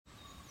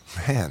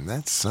Man,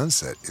 that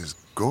sunset is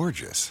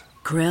gorgeous.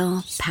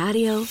 Grill,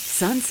 patio,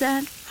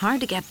 sunset.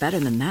 Hard to get better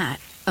than that.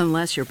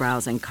 Unless you're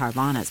browsing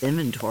Carvana's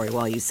inventory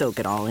while you soak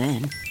it all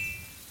in.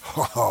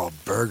 Oh,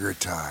 burger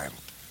time.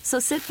 So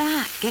sit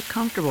back, get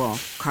comfortable.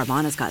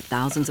 Carvana's got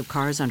thousands of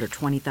cars under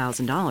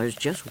 $20,000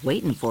 just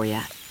waiting for you.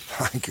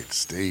 I could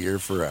stay here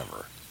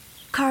forever.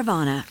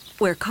 Carvana,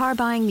 where car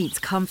buying meets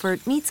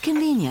comfort, meets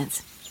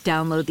convenience.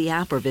 Download the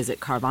app or visit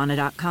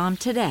Carvana.com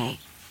today.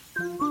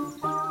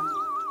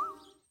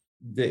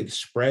 The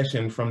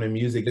expression from the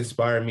music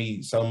inspired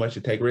me so much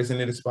to take risks, and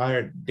it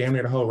inspired damn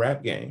near the whole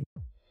rap game.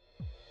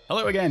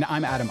 Hello again,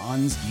 I'm Adam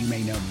Unz. You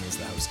may know me as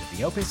the host of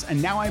The Opus,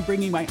 and now I'm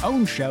bringing my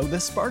own show, The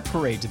Spark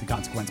Parade, to the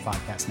Consequence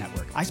Podcast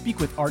Network. I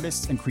speak with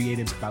artists and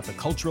creatives about the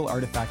cultural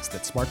artifacts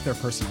that spark their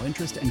personal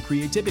interest and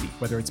creativity,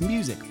 whether it's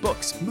music,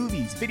 books,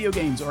 movies, video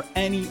games, or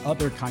any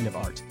other kind of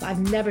art. I've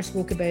never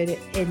spoke about it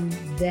in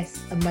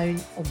this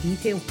amount of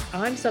detail.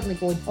 I'm suddenly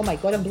going, oh my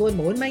God, I'm blowing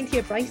my own mind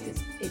here. Christ,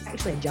 it's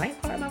actually a giant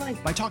part of my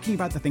life. By talking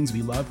about the things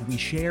we love, we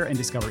share and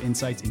discover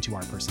insights into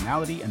our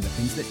personality and the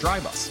things that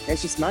drive us.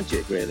 It's just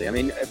magic, really. I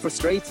mean,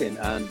 frustrating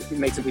and it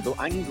makes some people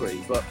angry,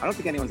 but I don't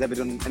think anyone's ever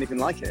done anything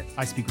like it.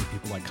 I speak with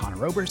people like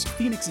Connor Oberst,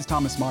 Phoenix's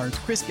Thomas Mars,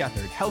 Chris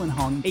Gethard, Helen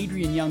Hong,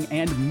 Adrian Young,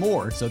 and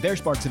more, so their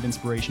sparks of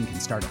inspiration can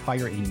start a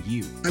fire in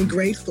you. I'm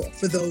grateful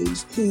for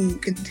those who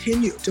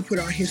continue to put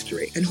our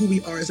history and who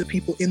we are as a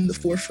people in the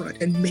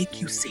forefront and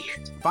make you see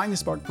it. Find The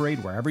Spark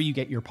Parade wherever you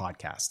get your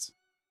podcasts.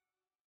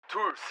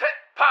 둘, 셋,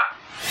 파!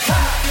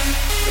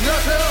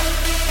 안녕하세요.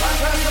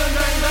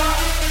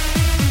 반찬선장입니다.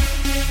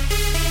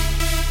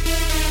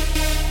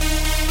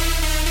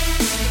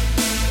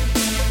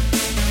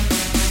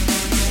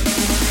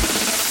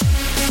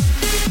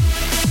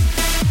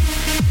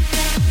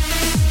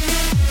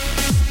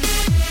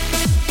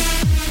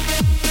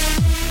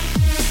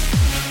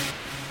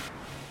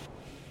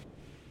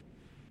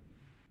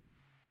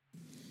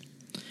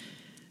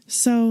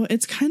 So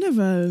it's kind of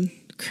a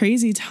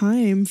crazy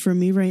time for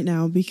me right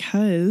now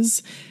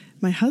because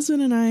my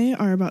husband and I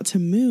are about to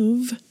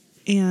move,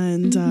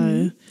 and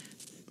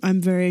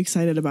I'm very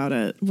excited about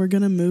it. We're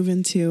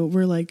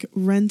like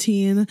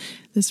renting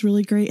this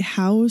really great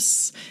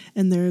house,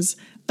 and there's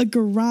a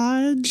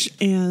garage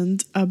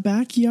and a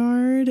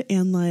backyard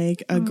and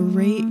like a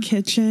great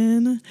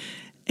kitchen.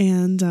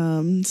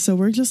 And so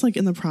we're just like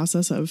in the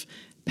process of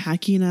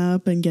packing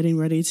up and getting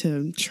ready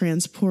to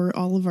transport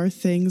all of our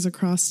things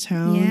across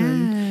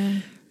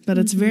town. But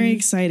it's very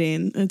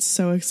exciting. It's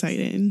so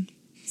exciting.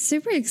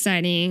 Super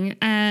exciting.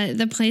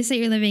 The place that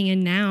you're living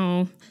in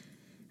now,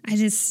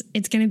 it's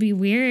going to be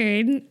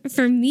weird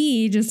for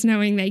me just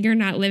knowing that you're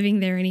not living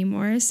there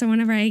anymore. So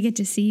whenever I get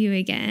to see you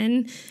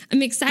again,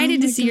 I'm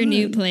excited to see your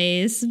new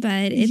place,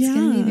 but it's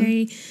going to be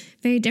very,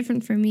 very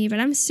different for me.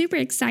 But I'm super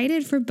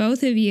excited for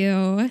both of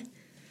you.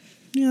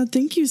 Yeah,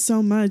 thank you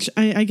so much.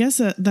 I guess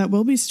that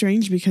will be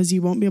strange because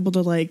you won't be able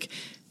to like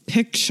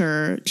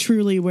picture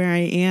truly where I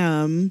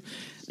am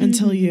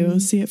until you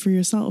see it for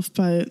yourself.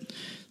 But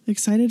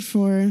excited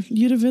for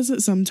you to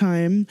visit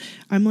sometime.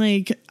 I'm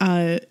like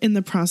in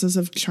the process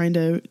of trying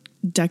to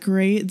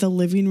decorate the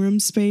living room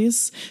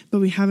space, but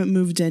we haven't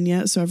moved in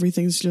yet. So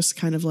everything's just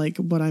kind of like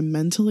what I'm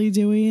mentally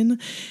doing.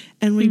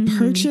 And we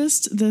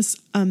purchased this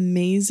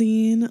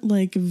amazing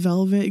like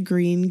velvet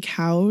green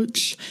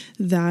couch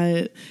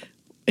that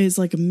is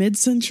like a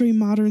mid-century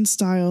modern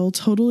style,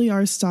 totally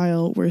our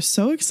style. We're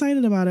so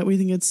excited about it. We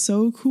think it's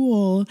so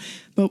cool,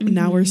 but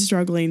now we're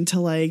struggling to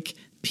like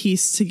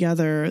piece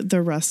together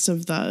the rest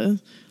of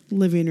the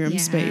living room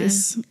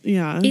space.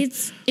 Yeah.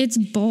 It's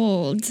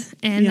bold,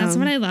 and that's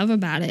what I love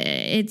about it.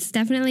 It's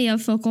definitely a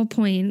focal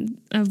point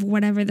of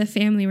whatever the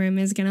family room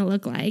is going to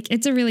look like.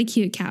 It's a really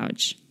cute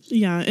couch.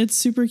 Yeah, it's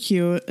super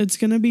cute. It's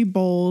going to be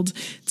bold.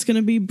 It's going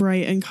to be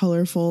bright and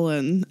colorful.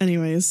 And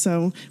anyways,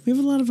 so we have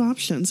a lot of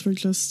options. We're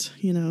just,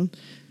 and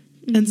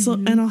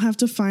I'll have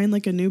to find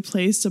like a new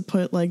place to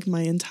put like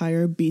my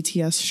entire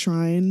BTS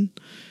shrine.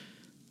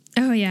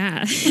 Oh,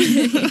 yeah.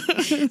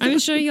 I'm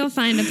sure you'll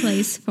find a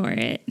place for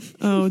it.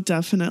 Oh,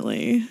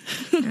 definitely.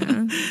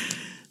 Yeah.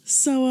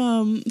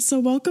 So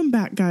welcome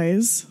back,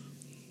 guys.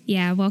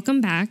 Yeah,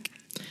 welcome back.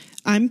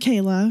 I'm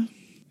Kayla.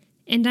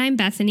 And I'm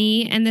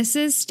Bethany, and this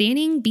is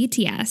Standing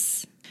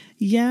BTS.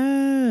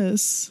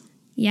 Yes.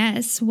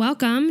 Yes,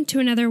 welcome to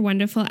another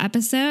wonderful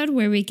episode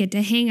where we get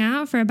to hang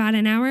out for about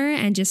an hour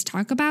and just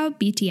talk about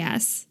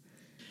BTS.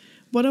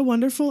 What a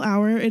wonderful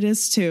hour it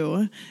is,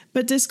 too.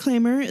 But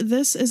disclaimer,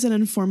 this is an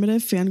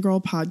informative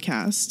fangirl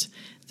podcast.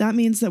 That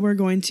means that we're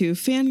going to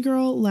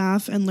fangirl,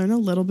 laugh, and learn a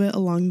little bit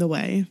along the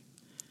way.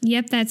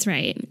 Yep, that's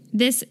right.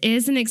 This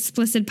is an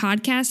explicit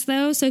podcast,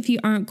 though, so if you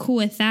aren't cool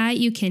with that,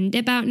 you can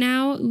dip out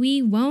now.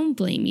 We won't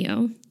blame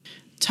you.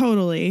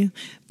 Totally.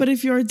 But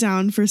if you're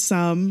down for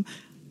some,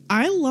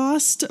 I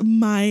lost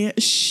my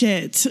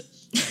shit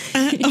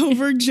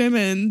over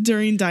Jimin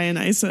during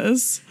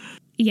Dionysus.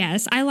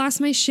 Yes, I lost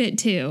my shit,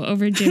 too,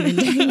 over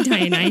Jimin during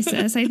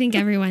Dionysus. I think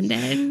everyone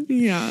did.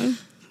 Yeah.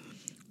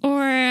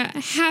 Or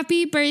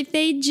happy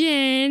birthday,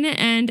 Jin,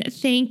 and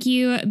thank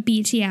you,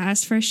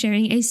 BTS, for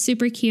sharing a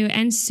super cute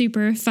and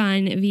super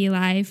fun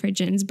V-Live for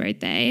Jin's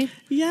birthday.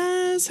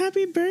 Yes,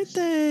 happy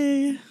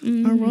birthday,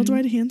 our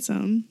worldwide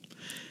handsome.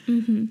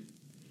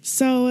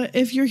 So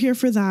if you're here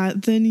for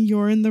that, then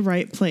you're in the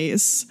right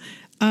place.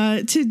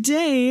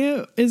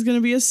 Today is going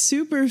to be a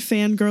super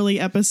fangirly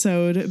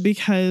episode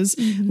because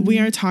we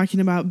are talking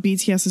about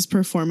BTS's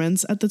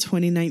performance at the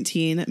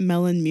 2019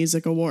 Melon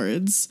Music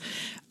Awards.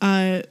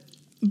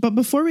 But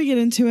before we get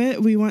into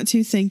it, we want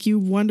to thank you,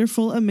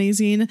 wonderful,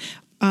 amazing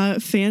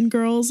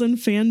fangirls and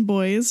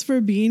fanboys,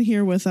 for being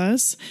here with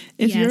us.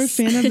 If you're a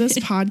fan of this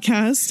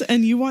podcast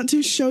and you want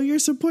to show your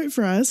support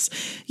for us,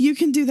 you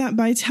can do that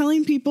by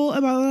telling people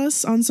about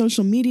us on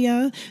social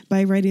media,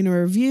 by writing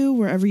a review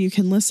wherever you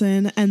can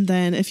listen. And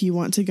then if you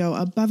want to go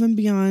above and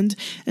beyond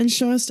and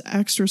show us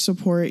extra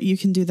support, you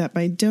can do that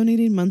by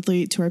donating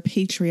monthly to our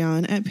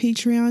Patreon at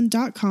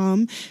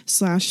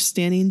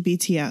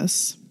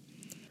patreon.com/standingbts.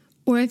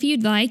 Or if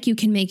you'd like, you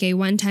can make a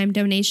one-time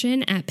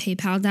donation at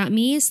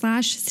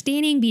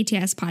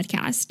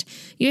paypal.me/standingbtspodcast.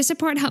 Your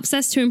support helps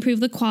us to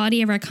improve the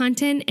quality of our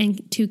content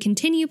and to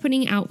continue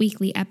putting out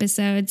weekly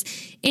episodes.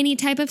 Any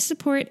type of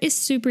support is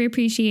super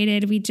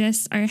appreciated. We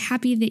just are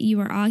happy that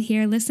you are all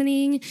here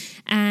listening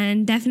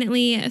and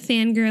definitely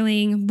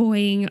fangirling,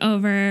 boying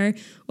over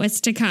what's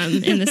to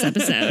come in this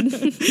episode.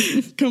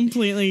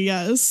 Completely,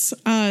 yes.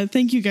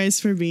 Thank you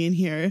guys for being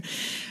here.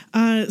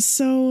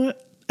 So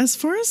as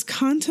far as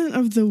content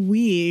of the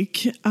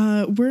week,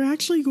 we're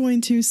actually going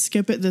to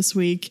skip it this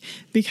week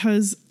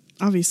because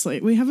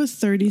obviously we have a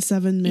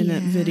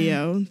 37-minute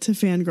video to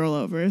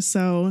fangirl over.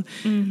 So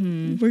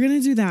we're going to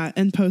do that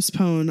and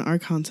postpone our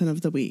content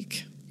of the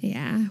week.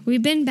 Yeah,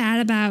 we've been bad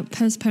about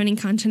postponing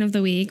content of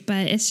the week,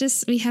 but it's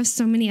just we have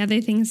so many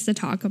other things to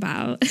talk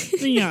about.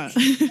 Yeah.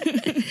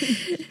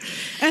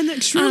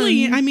 And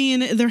truly, I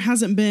mean, there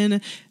hasn't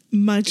been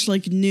much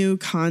like new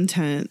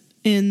content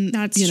in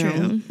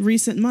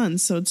recent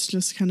months, so it's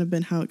just kind of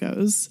been how it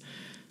goes,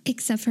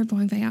 except for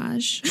Bon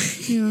Voyage.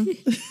 Yeah.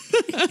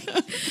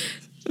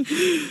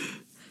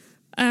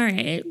 All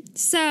right,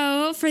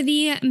 so for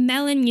the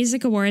Melon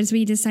Music Awards,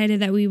 we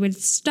decided that we would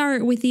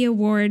start with the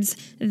awards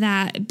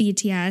that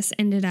BTS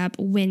ended up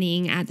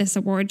winning at this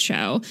award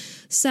show.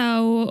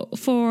 So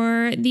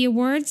for the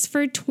awards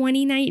for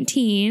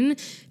 2019,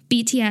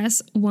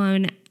 BTS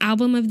won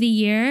Album of the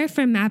Year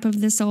for Map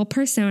of the Soul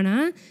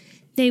Persona.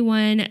 They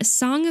won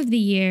Song of the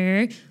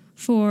Year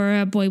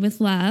for Boy With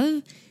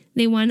Love.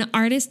 They won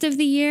Artist of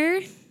the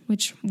Year,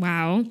 which,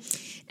 wow.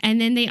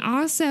 And then they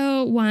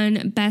also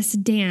won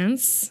Best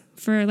Dance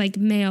for like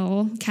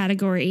male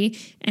category.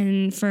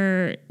 And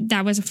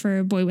that was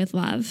for Boy With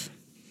Love.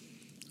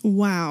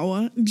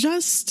 Wow.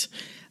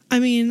 I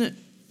mean,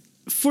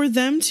 for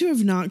them to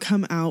have not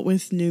come out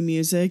with new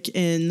music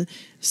in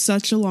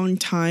such a long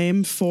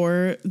time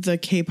for the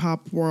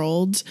K-pop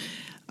world,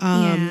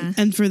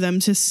 and for them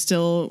to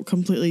still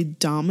completely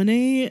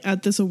dominate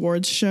at this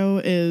awards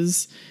show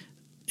is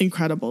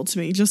incredible to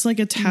me. Just like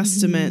a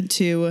testament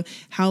to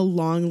how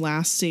long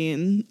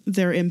lasting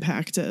their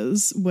impact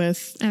is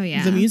with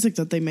the music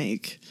that they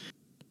make.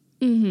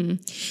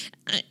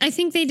 I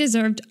think they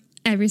deserved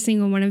every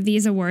single one of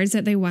these awards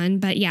that they won.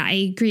 But yeah, I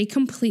agree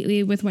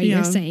completely with what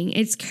you're saying.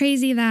 It's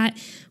crazy that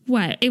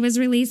it was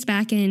released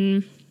back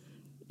in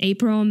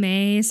April,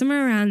 May,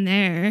 somewhere around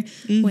there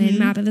when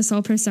Map of the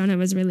Soul Persona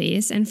was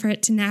released, and for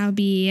it to now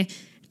be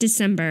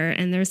December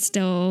and they're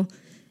still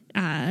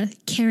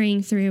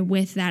carrying through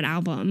with that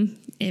album.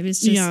 It was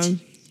just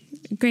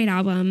a great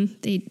album.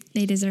 They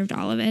deserved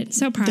all of it.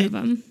 So proud of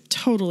them.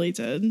 Totally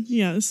did.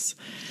 Yes.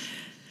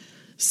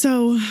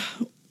 So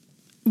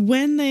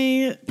when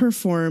they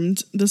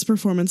performed, this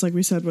performance, like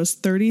we said, was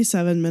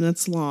 37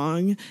 minutes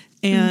long.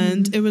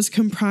 And it was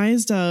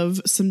comprised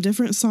of some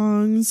different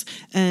songs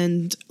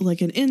and like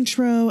an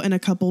intro and a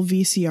couple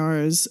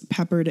VCRs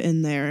peppered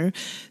in there.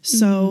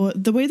 So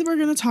the way that we're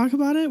going to talk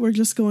about it, we're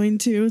just going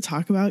to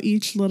talk about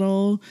each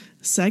little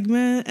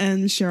segment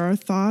and share our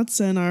thoughts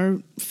and our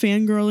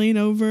fangirling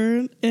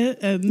over it.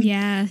 And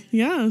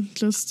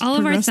just all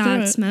of our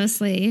thoughts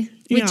mostly,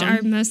 which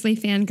are mostly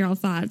fangirl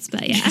thoughts.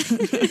 But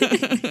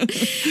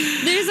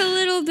there's a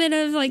little bit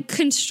of like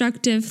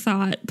constructive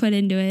thought put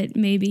into it,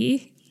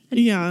 maybe.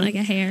 Like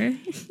a hair.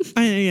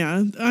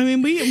 I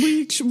mean,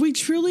 we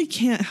truly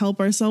can't help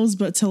ourselves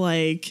but to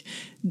like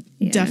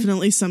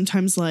definitely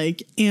sometimes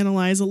like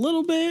analyze a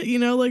little bit,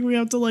 like we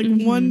have to like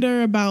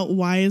wonder about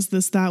why is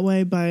this that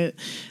way. But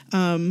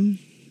man,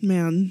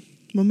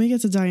 when we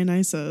get to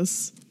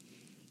Dionysus,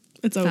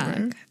 it's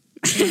over.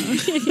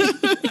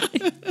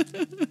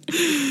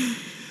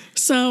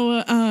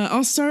 So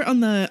I'll start on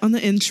the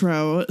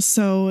intro.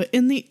 So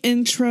in the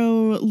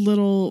intro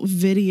little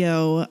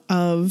video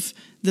of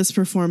this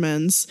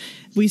performance.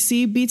 We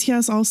see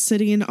BTS all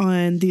sitting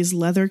on these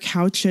leather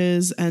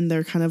couches, and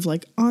they're kind of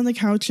like on the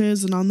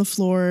couches and on the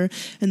floor,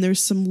 and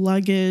there's some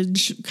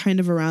luggage kind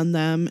of around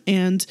them,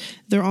 and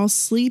they're all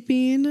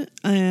sleeping.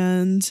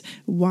 And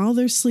while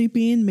they're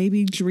sleeping,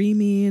 maybe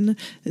dreaming,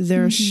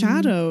 their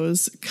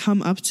shadows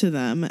come up to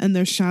them, and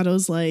their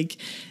shadows like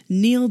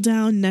kneel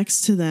down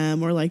next to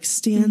them or like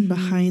stand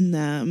behind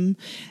them.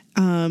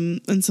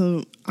 And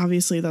so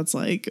obviously that's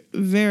like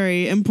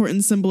very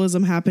important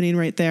symbolism happening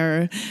right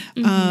there.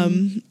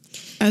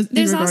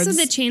 There's also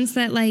the chance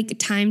that like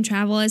time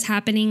travel is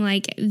happening.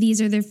 Like these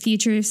are their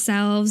future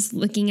selves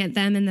looking at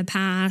them in the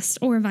past,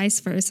 or vice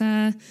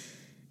versa.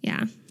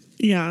 Yeah.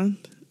 Yeah.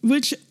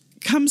 Which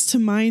comes to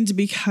mind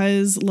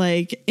because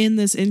like in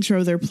this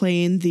intro, they're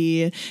playing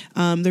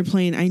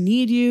I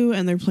Need You,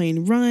 and they're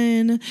playing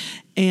Run.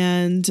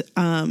 And,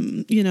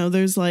 you know,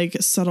 there's like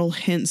subtle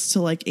hints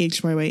to like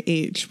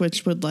HYYH,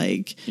 which would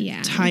like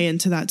tie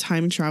into that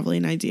time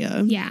traveling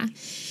idea. Yeah.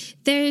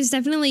 There's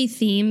definitely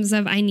themes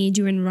of I Need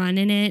You and Run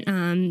in it,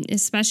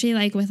 especially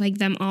like with like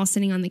them all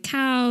sitting on the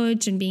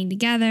couch and being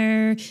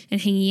together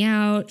and hanging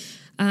out.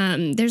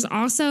 There's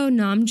also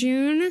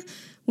Namjoon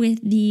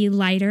with the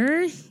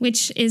lighter,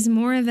 which is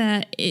more of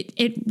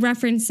it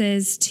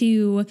references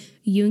to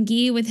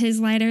Yoongi with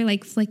his lighter,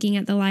 like flicking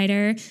at the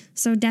lighter.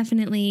 So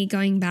definitely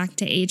going back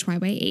to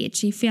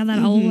HYYH. You feel that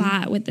a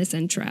lot with this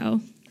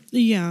intro.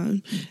 Yeah.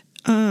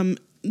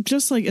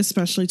 Just like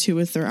especially too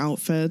with their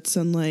outfits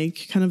and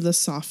like kind of the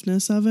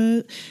softness of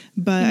it.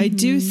 But I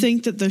do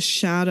think that the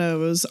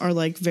shadows are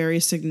like very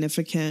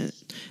significant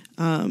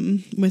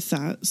with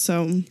that.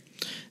 So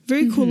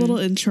very cool little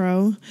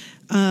intro.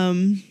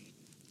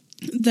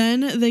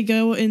 Then they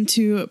go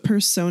into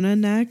Persona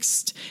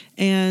next,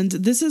 and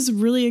this is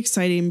really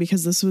exciting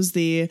because this was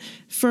the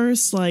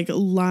first like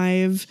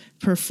live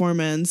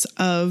performance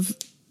of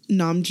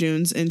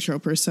Namjoon's intro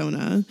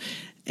Persona.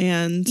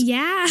 And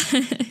yeah,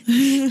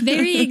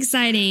 very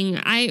exciting.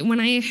 When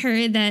I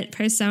heard that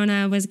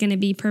Persona was going to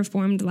be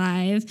performed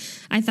live,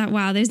 I thought,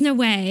 wow, there's no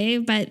way,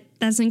 but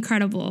that's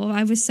incredible.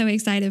 I was so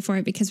excited for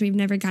it because we've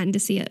never gotten to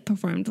see it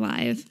performed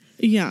live.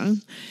 Yeah.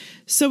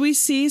 So we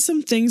see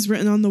some things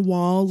written on the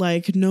wall,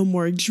 like no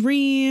more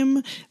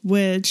dream,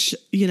 which,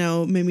 you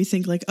know, made me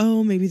think like,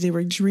 oh, maybe they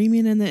were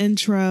dreaming in the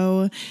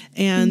intro.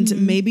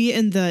 And maybe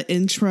in the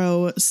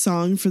intro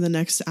song for the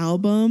next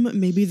album,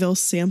 maybe they'll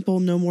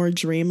sample No More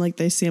Dream like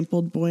they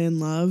sampled Boy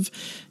in Love.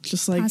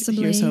 Just like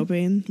Here's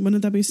Hoping.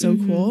 Wouldn't that be so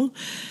cool?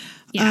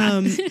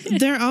 Yeah.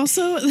 They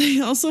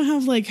also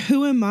have like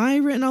Who Am I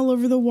written all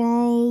over the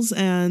walls,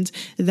 and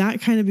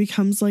that kind of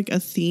becomes like a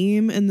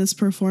theme in this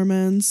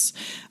performance.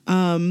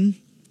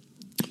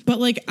 But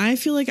like I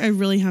feel like I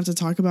really have to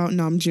talk about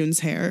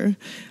Namjoon's hair.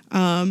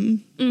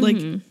 Like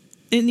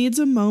it needs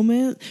a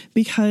moment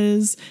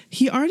because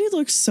he already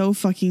looks so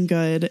fucking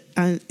good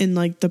in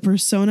like the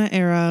Persona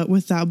era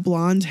with that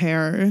blonde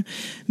hair,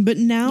 but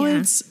now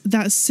it's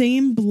that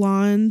same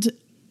blonde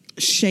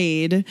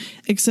shade,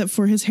 except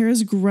for his hair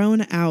is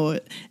grown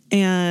out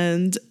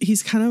and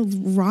he's kind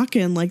of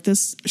rocking like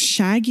this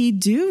shaggy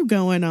do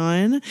going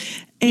on.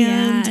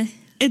 And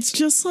it's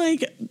just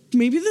like,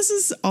 maybe this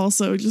is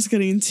also just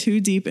getting too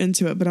deep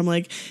into it, but I'm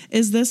like,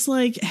 is this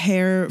like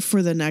hair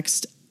for the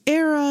next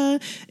era?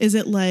 Is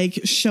it like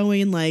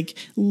showing like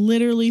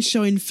literally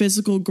showing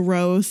physical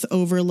growth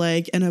over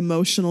like an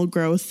emotional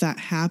growth that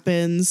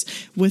happens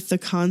with the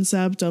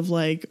concept of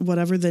like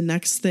whatever the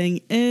next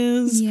thing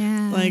is?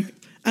 Yeah. Like,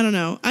 I don't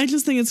know. I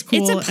just think it's cool.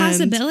 It's a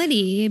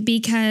possibility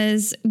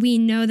because we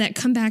know that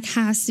comeback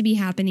has to be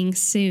happening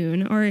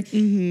soon or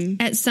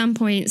at some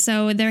point.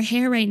 So their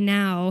hair right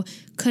now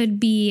could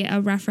be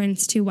a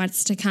reference to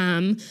what's to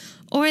come,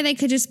 or they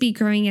could just be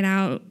growing it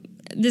out.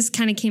 This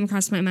kind of came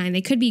across my mind.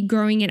 They could be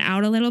growing it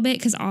out a little bit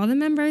because all the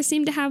members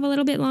seem to have a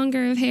little bit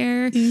longer of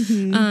hair.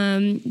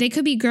 They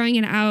could be growing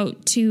it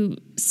out to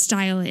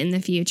style it in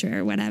the future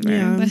or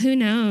whatever, but who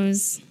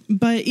knows?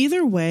 But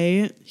either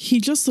way, he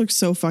just looks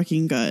so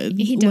fucking good.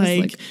 He does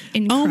look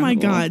incredible. Oh my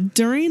God.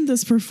 During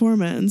this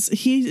performance,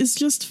 he is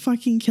just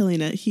fucking killing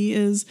it. He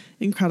is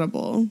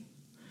incredible.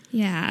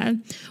 Yeah.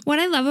 What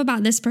I love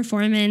about this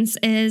performance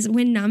is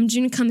when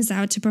Namjoon comes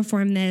out to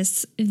perform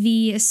this,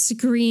 the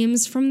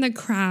screams from the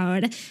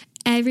crowd,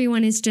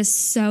 everyone is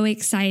just so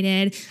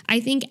excited.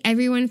 I think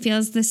everyone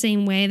feels the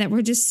same way, that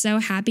we're just so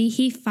happy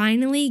he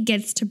finally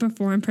gets to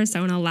perform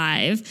Persona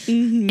live.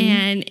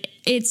 And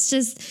it's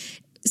just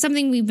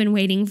something we've been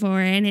waiting for,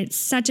 and it's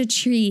such a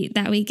treat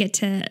that we get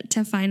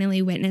to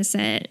finally witness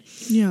it.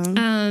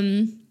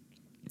 Yeah.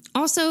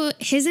 Also,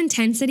 his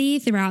intensity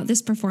throughout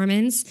this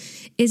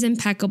performance is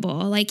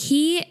impeccable. Like,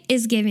 he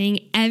is giving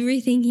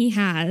everything he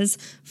has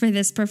for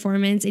this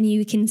performance, and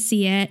you can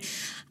see it.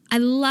 I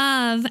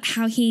love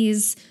how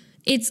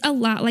it's a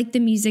lot like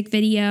the music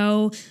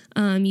video.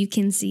 You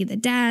can see the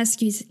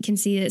desk, you can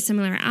see the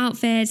similar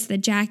outfits, the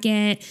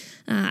jacket.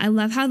 I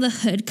love how the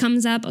hood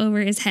comes up over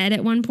his head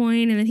at one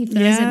point and then he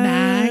throws it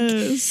back.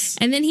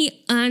 And then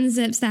he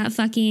unzips that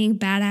fucking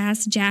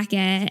badass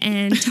jacket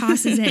and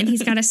tosses it, and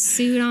he's got a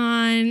suit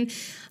on.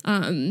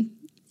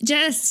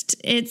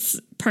 it's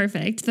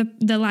perfect.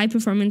 The live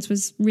performance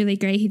was really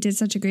great. He did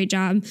such a great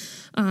job.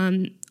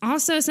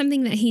 Also,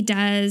 something that he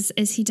does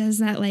is he does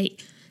that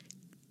like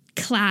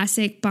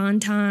classic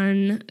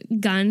Bonton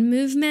gun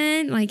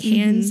movement, like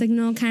hand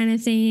signal kind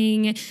of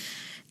thing.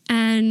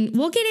 And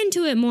we'll get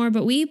into it more,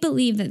 but we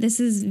believe that this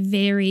is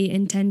very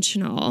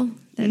intentional.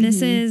 That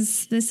this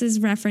is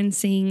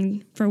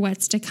referencing for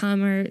what's to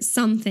come or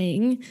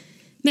something.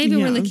 Maybe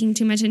we're looking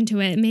too much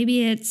into it.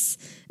 Maybe it's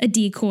a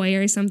decoy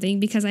or something,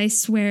 because I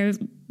swear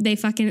they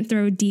fucking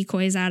throw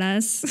decoys at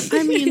us.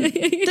 I mean,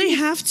 they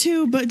have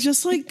to, but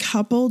just like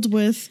coupled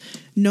with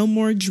No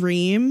More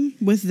Dream,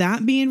 with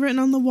that being written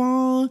on the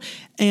wall,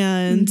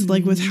 and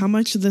like with how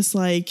much this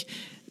like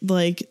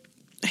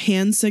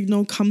hand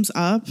signal comes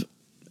up,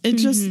 it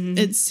just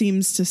it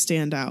seems to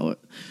stand out.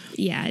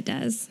 Yeah, it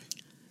does.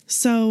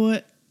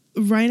 So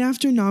right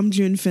after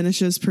Namjoon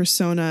finishes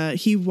Persona,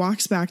 he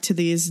walks back to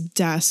these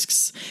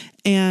desks,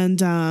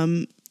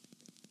 and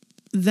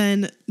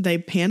then they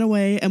pan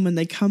away, and when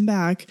they come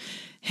back,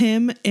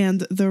 him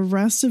and the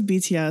rest of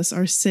BTS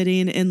are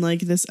sitting in like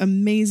this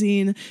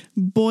amazing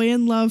boy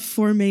in love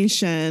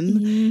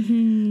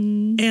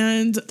formation.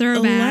 And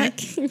throwback.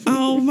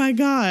 Oh my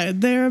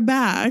God, they're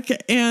back.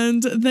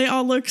 And they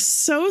all look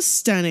so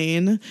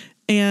stunning.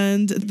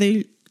 And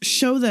they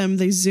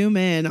zoom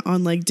in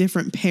on like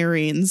different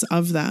pairings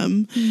of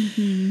them.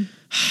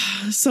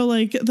 So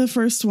like the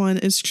first one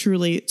is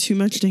truly too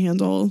much to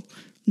handle.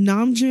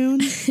 Namjoon,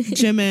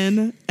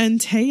 Jimin, and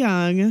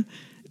Taeyang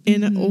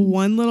in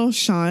one little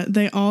shot.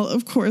 They all,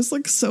 of course,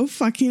 look so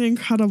fucking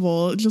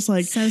incredible. Just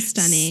like so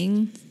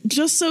stunning.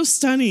 Just so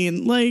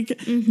stunning. Like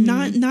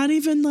not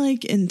even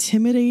like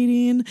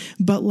intimidating,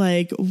 but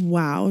like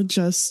wow,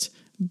 just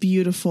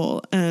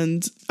beautiful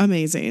and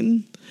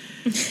amazing.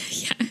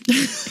 Yeah.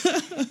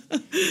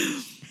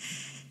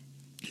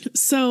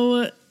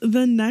 So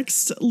the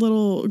next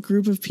little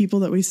group of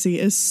people that we see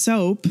is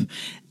Soap.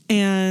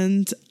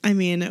 And I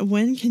mean,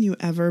 when can you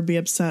ever be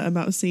upset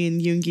about seeing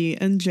Yoongi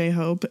and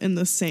J-Hope in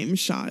the same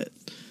shot?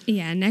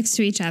 Yeah, next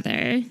to each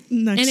other.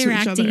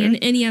 Interacting in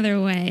any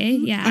other way.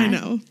 Yeah. I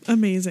know.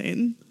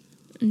 Amazing.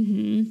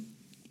 And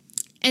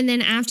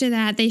then after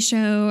that, they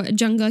show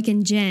Jungkook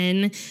and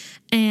Jin.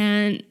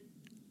 And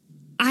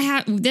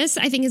I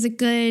think is a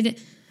good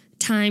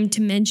time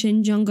to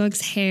mention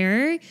Jungkook's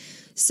hair.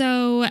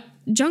 So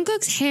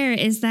Jungkook's hair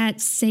is that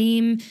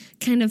same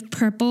kind of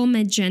purple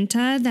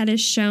magenta that is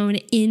shown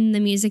in the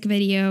music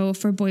video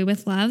for Boy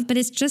With Love, but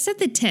it's just at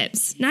the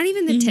tips, not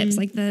even the tips,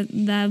 like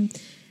the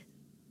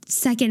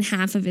second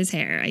half of his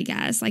hair, I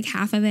guess, like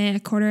half of it, a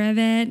quarter of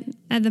it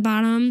at the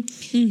bottom.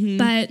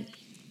 But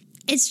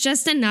it's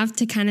just enough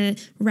to kind of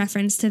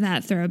reference to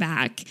that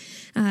throwback.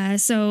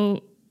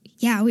 So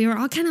yeah, we were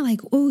all kind of like,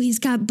 oh, he's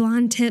got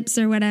blonde tips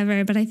or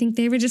whatever, but I think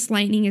they were just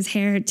lightening his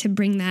hair to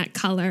bring that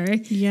color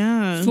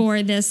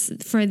for this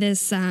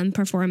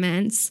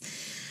performance.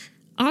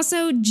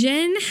 Also,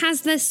 Jin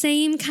has the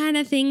same kind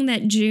of thing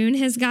that June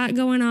has got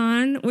going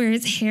on, where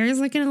his hair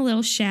is looking a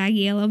little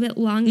shaggy, a little bit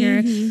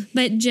longer,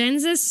 but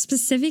Jin's is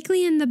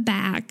specifically in the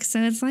back, so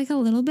it's like a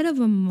little bit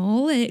of a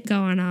mullet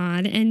going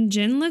on, and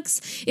Jin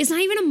it's not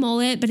even a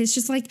mullet, but it's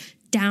just like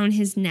down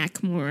his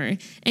neck more, and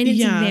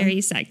it's very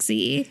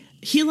sexy.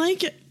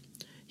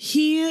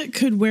 He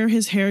could wear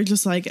his hair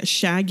just like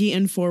shaggy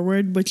and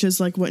forward, which is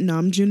like what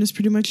Namjoon is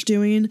pretty much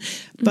doing.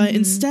 But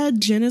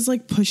instead, Jin is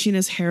like pushing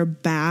his hair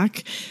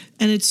back,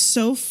 and it's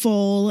so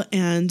full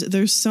and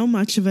there's so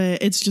much of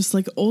it. It's just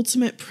like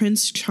ultimate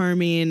Prince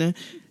Charming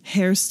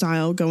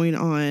hairstyle going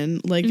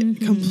on, like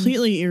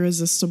completely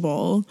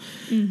irresistible.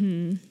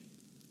 You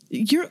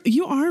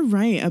are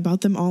right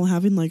about them all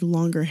having like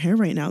longer hair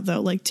right now,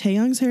 though. Like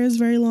Taeyang's hair is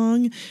very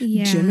long.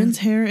 Jimin's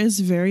hair is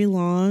very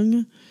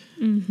long.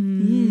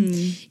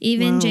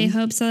 Even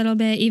J-Hope's a little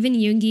bit. Even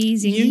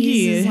Yoongi's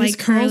is like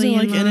curls curly are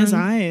like and long. in his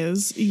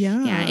eyes.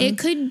 Yeah, it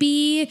could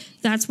be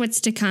that's what's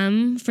to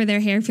come for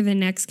their hair for the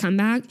next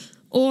comeback,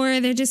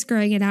 or they're just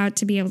growing it out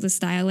to be able to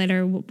style it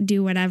or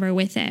do whatever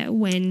with it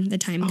when the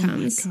time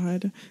comes. Oh my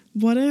God,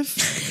 what if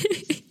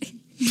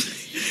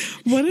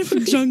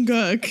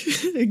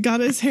Jungkook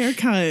got his hair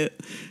cut?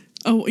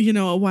 Oh,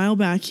 a while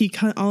back he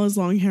cut all his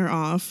long hair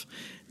off.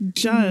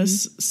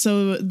 Just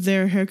so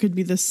their hair could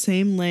be the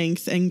same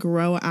length and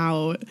grow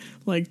out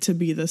like to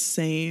be the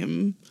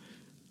same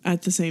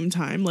at the same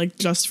time, like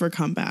just for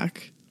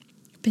comeback.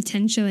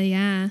 Potentially,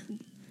 yeah.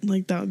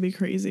 Like that would be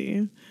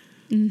crazy.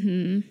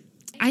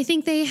 I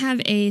think they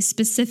have a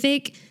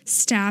specific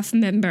staff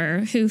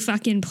member who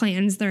fucking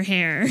plans their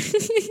hair.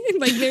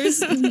 Like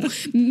there's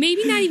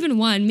maybe not even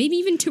one, maybe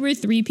even 2 or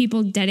 3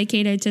 people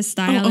dedicated to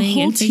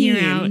styling and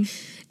figuring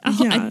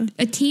out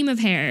a team of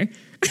hair.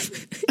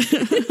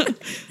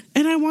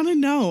 And I want to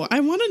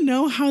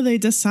know how they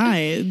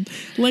decide.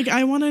 Like,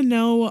 I want to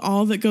know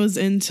all that goes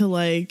into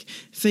like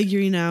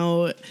figuring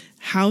out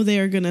how they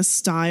are going to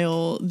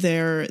style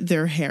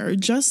their hair,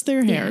 just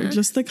their hair,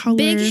 just the color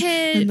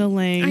and the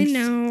length. I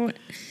know.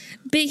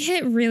 Big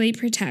Hit really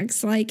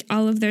protects like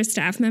all of their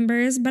staff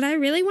members, but I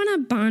really want a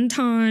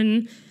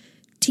Bonton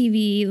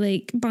TV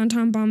like Bon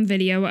Ton Bomb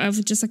video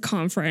of just a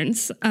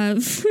conference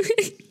of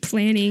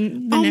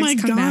planning the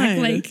next comeback.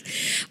 God. Like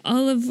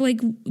all of like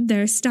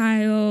their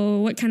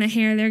style, what kind of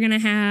hair they're gonna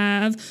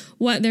have,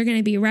 what they're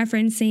gonna be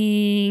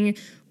referencing,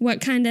 what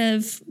kind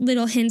of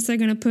little hints they're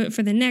gonna put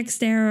for the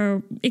next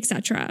era,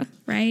 etc.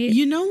 Right?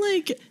 You know,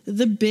 like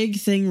the big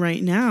thing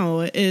right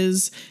now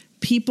is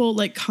people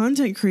like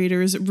content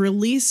creators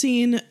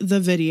releasing the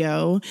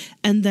video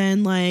and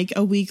then like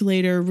a week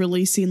later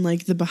releasing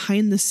like the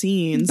behind the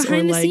scenes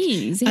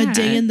a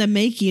day in the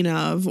making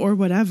of or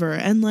whatever.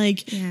 And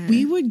like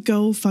we would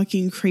go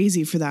fucking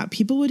crazy for that.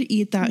 People would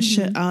eat that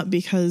shit up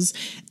because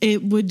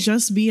it would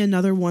just be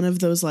another one of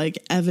those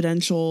like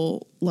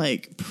evidential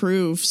like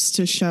proofs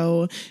to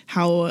show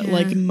how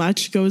like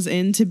much goes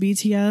into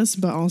BTS,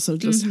 but also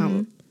just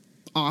how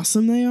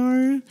awesome they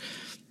are.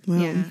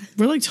 Well,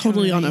 we're like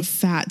totally on a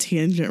fat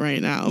tangent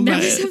right now. That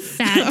was a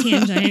fat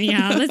tangent.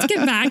 Yeah, let's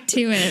get back to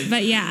it.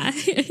 But yeah.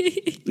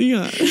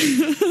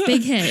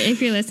 Big Hit,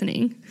 if you're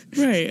listening.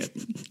 Right.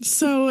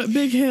 So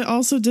Big Hit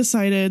also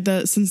decided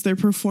that since they're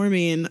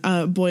performing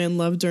Boy in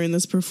Love during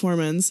this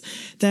performance,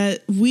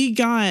 that we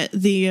got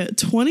the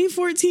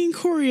 2014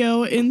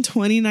 choreo in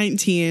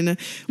 2019,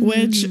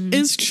 which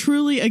is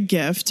truly a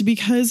gift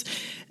because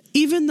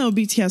even though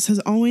BTS has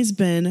always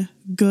been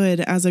good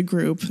as a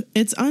group,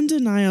 it's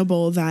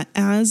undeniable that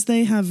as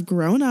they have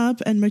grown up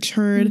and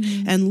matured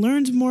and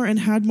learned more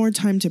and had more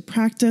time to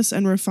practice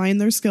and refine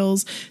their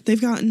skills,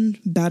 they've gotten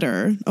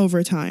better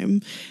over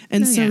time.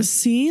 And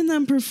seeing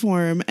them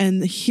perform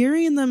and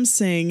hearing them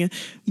sing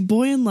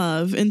Boy in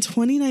Love in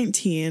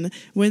 2019,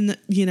 when,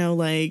 you know,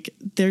 like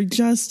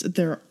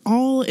they're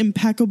all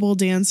impeccable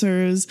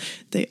dancers.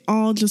 They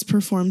all just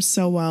perform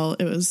so well.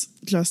 It was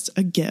just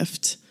a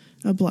gift.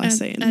 A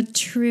blessing. A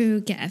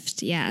true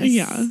gift, yes.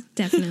 Yeah.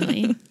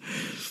 Definitely.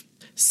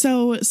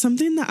 So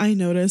something that I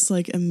noticed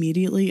like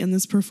immediately in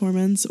this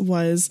performance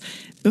was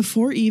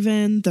before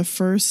even the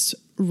first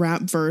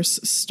rap verse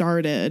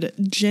started,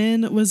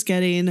 Jin was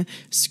getting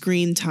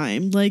screen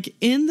time. Like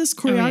in this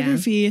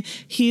choreography,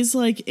 he's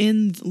like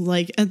in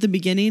like at the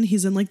beginning,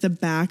 he's in like the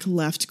back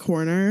left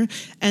corner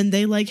and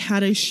they like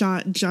had a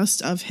shot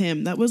just of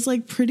him that was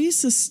like pretty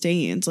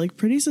sustained, like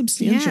pretty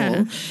substantial.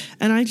 Yeah.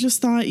 And I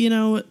just thought, you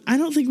know, I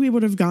don't think we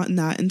would have gotten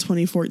that in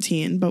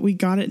 2014, but we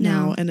got it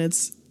now and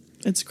it's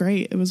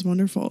great. It was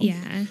wonderful.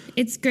 Yeah.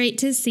 It's great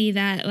to see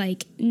that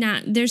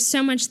there's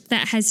so much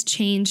that has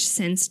changed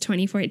since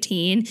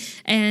 2014,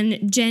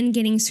 and Jen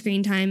getting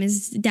screen time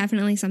is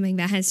definitely something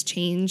that has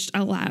changed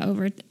a lot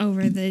over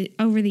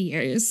the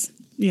years.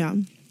 Yeah.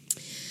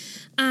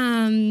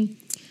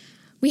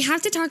 We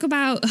have to talk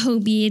about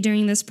Hobi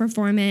during this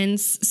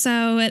performance.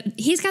 So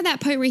he's got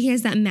that part where he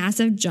has that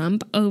massive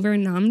jump over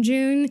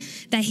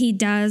Namjoon that he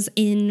does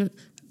in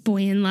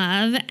Boy in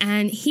Love,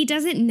 and he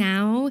does it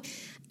now.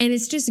 And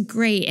it's just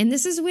great. And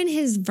this is when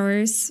his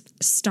verse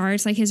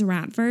starts, like his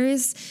rap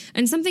verse.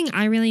 And something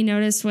I really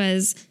noticed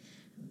was,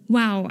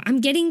 wow, I'm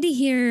getting to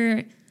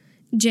hear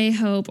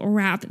J-Hope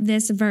rap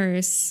this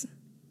verse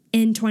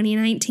in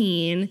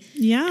 2019.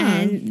 Yeah.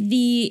 And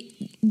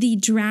the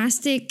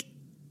drastic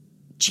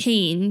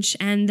change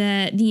and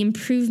the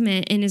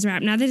improvement in his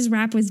rap. Not that his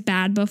rap was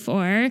bad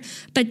before,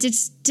 but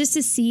just to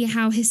see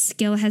how his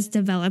skill has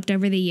developed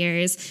over the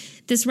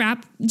years. This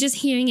rap, just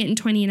hearing it in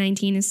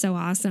 2019 is so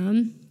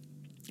awesome.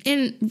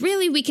 And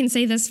really, we can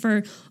say this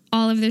for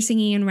all of their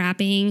singing and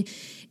rapping.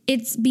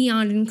 It's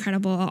beyond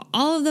incredible.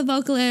 All of the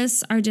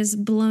vocalists are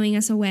just blowing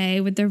us away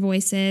with their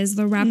voices.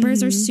 The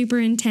rappers are super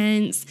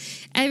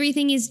intense.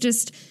 Everything is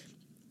just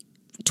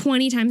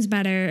 20 times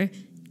better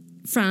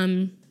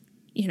from,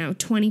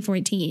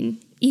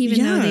 2014.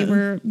 Even though they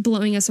were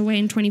blowing us away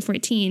in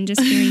 2014,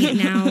 just hearing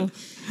it now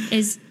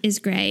is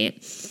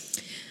great.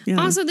 Yeah.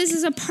 Also, this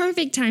is a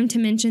perfect time to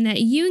mention that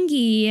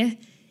Yoongi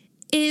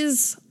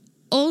is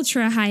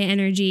ultra high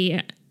energy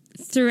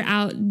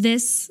throughout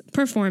this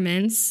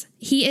performance.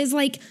 He is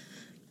like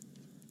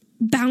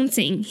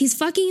bouncing. He's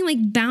fucking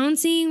like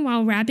bouncing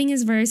while rapping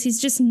his verse.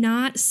 He's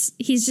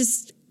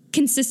just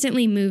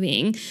consistently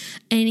moving,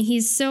 and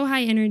he's so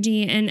high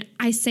energy. And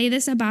I say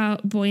this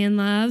about Boy in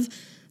Love,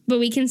 but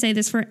we can say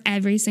this for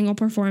every single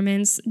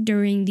performance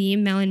during the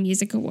Melon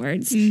Music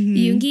Awards.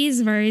 Yoongi's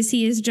verse,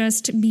 he is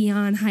just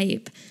beyond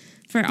hype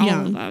for all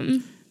of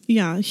them.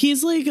 Yeah,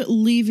 he's like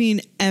leaving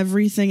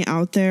everything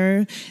out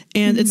there.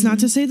 And it's not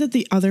to say that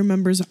the other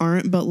members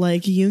aren't, but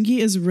like Yoongi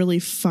is really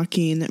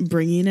fucking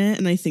bringing it.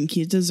 And I think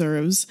he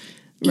deserves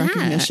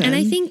recognition. And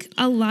I think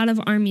a lot of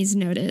armies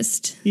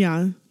noticed.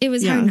 Yeah. It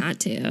was hard not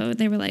to.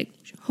 They were like,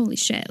 holy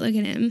shit, look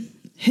at him.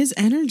 His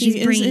energy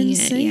is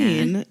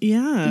insane.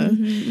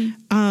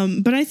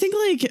 But I think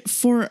like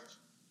for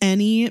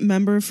any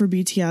member for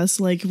BTS,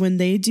 like when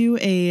they do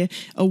a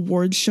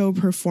award show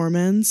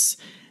performance,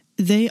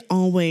 they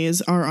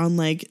always are on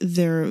like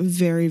their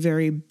very,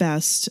 very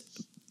best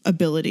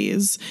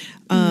abilities.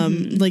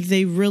 Like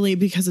they really,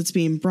 because it's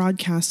being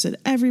broadcasted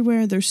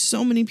everywhere, there's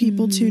so many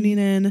people tuning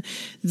in,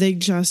 they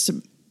just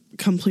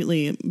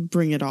completely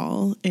bring it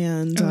all.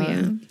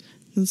 And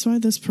that's why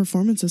this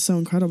performance is so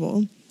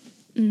incredible.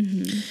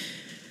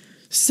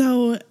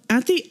 So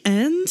at the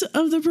end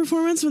of the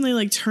performance, when they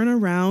like turn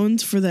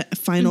around for the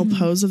final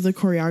pose of the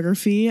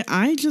choreography,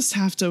 I just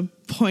have to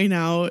point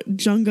out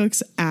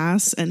Jungkook's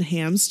ass and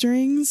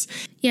hamstrings.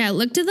 Yeah,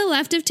 look to the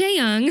left of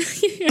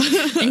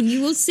Taehyung and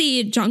you will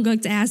see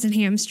Jungkook's ass and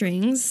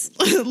hamstrings.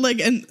 Like,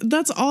 and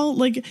that's all,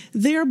 like,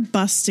 they're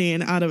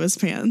busting out of his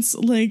pants.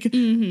 Like,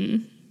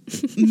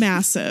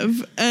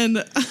 massive.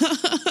 And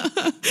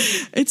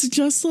it's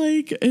just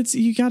like,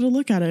 you got to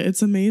look at it.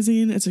 It's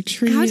amazing. It's a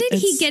treat. How did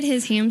he get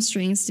his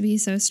hamstrings to be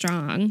so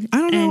strong? I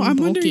don't know. I'm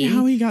wondering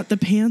how he got the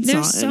pants on.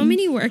 There's so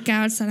many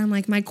workouts that I'm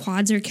like, my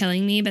quads are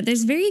killing me, but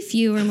there's very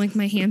few where I'm like,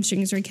 my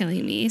hamstrings are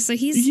killing me. So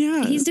he's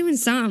doing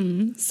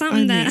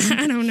something that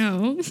I don't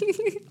know.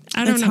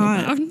 I don't know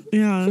about.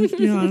 Yeah.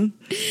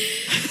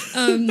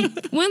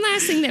 One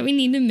last thing that we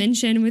need to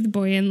mention with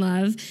Boy in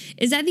Love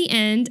is at the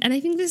end, and I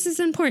think this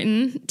is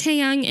important,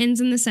 Taehyung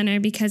ends in the center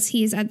because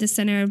he's at the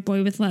center of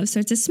Boy with Love, so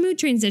it's a smooth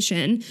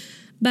transition.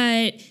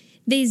 But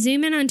they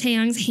zoom in on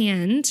Taehyung's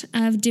hand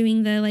of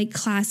doing the like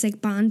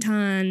classic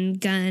Bantan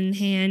gun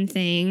hand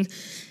thing,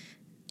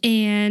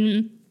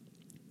 and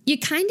you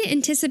kind of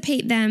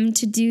anticipate them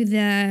to do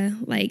the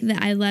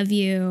I love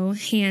you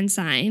hand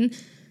sign,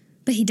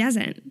 but he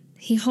doesn't.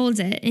 He holds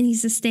it and he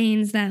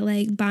sustains that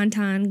like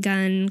Bantan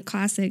gun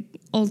classic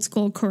old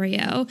school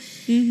choreo.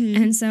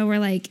 And so we're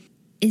like,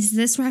 is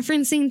this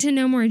referencing to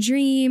No More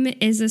Dream?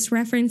 Is this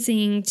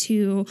referencing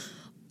to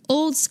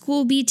old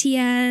school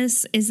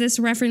BTS? Is this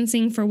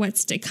referencing for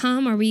what's to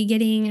come? Are we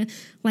getting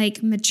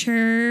like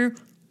mature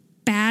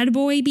bad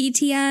boy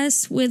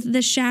BTS with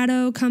the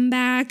Shadow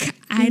comeback?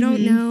 I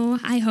don't know.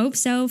 I hope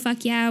so.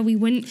 Fuck yeah. We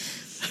wouldn't.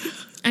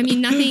 I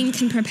mean, nothing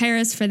can prepare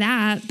us for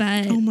that,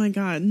 but... Oh my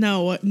God.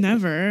 No,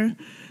 never.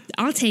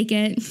 I'll take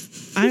it.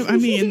 I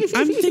mean,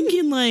 I'm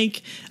thinking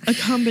like a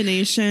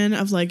combination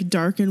of like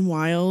Dark and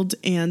Wild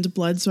and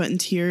Blood, Sweat, and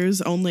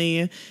Tears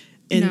only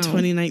in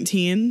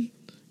 2019.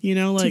 You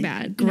know, like too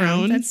bad.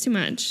 grown. No, that's too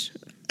much.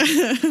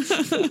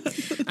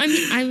 I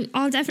mean,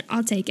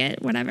 I'll take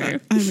it. Whatever.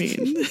 I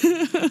mean,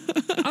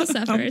 I'll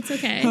suffer. It's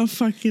okay. How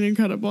fucking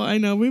incredible! I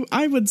know.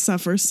 I would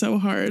suffer so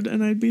hard,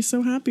 and I'd be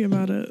so happy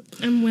about it.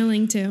 I'm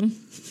willing to.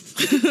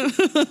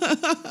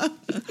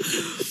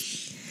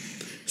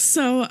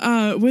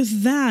 So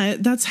with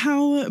that's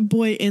how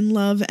Boy in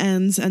Love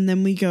ends, and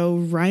then we go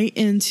right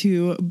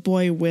into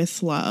Boy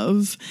with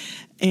Love,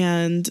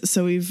 and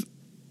so we've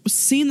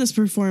seen this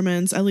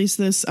performance, at least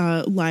this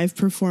live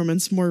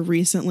performance, more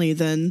recently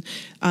than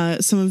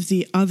some of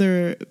the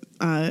other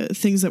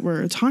things that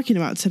we're talking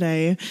about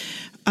today.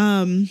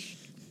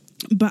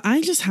 But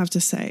I just have to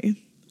say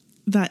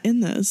that in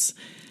this,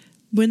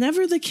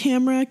 whenever the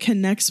camera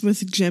connects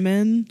with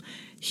Jimin,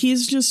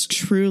 he's just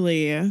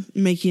truly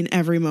making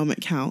every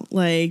moment count.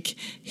 Like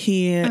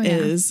he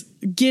is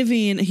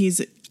giving,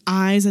 he's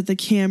eyes at the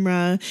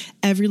camera,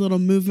 every little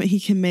movement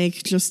he can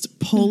make, just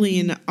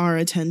pulling our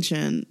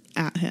attention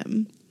at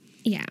him.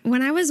 Yeah,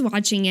 when I was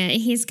watching it,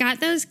 he's got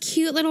those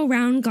cute little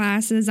round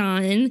glasses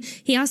on.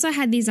 He also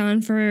had these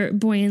on for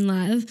Boy in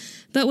Love.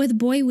 But with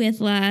Boy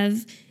with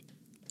Love,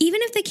 even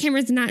if the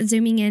camera's not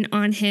zooming in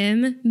on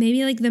him,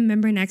 maybe like the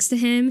member next to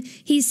him,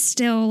 he's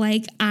still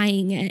like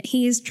eyeing it.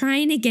 He's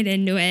trying to get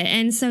into it.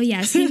 And so,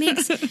 yes, he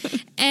makes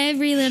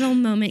every little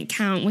moment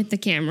count with the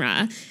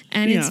camera.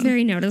 And it's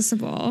very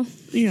noticeable.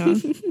 Yeah.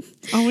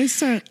 always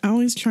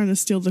trying to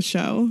steal the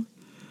show.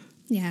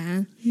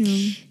 Yeah.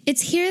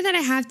 It's here that I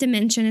have to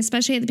mention,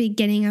 especially at the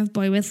beginning of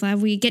Boy with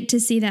Love, we get to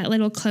see that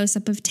little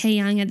close-up of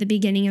Taehyung at the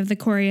beginning of the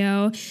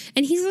choreo,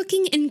 and he's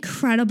looking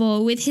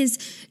incredible with his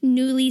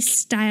newly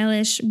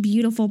stylish,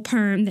 beautiful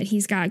perm that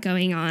he's got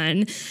going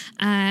on.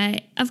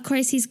 Of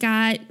course, he's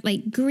got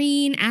like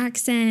green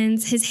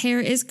accents. His hair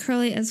is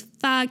curly as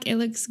fuck. It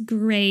looks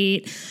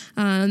great.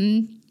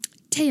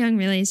 Taehyung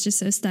really is just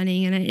so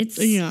stunning, and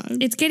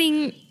it's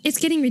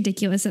getting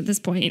ridiculous at this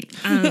point.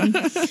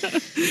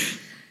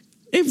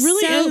 It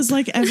really is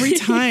like every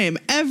time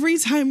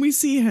we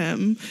see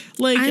him,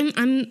 like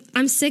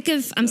I'm sick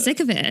of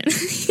it.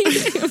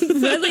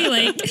 Really,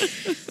 like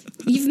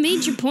you've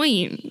made your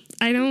point.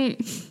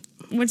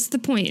 What's the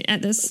point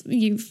at this?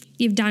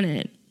 You've done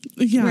it.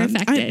 Yeah, we're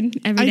affected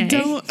every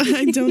day.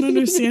 I don't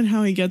understand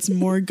how he gets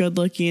more good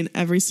looking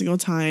every single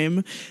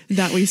time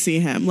that we see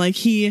him. Like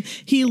he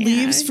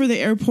leaves for the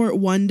airport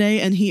one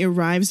day and he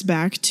arrives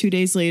back 2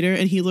 days later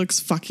and he looks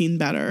fucking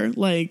better.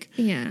 Like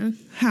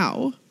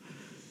how?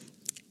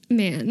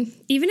 Man,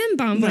 even in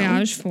Bon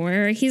Voyage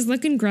 4, he's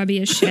looking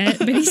grubby as shit,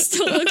 but he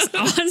still looks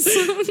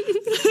awesome.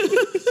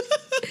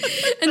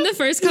 In the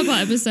first couple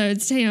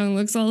episodes, Taehyung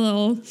looks a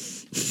little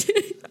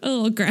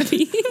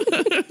grubby.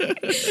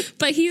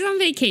 But he's on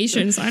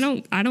vacation, so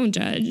I don't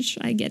judge.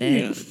 I get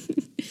it.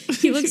 Yeah.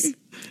 He looks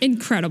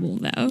incredible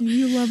though.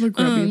 You love a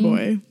grubby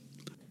boy.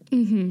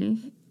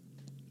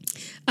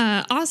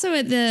 Also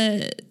at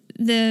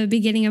the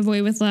beginning of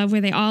Boy with Love,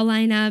 where they all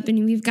line up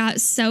and we've got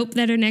Soap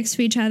that are next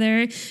to each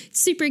other.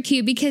 Super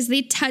cute because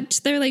they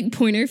touch their like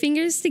pointer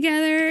fingers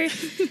together.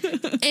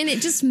 And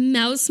it just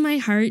melts my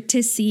heart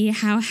to see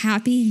how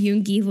happy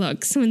Yoongi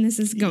looks when this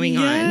is going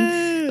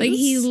on. Like,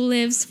 he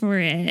lives for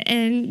it.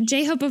 And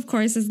J-Hope, of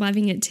course, is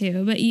loving it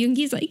too. But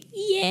Yoongi's like,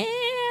 yeah.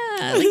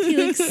 Like, he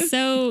looks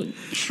so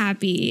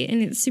happy,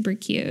 and it's super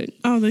cute.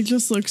 Oh, they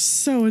just look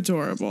so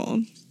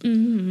adorable.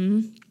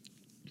 Mm-hmm.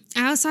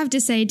 I also have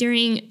to say,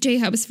 during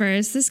J-Hope's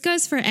verse, this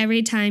goes for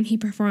every time he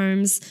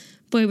performs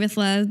Boy With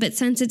Love, but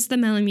since it's the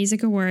Melon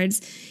Music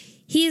Awards,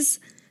 he's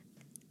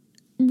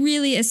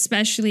really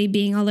especially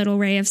being a little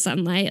ray of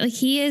sunlight. Like,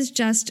 he is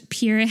just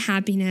pure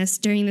happiness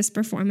during this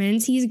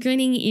performance. He's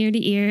grinning ear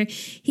to ear.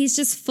 He's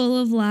just full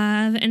of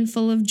love and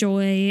full of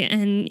joy,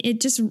 and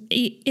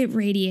it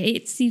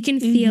radiates. You can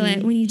feel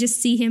it when you just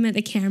see him at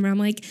the camera. I'm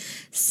like,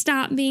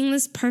 stop being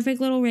this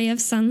perfect little ray of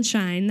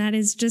sunshine that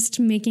is just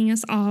making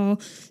us all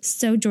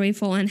so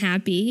joyful and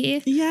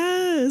happy.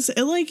 Yes,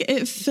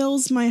 it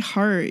fills my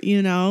heart,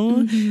 you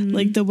know,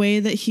 like the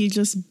way that he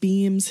just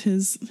beams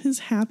his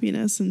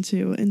happiness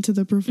into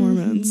the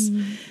performance.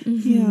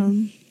 Yeah.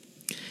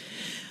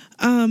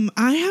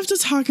 I have to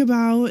talk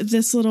about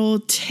this little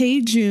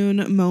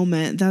Taejun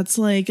moment that's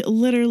like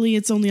literally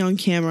it's only on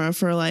camera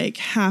for like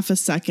half a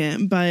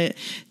second, but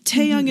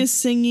Taeyoung is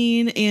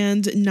singing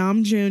and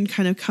Namjoon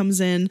kind of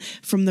comes in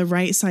from the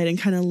right side and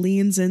kind of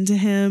leans into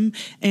him,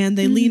 and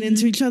they lean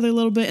into each other a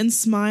little bit and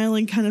smile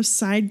and kind of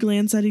side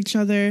glance at each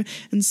other,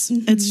 and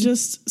it's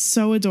just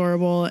so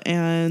adorable.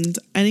 And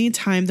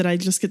anytime that I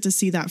just get to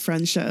see that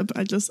friendship,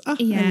 I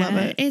love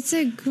it. It's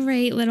a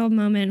great little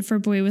moment for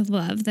Boy With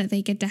Love that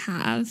they get to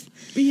have.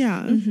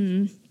 Yeah.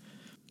 And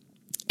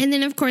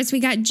then, of course, we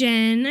got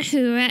Jin,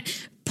 who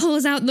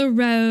pulls out the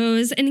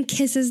rose and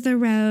kisses the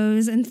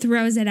rose and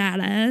throws it at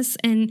us.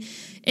 And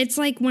it's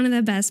like one of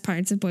the best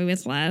parts of Boy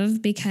With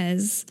Love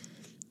because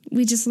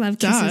we just love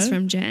kisses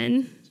from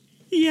Jin.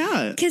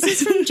 Yeah.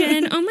 Kisses from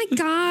Jin. Oh my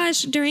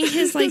gosh. During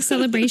his like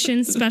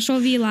celebration special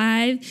V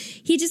Live,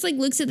 he just like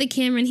looks at the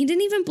camera and he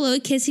didn't even blow a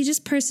kiss. He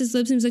just pursed his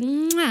lips and was like,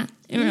 mwah.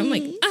 And I'm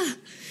like,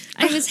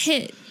 I was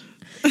hit.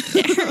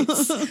 It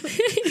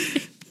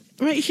hurts.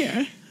 Right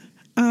here.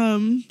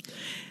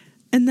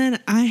 And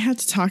then I had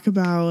to talk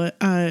about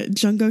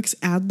Jungkook's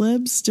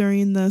ad-libs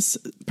during this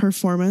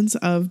performance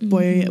of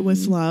Boy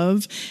With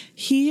Love.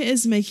 He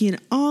is making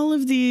all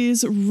of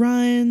these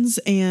runs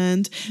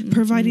and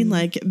providing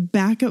like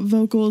backup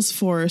vocals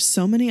for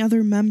so many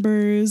other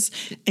members.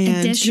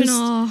 And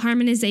additional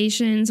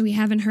harmonizations we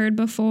haven't heard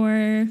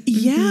before.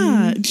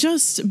 Yeah,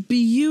 just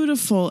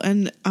beautiful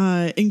and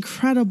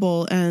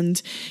incredible.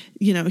 And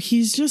you know,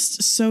 he's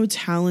just so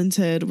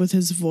talented with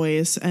his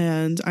voice,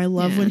 and I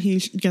love when he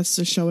gets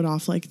to show it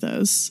off like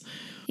this.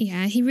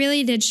 Yeah, he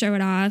really did show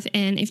it off,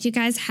 and if you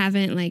guys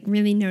haven't like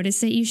really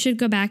noticed it, you should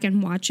go back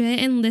and watch it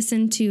and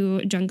listen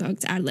to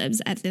Jungkook's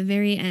ad-libs at the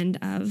very end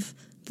of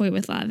Boy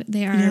With Love.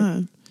 They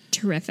are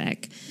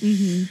terrific.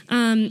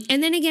 And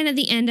then again at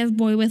the end of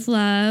Boy With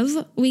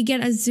Love, we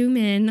get a zoom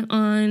in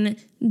on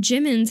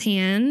Jimin's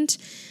hand.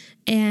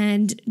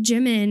 And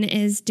Jimin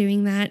is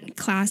doing that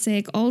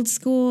classic old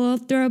school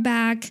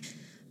throwback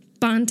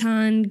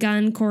Bantan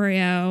gun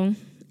choreo.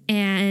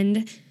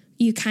 And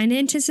you kind of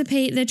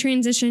anticipate the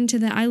transition to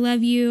the I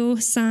love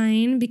you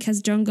sign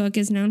because Jungkook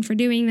is known for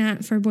doing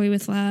that for Boy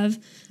With Love.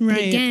 Right.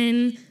 But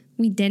again,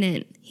 we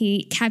didn't.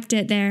 He kept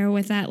it there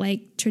with that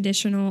like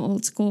traditional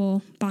old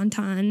school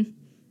Bantan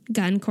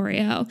gun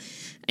choreo.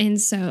 And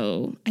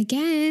so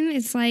again,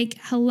 it's like,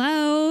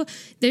 hello,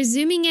 they're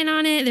zooming in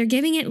on it. They're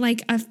giving it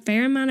like a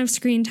fair amount of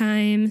screen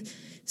time.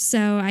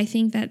 So I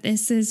think that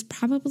this is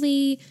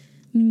probably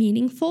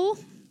meaningful,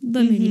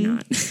 but maybe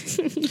not.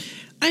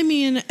 I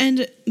mean,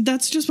 and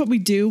that's just what we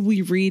do.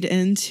 We read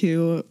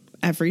into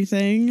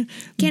everything.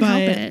 Can't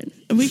help it.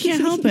 We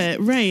can't help it.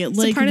 Right. It's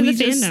like a part of the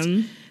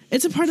fandom.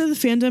 It's a part of the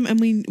fandom, and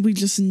we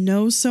just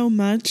know so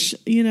much,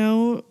 you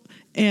know.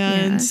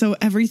 And so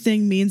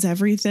everything means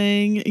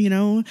everything, you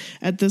know,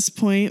 at this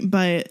point.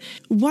 But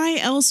why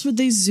else would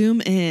they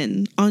zoom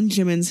in on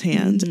Jimin's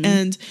hand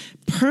and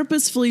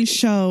purposefully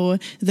show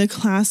the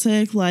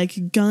classic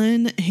like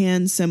gun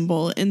hand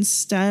symbol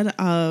instead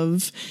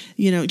of,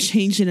 you know,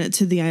 changing it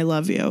to the I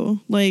love you?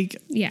 Like,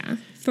 yeah.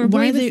 For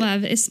Boy With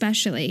Love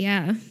especially,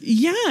 yeah.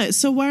 Yeah,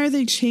 so why are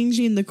they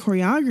changing the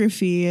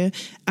choreography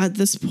at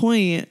this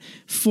point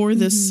for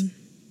this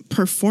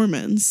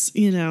performance,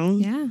 you know?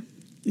 Yeah.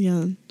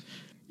 Yeah.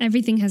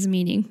 Everything has a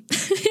meaning.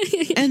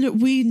 And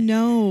we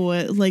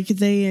know, like,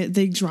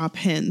 they drop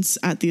hints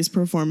at these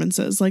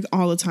performances, like,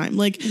 all the time.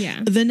 Like,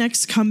 the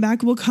next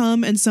comeback will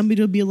come and somebody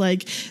will be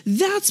like,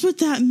 that's what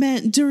that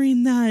meant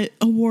during that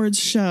awards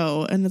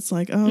show. And it's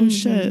like, oh,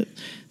 shit.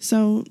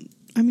 So,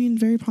 I mean,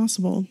 very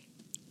possible.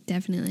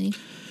 Definitely.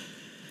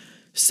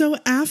 So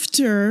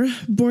after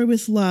Boy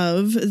With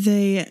Love,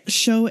 they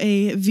show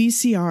a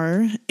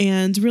VCR,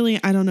 and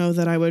really, I don't know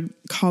that I would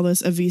call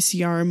this a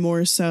VCR,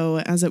 more so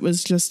as it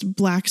was just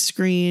black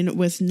screen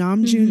with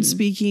Namjoon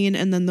speaking,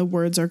 and then the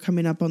words are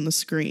coming up on the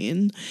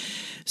screen.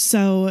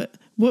 So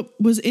what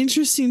was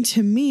interesting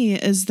to me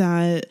is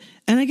that,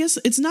 and I guess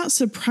it's not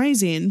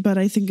surprising, but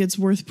I think it's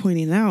worth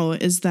pointing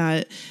out, is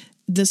that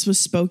this was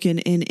spoken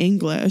in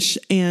English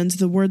and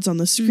the words on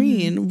the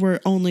screen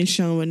were only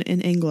shown in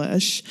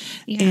English.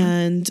 Yeah.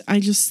 And I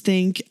just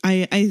think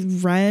I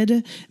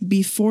read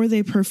before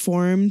they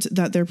performed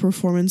that their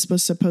performance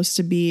was supposed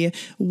to be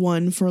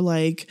one for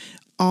like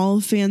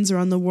all fans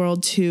around the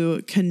world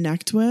to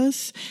connect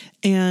with.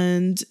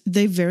 And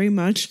they very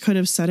much could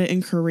have said it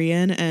in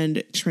Korean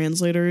and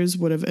translators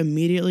would have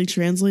immediately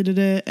translated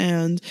it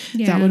and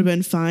that would have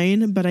been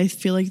fine. But I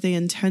feel like they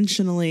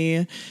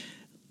intentionally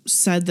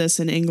said this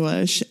in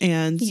English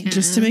and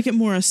just to make it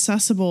more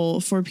accessible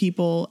for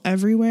people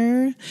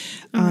everywhere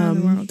around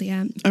the world.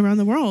 Around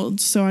the world.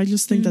 So I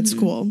just think that's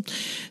cool.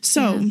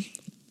 So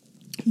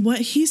what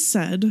he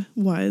said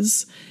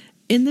was,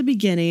 in the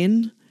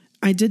beginning,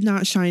 I did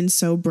not shine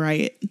so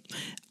bright.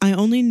 I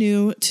only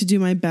knew to do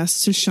my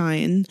best to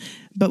shine,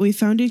 but we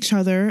found each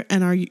other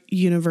and our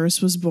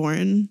universe was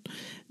born.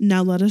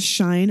 Now let us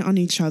shine on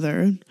each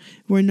other.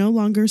 We're no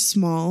longer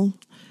small.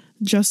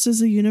 Just as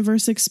the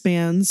universe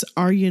expands,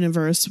 our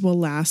universe will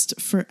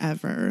last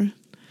forever.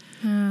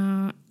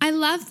 I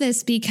love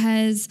this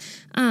because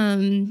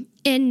in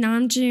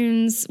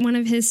Namjoon's, one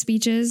of his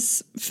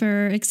speeches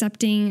for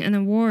accepting an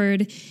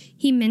award,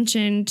 he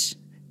mentioned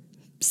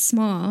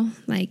small,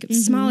 like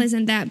small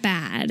isn't that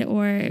bad,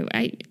 or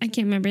I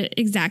can't remember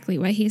exactly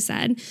what he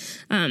said,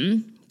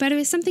 but it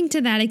was something to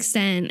that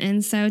extent.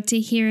 And so to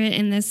hear it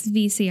in this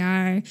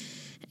VCR,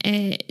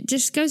 it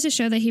just goes to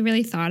show that he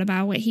really thought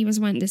about what he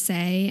was wanting to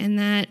say, and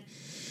that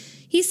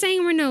he's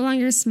saying we're no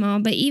longer small,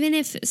 but even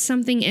if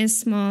something is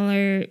small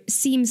or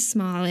seems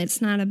small,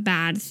 it's not a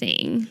bad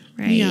thing,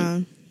 right? Yeah.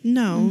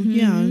 No.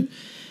 Yeah.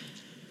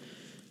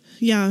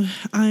 Yeah,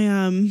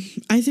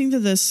 I think that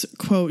this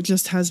quote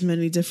just has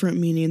many different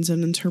meanings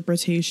and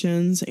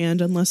interpretations,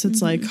 and unless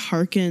it's like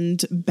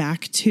hearkened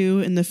back to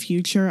in the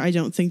future, I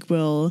don't think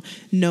we'll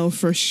know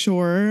for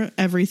sure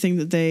everything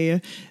that they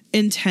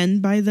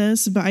intend by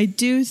this. But I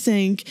do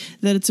think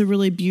that it's a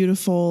really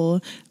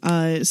beautiful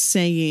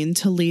saying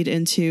to lead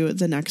into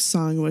the next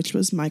song, which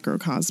was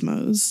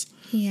Microcosmos.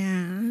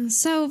 Yeah.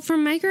 So for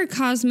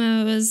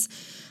Microcosmos,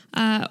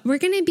 we're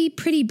going to be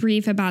pretty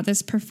brief about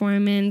this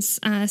performance,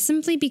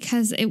 simply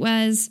because it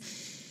was,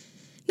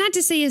 not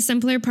to say a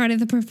simpler part of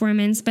the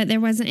performance, but there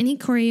wasn't any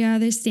choreo.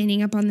 They're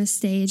standing up on the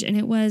stage, and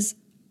it was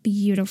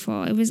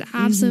beautiful. It was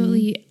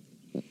absolutely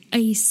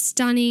a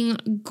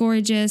stunning,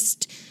 gorgeous,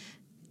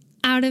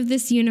 out of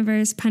this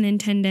universe, pun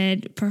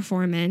intended,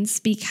 performance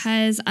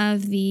because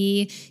of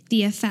the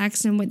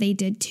effects and what they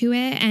did to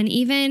it. And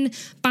even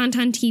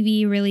Bantan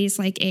TV released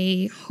like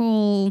a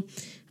whole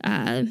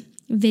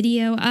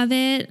video of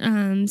it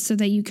so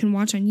that you can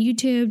watch on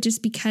YouTube,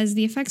 just because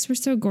the effects were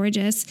so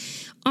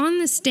gorgeous on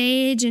the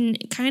stage.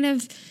 And kind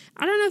of,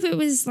 I don't know if it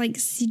was like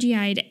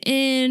CGI'd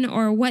in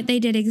or what they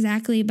did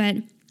exactly, but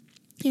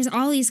there's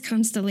all these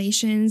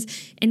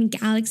constellations and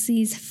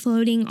galaxies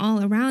floating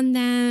all around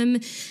them.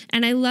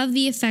 And I love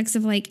the effects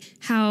of like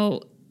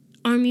how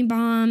army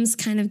bombs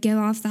kind of give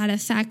off that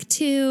effect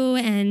too,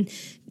 and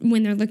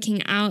when they're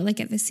looking out like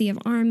at the Sea of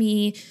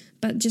Army,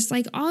 but just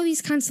like all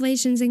these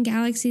constellations and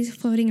galaxies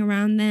floating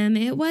around them.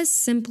 It was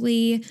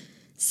simply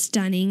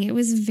stunning. It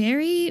was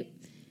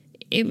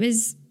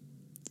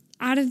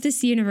out of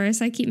this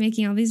universe. I keep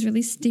making all these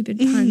really stupid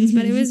puns,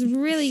 but it was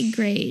really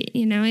great.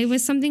 You know, it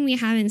was something we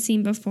haven't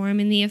seen before. I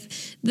mean, the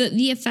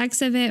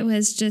effects of it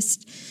was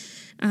just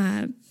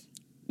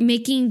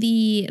making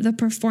the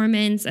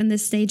performance and the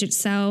stage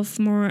itself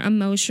more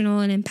emotional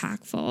and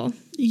impactful.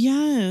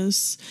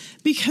 Yes,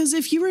 because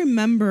if you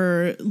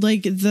remember,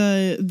 like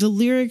the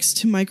lyrics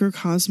to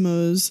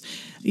Microcosmos,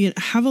 you know,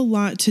 have a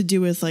lot to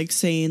do with like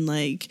saying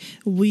like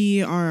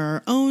we are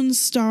our own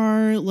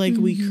star, like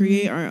we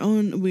create our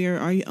own, we are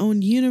our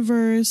own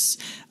universe.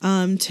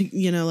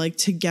 You know, like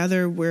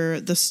together we're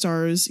the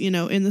stars, you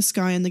know, in the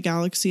sky and the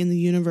galaxy and the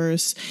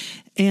universe.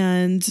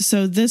 And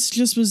so this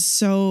just was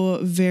so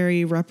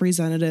very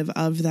representative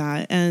of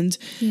that. And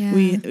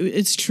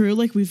it's true,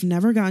 like we've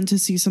never gotten to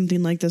see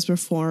something like this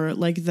before,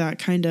 like that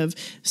kind of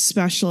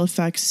special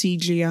effects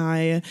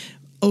CGI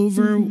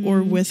over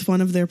or with one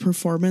of their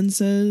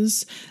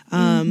performances. So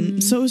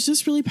it was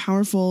just really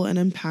powerful and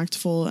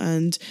impactful,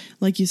 and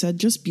like you said,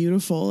 just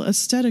beautiful,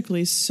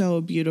 aesthetically so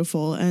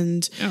beautiful.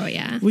 And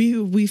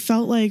we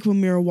felt like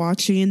when we were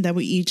watching that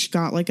we each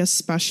got like a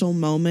special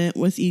moment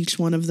with each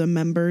one of the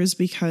members,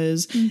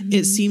 because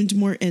it seemed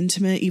more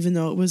intimate, even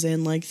though it was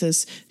in like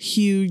this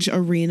huge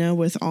arena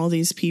with all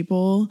these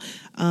people.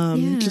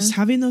 Just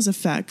having those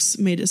effects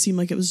made it seem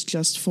like it was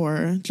just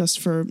for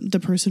the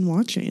person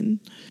watching.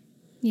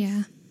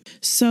 Yeah.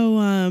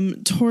 So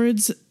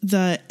towards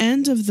the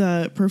end of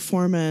the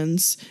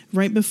performance,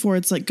 right before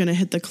it's like going to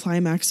hit the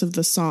climax of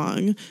the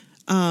song,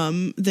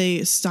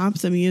 they stop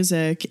the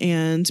music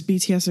and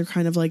BTS are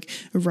kind of like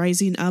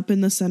rising up in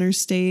the center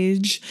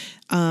stage.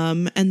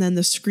 And then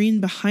the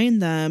screen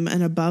behind them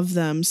and above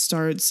them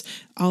starts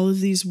all of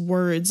these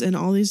words and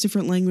all these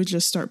different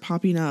languages start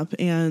popping up.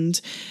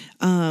 And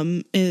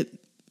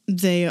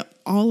they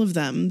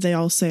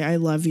all say I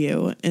love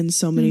you in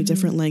so many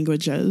different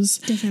languages.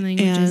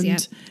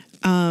 And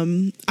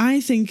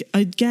I think,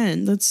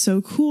 again, that's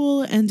so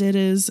cool. And it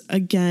is,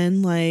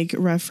 again, like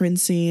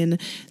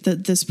referencing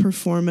that this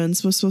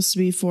performance was supposed to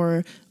be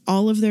for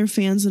all of their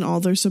fans and all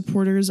their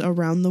supporters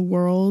around the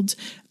world.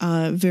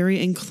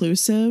 Very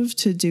inclusive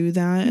to do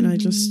that. And I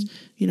just,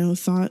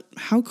 thought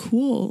how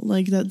cool,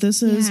 like that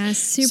this is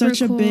such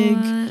cool. a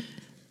big,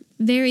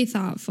 very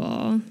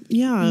thoughtful.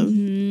 Yeah.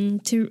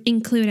 To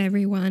include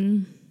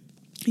everyone.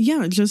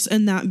 Yeah. Just,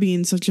 and that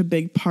being such a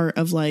big part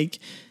of like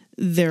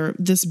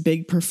this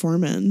big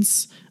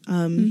performance.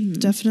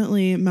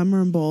 Definitely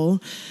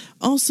memorable.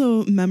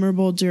 Also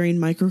memorable during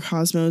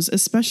Microcosmos,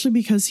 especially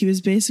because he was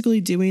basically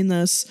doing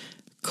this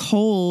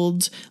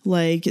cold,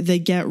 like they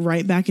get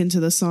right back into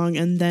the song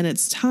and then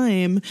it's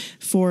time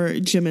for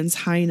Jimin's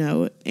high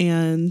note,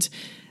 and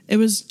it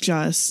was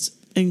just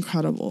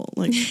incredible,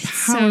 like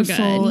powerful,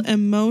 so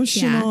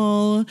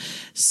emotional,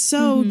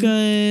 so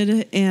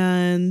good,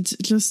 and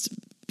just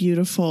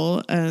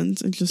beautiful, and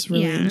I just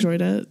really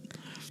enjoyed it.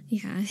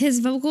 Yeah,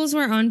 his vocals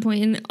were on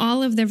point, and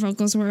all of their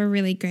vocals were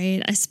really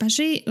great.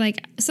 Especially,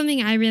 like,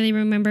 something I really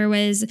remember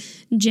was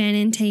Jen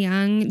and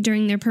Taeyoung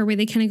during their part where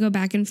they kind of go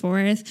back and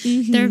forth.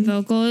 Their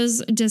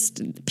vocals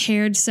just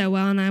paired so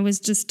well, and I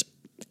was just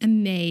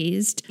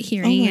amazed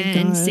hearing it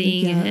and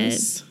seeing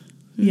it.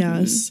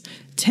 Yes.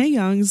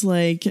 Taeyoung's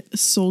like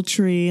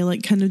sultry,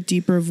 like kind of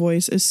deeper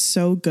voice is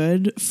so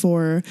good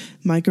for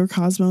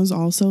Microcosmos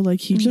also.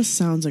 Like he just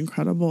sounds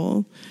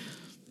incredible.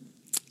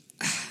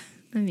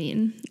 I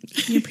mean,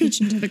 you're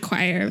preaching to the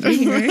choir over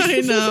here. I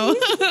know.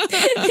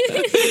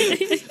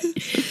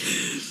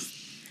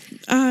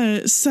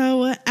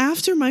 So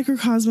after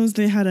Microcosmos,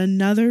 they had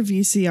another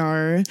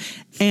VCR,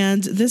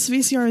 and this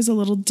VCR is a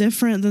little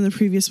different than the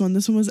previous one.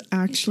 This one was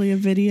actually a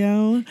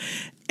video.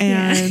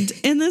 And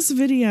in this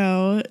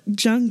video,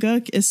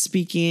 Jungkook is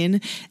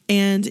speaking,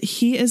 and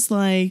he is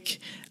like,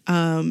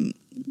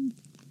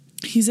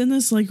 he's in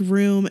this like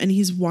room, and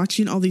he's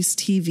watching all these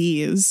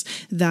TVs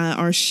that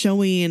are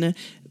showing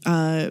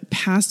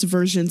past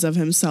versions of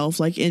himself,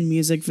 like in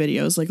music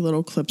videos, like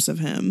little clips of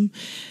him.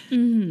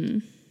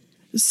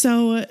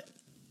 So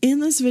in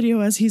this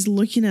video, as he's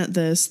looking at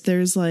this,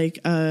 there's like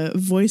a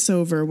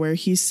voiceover where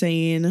he's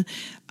saying,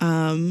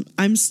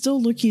 I'm still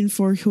looking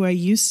for who I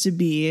used to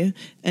be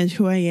and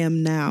who I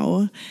am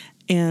now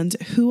and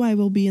who I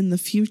will be in the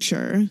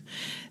future.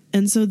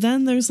 And so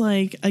then there's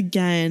like,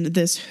 again,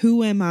 this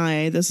who am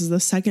I? This is the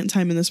second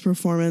time in this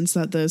performance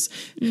that this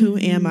who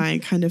am I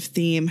kind of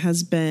theme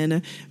has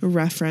been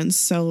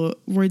referenced. So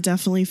we're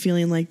definitely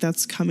feeling like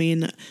that's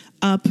coming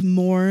up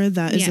more.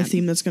 That is a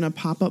theme that's going to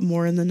pop up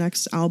more in the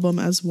next album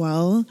as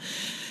well.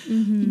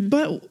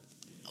 But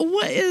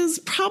what is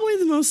probably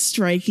the most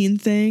striking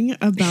thing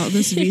about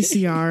this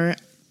VCR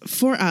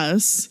for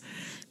us,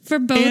 for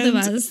both of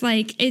us,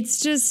 like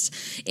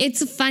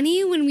it's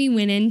funny when we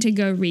went in to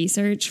go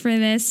research for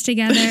this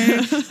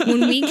together.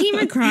 When we came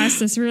across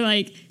this, we were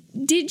like,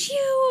 did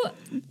you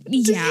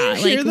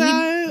hear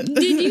that?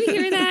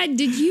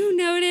 Did you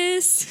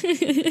notice?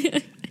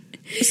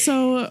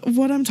 So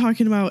what I'm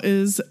talking about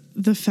is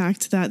the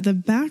fact that the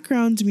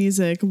background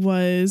music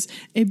was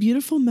a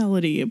beautiful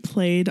melody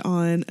played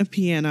on a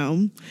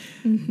piano,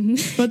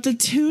 but the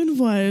tune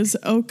was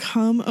O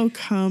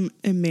Come,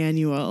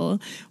 Emmanuel,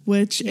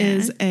 which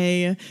is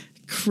a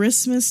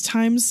Christmas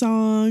time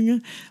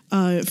song.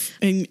 A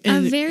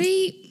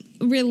very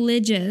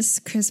religious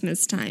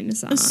Christmas time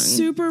song. A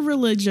super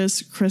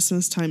religious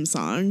Christmas time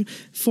song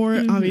for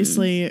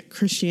obviously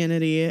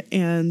Christianity.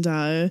 And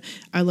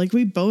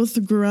we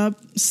both grew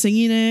up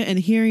singing it and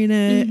hearing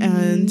it.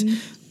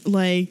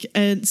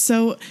 And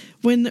so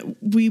when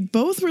we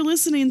both were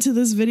listening to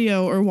this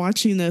video or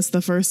watching this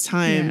the first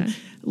time,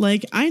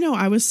 like, I know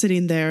I was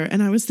sitting there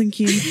and I was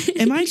thinking,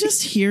 am I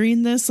just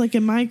hearing this? Like,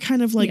 am I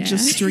kind of like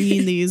just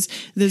stringing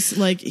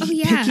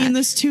picking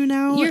this tune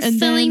out? You're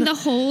filling the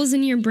holes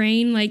in your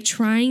brain, like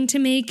trying to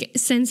make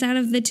sense out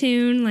of the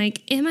tune.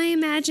 Like, am I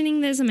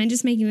imagining this? Am I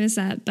just making this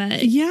up?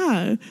 But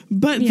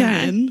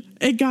then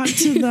it got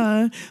to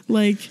the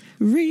like,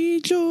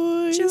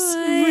 rejoice,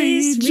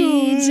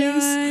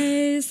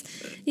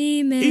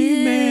 Emmanuel.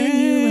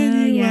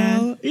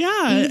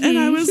 Yeah. And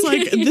I was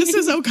like, this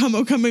is O Come,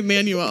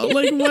 Emmanuel.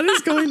 Like, what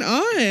is going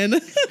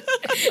on?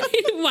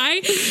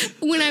 Why?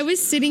 When I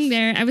was sitting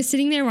there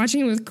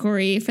watching it with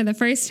Corey for the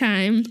first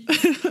time.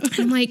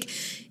 I'm like,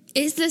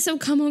 is this O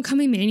Come,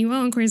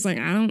 Emmanuel? And Corey's like,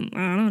 I don't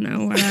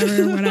know,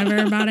 whatever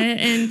about it.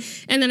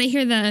 And then I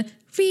hear the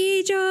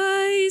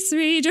rejoice.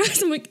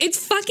 I'm like,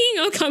 it's fucking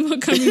O Come,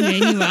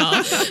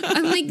 Emmanuel.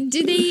 I'm like,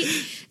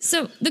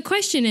 so the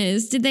question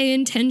is, did they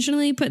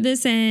intentionally put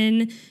this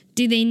in?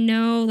 Do they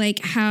know like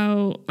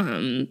how,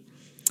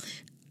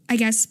 I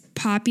guess,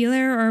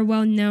 popular or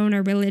well-known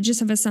or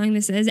religious of a song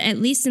this is? At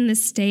least in the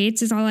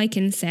States is all I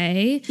can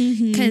say.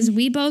 Because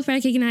we both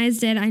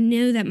recognized it. I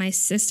knew that my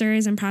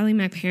sisters and probably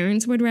my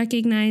parents would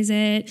recognize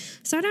it.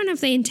 So I don't know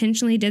if they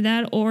intentionally did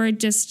that or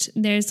just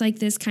there's like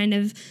this kind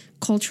of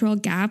cultural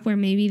gap where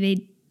maybe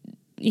they,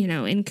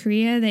 in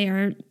Korea, they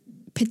are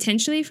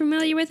potentially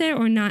familiar with it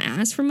or not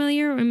as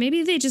familiar, or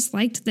maybe they just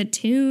liked the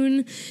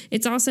tune.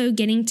 It's also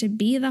getting to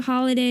be the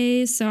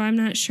holidays, so I'm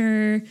not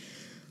sure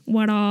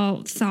what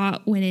all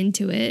thought went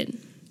into it.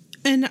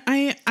 And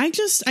I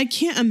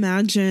can't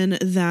imagine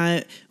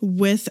that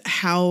with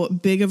how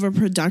big of a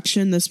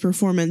production this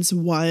performance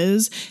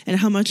was and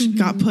how much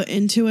got put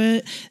into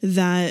it,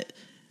 that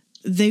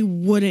they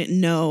wouldn't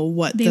know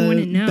what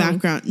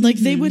background, like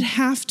they would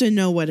have to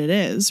know what it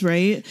is,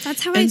 right?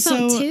 That's how I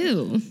felt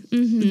too.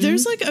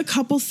 There's like a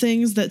couple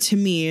things that to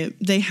me,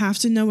 they have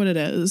to know what it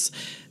is.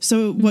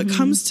 So what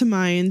comes to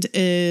mind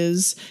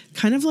is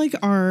kind of like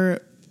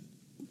our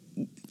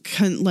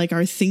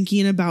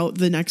thinking about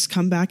the next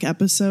comeback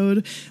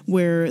episode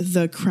where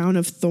the Crown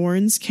of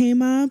Thorns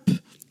came up.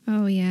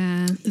 Oh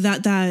yeah.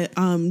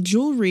 That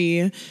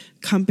jewelry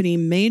company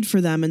made for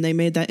them, and they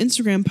made that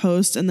Instagram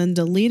post and then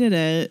deleted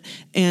it,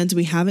 and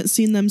we haven't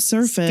seen them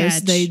surface.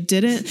 Sketch. They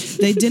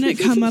didn't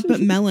come up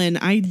at Melon.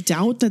 I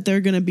doubt that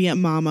they're going to be at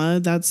Mama.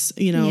 That's,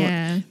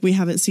 we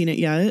haven't seen it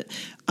yet.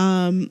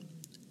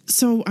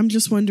 So I'm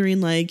just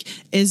wondering, like,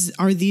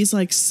 are these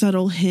like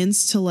subtle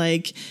hints to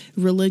like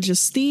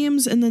religious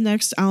themes in the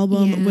next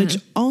album, which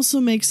also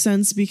makes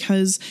sense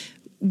because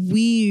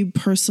we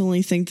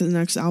personally think that the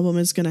next album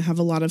is going to have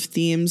a lot of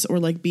themes or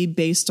like be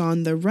based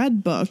on the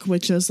Red Book,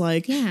 which is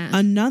like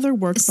another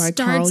work by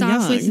Carl Jung.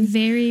 Starts off with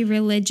very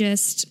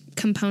religious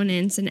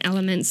components and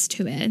elements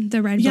to it.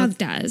 The Red Book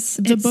does.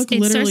 The book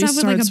literally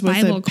starts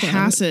with a quote.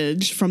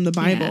 passage from the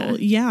Bible.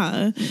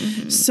 Yeah.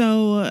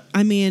 So,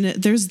 I mean,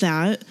 there's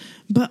that.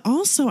 But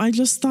also, I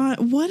just thought,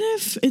 what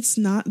if it's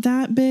not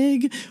that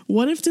big?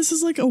 What if this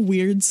is like a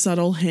weird,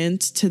 subtle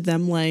hint to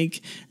them like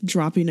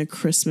dropping a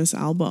Christmas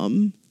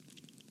album?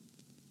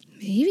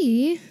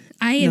 Maybe.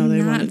 I have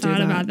not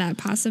thought about that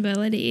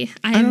possibility.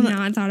 I have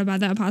not thought about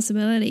that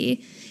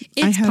possibility.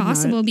 It's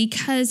possible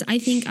because I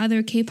think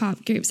other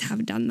K-pop groups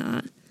have done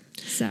that.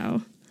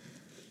 So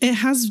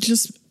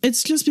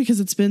it's just because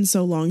it's been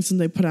so long since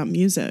they put out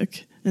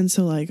music. And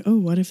so like, oh,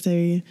 what if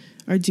they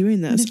are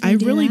doing this? I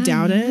really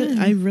doubt it.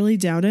 I really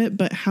doubt it.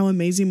 But how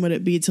amazing would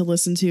it be to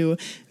listen to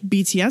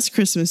BTS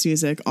Christmas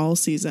music all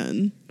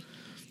season?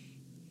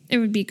 It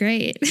would be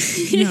great.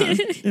 Yeah,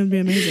 it would be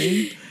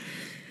amazing.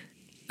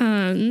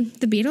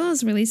 The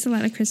Beatles released a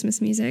lot of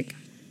Christmas music.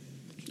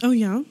 Oh,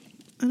 yeah?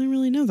 I didn't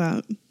really know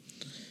that.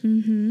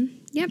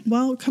 Yep.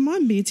 Well, come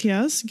on,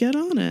 BTS. Get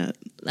on it.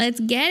 Let's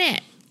get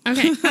it.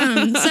 Okay.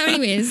 So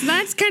anyways,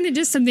 that's kind of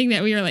just something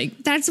that we were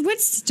like, that's what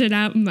stood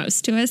out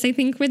most to us, I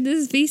think, with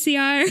this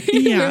VCR.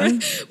 Yeah.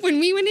 When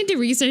we went into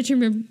research,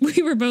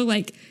 we were both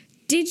like,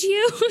 did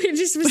you? It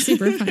just was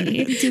super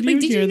funny.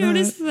 Did you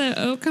notice the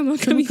O Come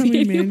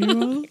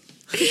Manual?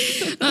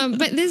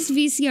 But this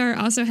VCR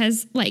also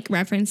has like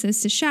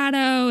references to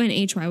Shadow and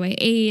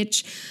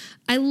HYYH.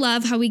 I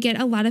love how we get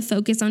a lot of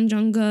focus on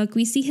Jungkook.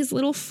 We see his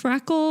little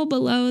freckle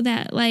below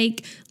that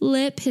like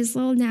lip, his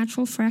little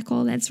natural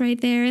freckle that's right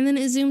there. And then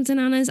it zooms in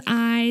on his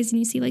eyes and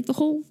you see like the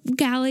whole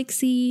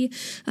galaxy.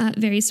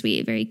 Very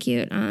sweet, very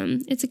cute.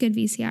 It's a good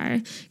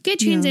VCR. Good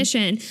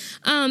transition.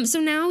 So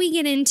now we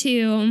get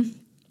into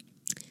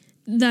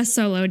the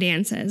solo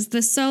dances,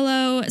 the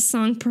solo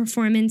song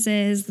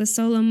performances, the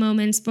solo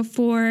moments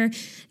before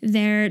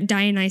their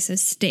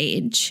Dionysus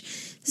stage.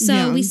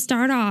 So we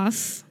start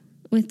off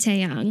with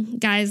Taeyang.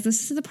 Guys,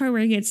 this is the part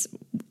where it gets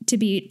to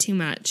be too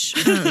much.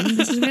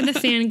 This is where the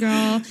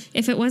fangirl,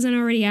 if it wasn't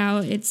already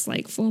out, it's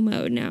like full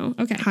mode now.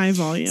 Okay. High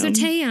volume. So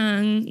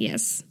Taeyang,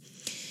 yes.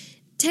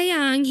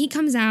 Taeyang, he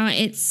comes out.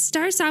 It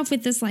starts off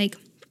with this like,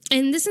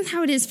 and this is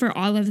how it is for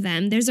all of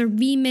them. There's a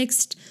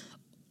remixed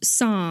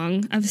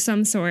song of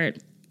some sort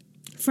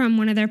from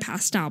one of their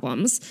past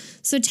albums.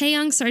 So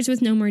Taeyang starts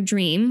with No More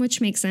Dream,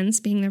 which makes sense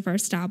being their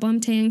first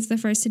album. Taeyang's the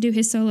first to do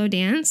his solo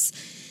dance.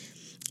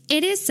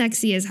 It is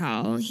sexy as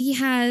hell. He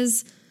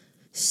has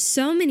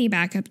so many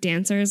backup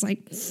dancers,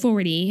 like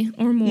 40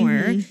 or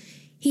more.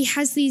 He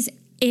has these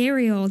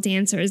aerial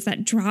dancers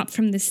that drop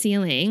from the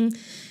ceiling.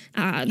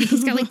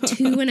 He's got like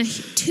two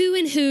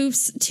in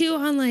hoops, two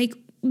on like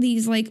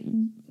these like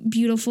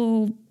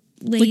beautiful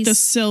lace, like the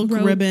silk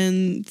rope,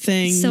 ribbon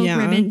thing. Silk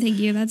ribbon, thank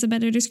you. That's a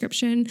better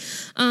description.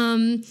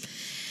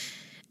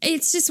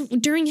 It's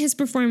just during his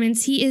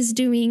performance, he is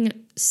doing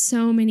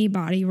so many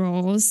body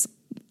rolls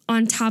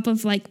on top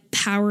of like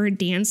power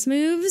dance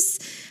moves.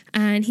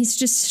 And he's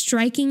just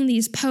striking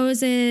these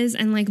poses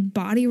and like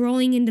body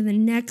rolling into the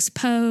next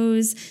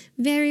pose.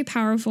 Very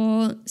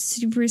powerful,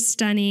 super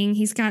stunning.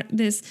 He's got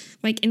this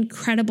like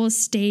incredible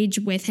stage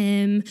with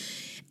him.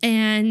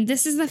 And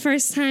this is the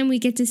first time we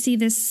get to see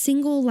this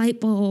single light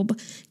bulb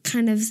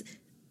kind of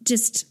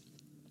just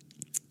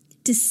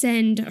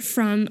descend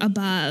from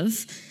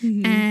above.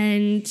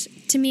 And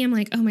to me, I'm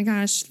like, oh my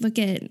gosh, look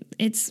at,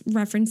 it's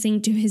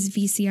referencing to his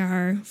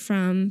VCR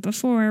from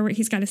before where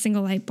he's got a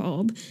single light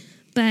bulb.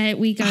 But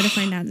we go to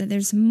find out that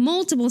there's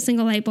multiple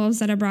single light bulbs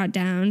that are brought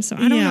down. So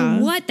I don't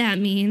know what that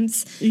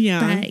means.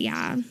 But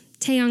yeah,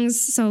 Taeyang's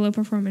solo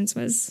performance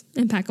was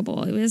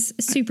impeccable. It was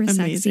super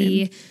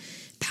sexy,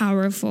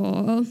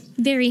 powerful,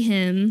 very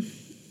him.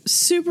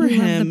 super Love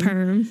him. the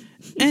perm.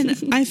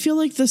 And I feel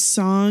like the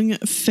song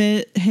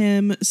fit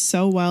him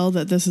so well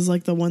that this is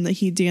like the one that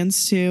he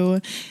danced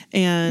to.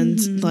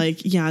 And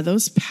like, yeah,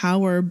 those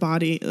power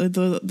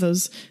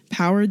those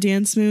power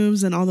dance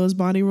moves and all those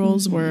body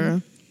rolls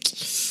were,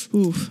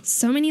 oof.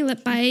 So many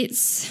lip bites,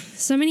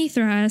 so many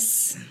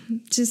thrusts,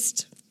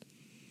 just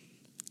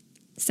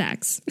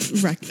sex.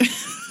 I'm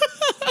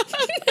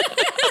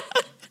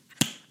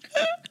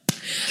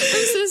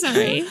so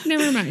sorry.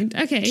 Never mind.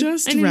 Okay.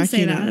 Just I didn't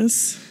say wrecking that.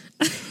 us.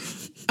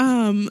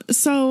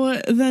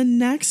 So the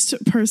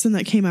next person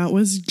that came out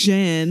was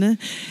Jin,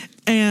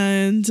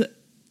 and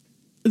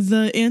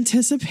the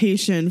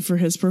anticipation for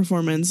his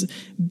performance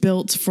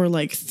built for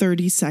like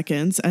 30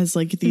 seconds as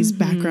like these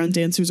background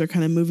dancers are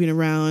kind of moving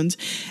around,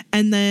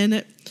 and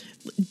then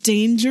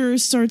Danger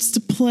starts to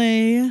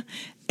play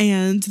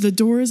and the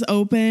doors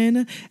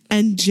open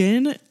and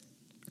Jin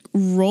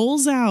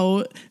rolls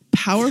out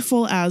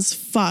powerful as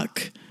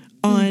fuck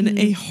on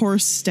a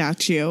horse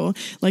statue,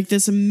 like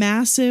this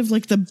massive,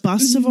 like the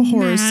bust of a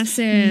horse,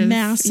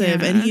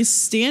 massive. Yeah. And he's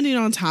standing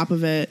on top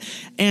of it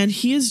and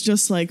he is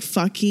just like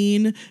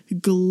fucking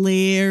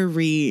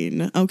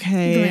glaring.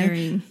 Okay.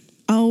 Glaring.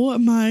 Oh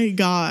my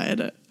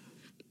God.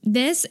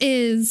 This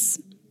is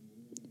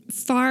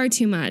far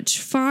too much,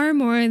 far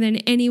more than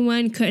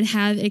anyone could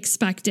have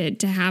expected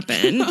to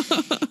happen.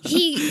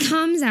 He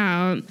comes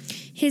out,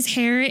 his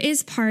hair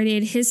is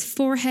parted, his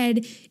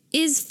forehead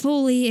is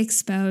fully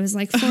exposed.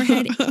 Like,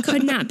 forehead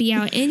could not be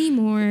out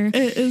anymore.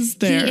 It is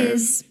there.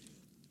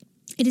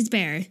 It is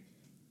bare.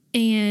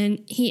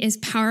 And he is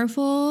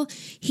powerful.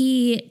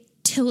 He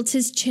tilts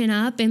his chin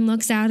up and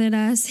looks out at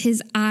us.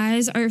 His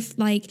eyes are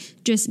like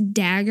just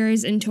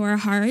daggers into our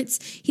hearts.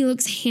 He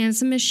looks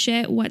handsome as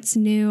shit. What's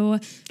new?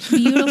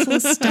 Beautiful,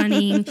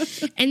 stunning.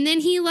 And then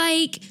he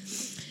like,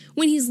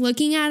 when he's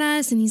looking at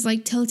us and he's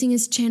like tilting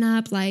his chin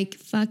up, like,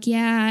 fuck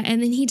yeah.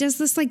 And then he does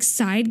this like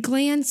side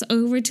glance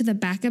over to the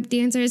backup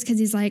dancers because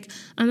he's like,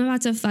 I'm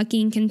about to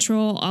fucking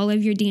control all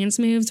of your dance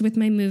moves with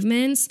my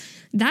movements.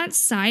 That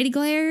side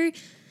glare,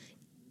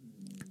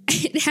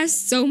 it has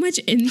so much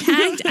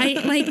impact.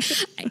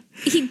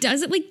 He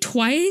does it like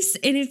twice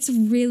and it's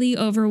really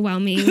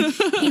overwhelming.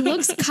 He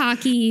looks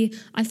cocky.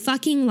 I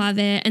fucking love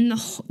it. And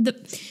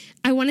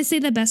I want to say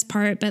the best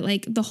part, but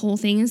like the whole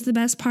thing is the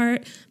best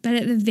part. But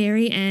at the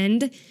very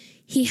end,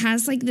 he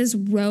has like this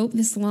rope,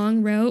 this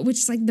long rope, which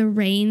is like the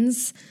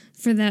reins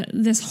for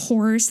this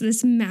horse,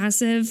 this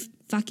massive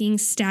fucking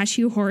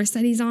statue horse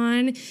that he's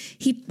on.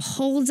 He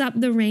holds up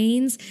the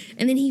reins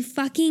and then he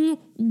fucking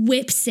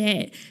whips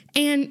it.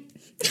 And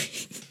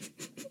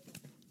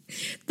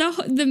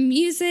the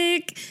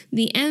music,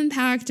 the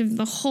impact of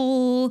the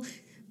whole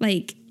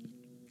like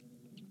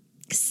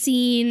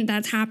scene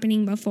that's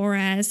happening before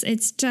us,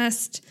 it's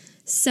just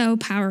so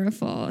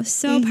powerful,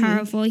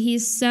 powerful.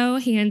 He's so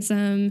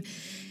handsome,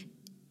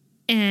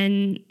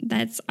 and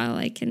that's all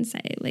I can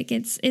say. Like,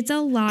 it's a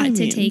lot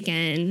to take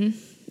in.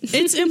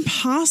 It's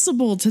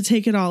impossible to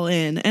take it all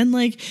in. And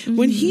like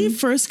when he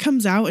first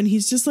comes out and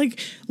he's just like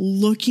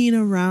looking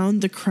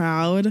around the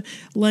crowd,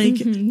 like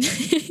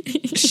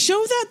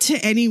show that to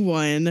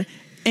anyone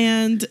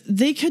and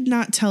they could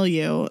not tell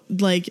you,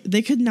 like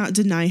they could not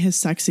deny his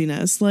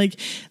sexiness. Like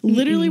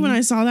literally when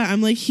I saw that,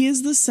 I'm like, he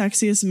is the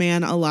sexiest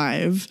man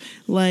alive.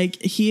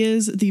 Like he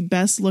is the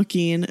best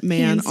looking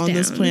man Hands on down.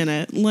 this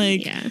planet.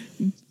 Like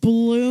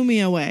blew me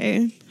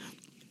away.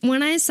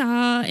 When I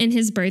saw in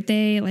his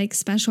birthday, like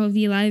special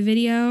V Live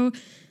video,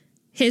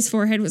 his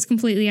forehead was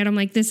completely out. I'm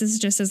like, this is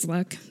just his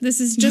look.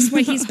 This is just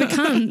what he's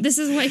become. This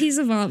is what he's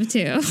evolved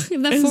to.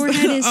 The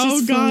forehead is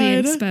just fully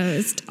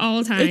exposed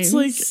all times. It's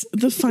like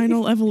the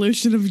final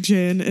evolution of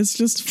Jin. It's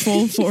just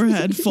full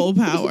forehead, full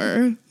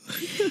power.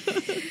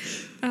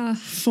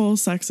 Full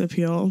sex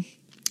appeal.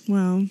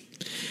 Wow.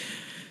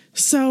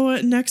 So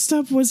next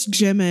up was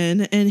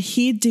Jimin, and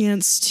he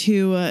danced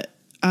to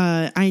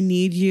I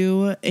Need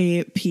You,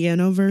 a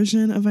piano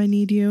version of I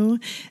Need You.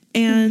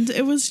 And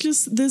it was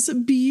just this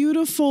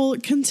beautiful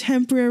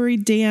contemporary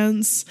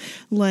dance.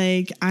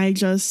 Like, I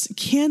just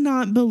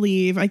cannot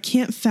believe, I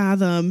can't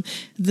fathom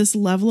this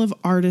level of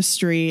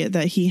artistry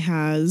that he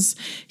has.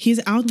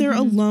 He's out there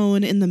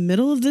alone in the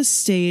middle of this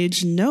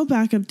stage, no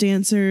backup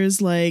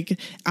dancers, like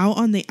out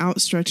on the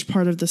outstretched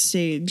part of the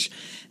stage.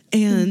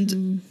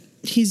 And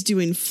he's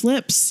doing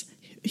flips.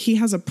 He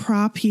has a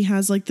prop. He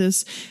has like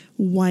this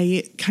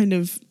white kind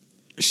of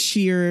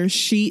sheer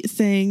sheet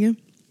thing.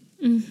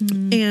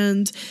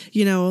 And,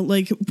 you know,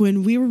 like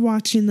when we were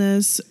watching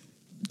this,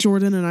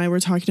 Jordan and I were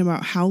talking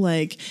about how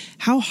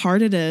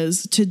hard it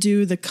is to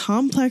do the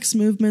complex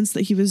movements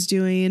that he was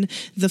doing,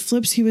 the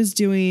flips he was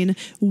doing,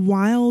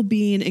 while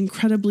being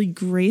incredibly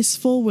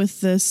graceful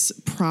with this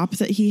prop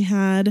that he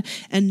had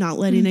and not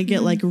letting it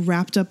get like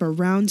wrapped up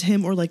around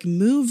him or like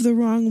move the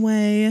wrong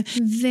way.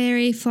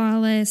 very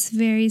flawless,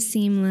 very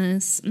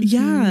seamless.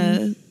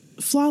 Yeah.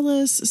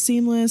 flawless,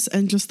 seamless,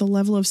 and just the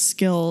level of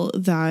skill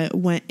that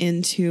went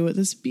into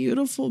this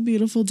beautiful,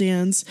 beautiful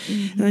dance.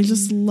 And I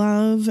just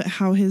love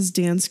how his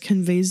dance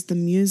conveys the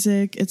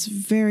music. It's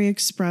very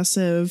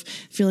expressive.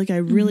 I feel like I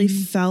really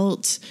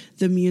felt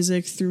the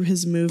music through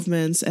his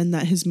movements, and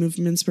that his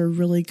movements were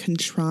really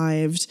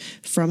contrived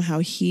from how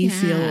he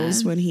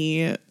feels when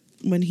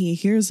he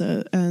hears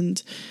it.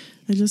 And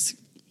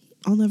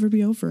I'll never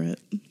be over it.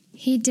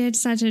 He did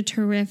such a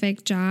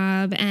terrific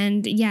job.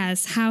 And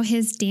yes, how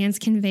his dance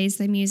conveys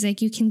the music.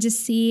 You can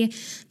just see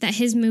that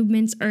his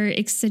movements are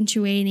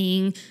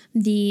accentuating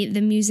the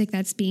music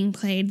that's being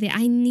played. The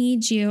I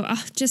Need You,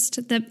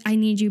 just the I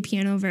Need You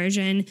piano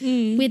version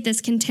with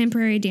this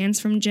contemporary dance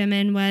from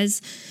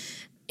Jimin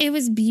it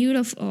was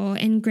beautiful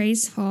and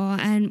graceful.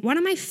 And one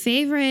of my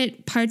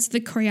favorite parts of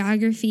the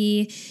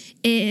choreography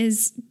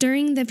is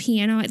during the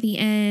piano at the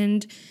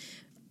end,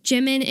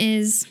 Jimin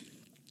is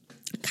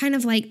kind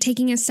of like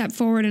taking a step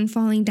forward and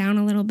falling down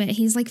a little bit.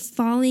 He's like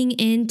falling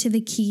into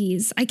the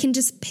keys. I can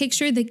just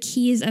picture the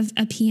keys of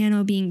a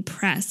piano being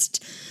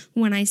pressed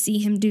when I see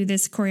him do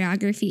this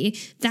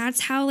choreography.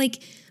 That's how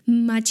like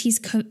much he's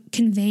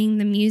conveying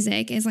the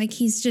music, is like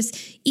he's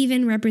just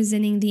even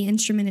representing the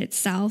instrument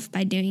itself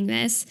by doing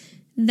this.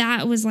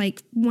 That was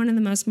like one of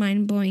the most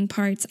mind-blowing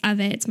parts of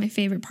it. It's my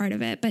favorite part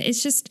of it, but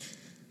it's just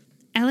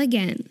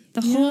elegant.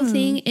 The whole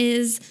thing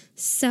is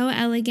so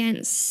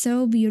elegant,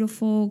 so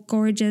beautiful,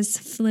 gorgeous,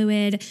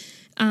 fluid.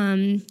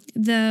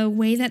 The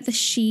way that the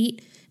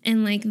sheet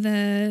and like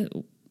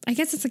I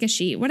guess it's like a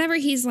sheet, whatever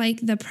he's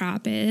like the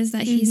prop is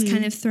that he's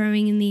kind of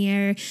throwing in the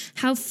air,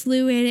 how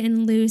fluid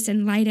and loose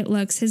and light it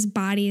looks. His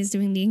body is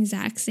doing the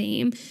exact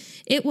same.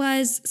 It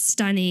was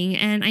stunning.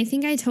 And I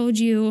think I told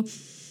you,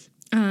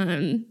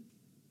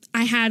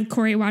 I had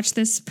Corey watch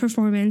this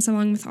performance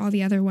along with all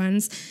the other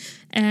ones.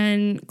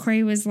 And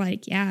Corey was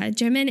like, yeah,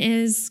 Jimin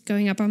is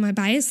going up on my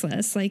bias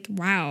list. Like,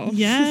 wow.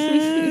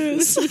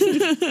 Yes.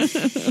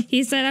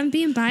 He said, I'm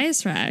being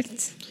bias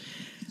wrecked.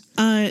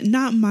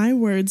 Not my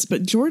words,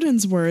 but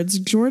Jordan's words.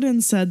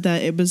 Jordan said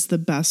that it was the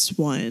best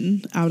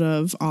one out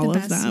of all of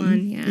them. The best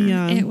one,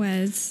 yeah. It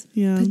was.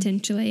 Yeah.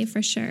 Potentially,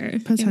 for sure.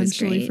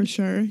 Potentially, for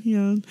sure.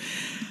 Yeah.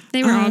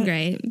 They were all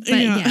great, but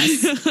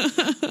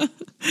yes.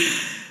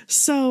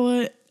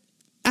 So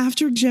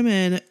after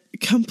Jimin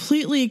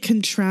completely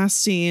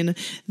contrasting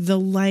the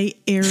light,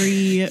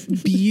 airy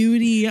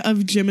beauty of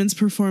Jimin's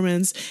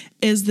performance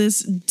is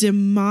this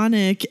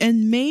demonic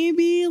and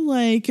maybe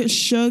like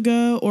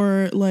Suga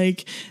or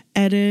like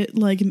edit.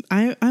 Like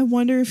I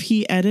wonder if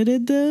he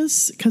edited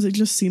this, because it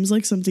just seems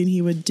like something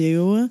he would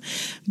do,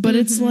 but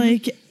it's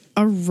like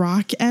a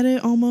rock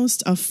edit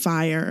almost of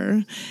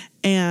Fire.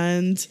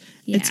 And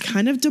it's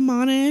kind of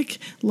demonic.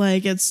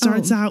 Like it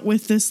starts out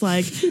with this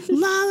like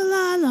la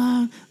la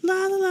la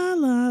la la la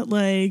la,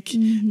 like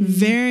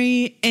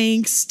very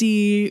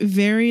angsty,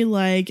 very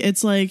like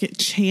it's like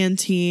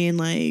chanting,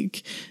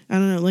 like I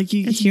don't know, like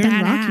you hear in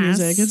rock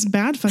music. It's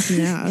bad fucking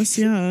ass.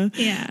 Yeah.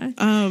 Yeah.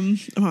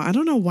 Well, I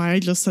don't know why I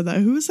just said that.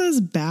 Who says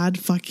bad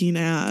fucking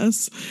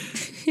ass?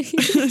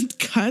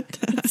 Cut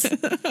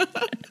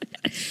that.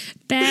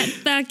 Bad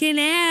fucking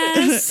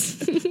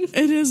ass.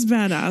 It is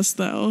badass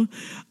though.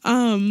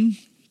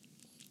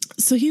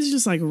 So he's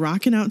just like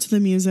rocking out to the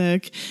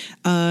music,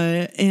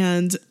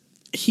 and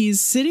he's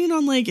sitting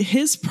on like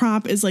his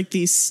prop is like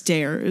these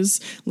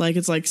stairs, like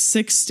it's like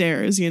 6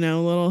 stairs, you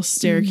know, little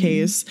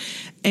staircase,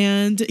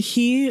 and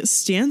he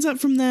stands up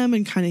from them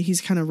and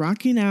he's kind of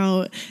rocking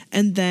out,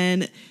 and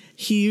then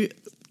he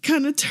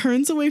kind of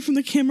turns away from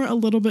the camera a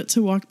little bit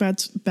to walk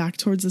back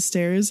towards the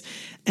stairs,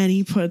 and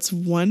he puts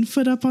one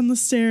foot up on the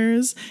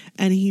stairs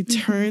and he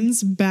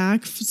turns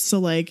back so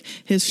like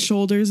his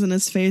shoulders and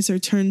his face are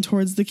turned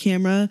towards the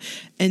camera,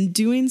 and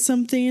doing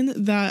something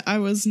that I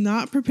was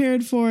not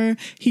prepared for,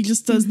 he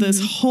just does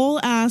this whole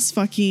ass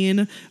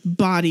fucking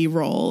body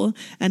roll,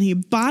 and he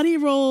body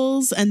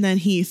rolls and then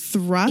he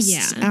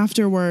thrusts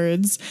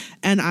afterwards,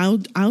 and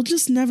I'll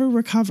just never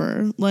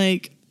recover.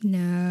 Like,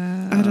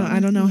 no,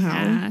 I don't know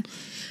how.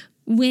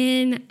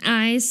 When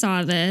I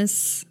saw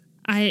this,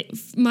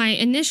 my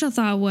initial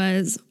thought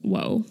was,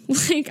 whoa,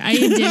 like I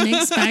didn't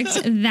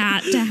expect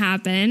that to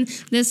happen.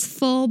 This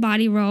full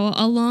body roll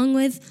along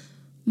with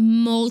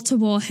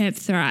multiple hip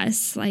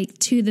thrusts, like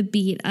to the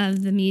beat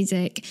of the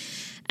music.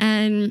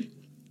 And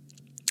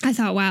I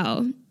thought,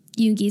 wow,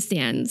 Yoongi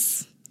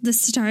stands, the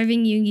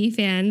starving Yoongi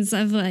fans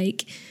of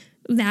like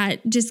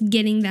that, just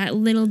getting that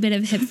little bit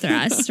of hip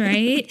thrust,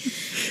 right?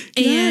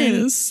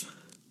 Yes. And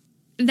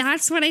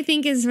that's what I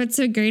think is what's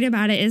so great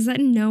about it, is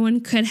that no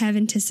one could have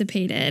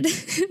anticipated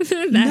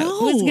that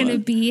was going to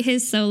be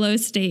his solo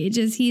stage,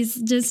 is he's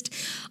just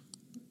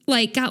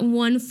like got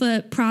one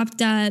foot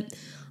propped up,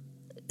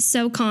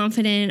 so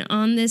confident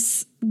on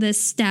this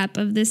step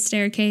of this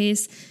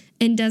staircase,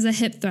 and does a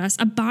hip thrust,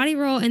 a body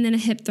roll, and then a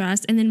hip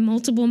thrust, and then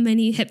multiple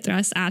mini hip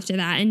thrusts after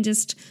that. And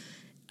just,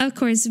 of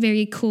course,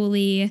 very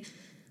coolly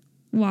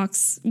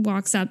walks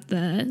up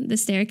the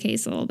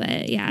staircase a little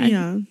bit. Yeah.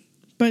 Yeah.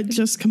 But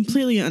just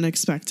completely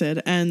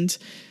unexpected. And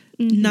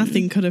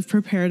nothing could have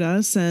prepared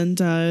us. And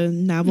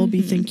now we'll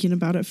be thinking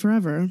about it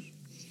forever.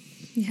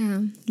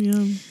 Yeah.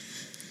 Yeah.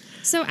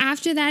 So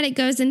after that, it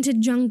goes into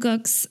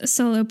Jungkook's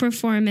solo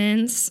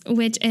performance,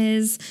 which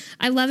is,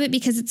 I love it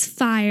because it's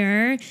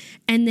fire.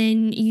 And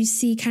then you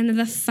see kind of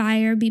the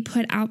fire be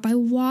put out by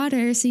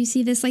water. So you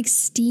see this like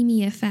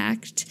steamy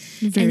effect.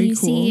 Very and you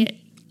cool. see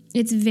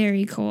it's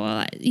very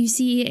cool. You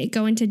see it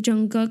go into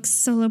Jungkook's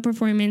solo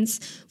performance,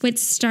 which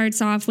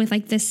starts off with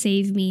like the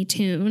Save Me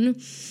tune.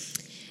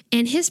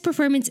 And his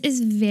performance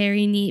is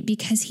very neat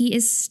because he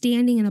is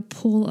standing in a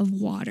pool of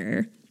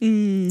water.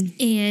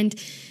 And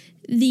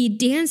the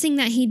dancing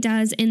that he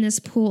does in this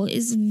pool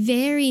is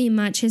very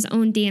much his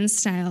own dance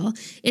style.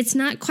 It's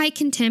not quite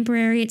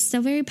contemporary. It's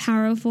still very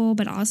powerful,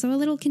 but also a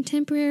little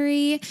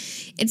contemporary.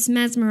 It's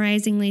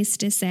mesmerizing, least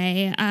to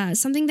say.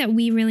 Something that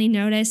we really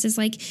notice is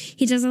like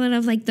he does a lot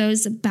of like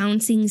those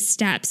bouncing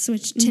steps,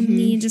 which to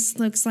me just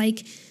looks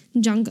like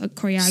Jungkook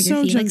choreography.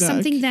 So like Jungkook.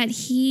 something that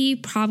he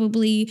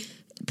probably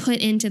put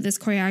into this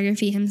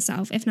choreography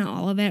himself, if not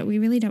all of it. We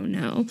really don't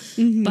know.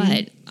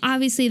 But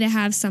obviously they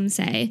have some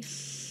say.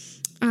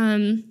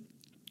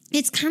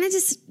 It's kind of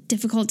just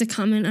difficult to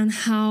comment on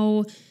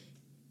how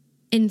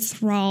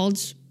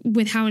enthralled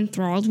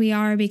we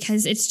are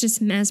because it's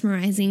just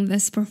mesmerizing,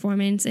 this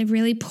performance. It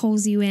really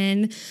pulls you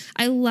in.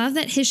 I love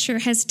that his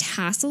shirt has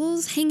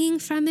tassels hanging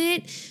from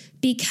it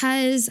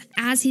because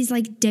as he's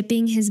like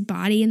dipping his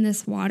body in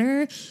this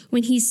water,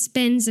 when he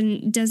spins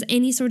and does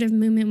any sort of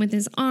movement with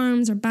his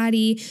arms or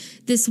body,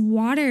 this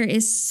water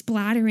is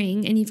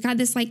splattering and you've got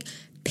this like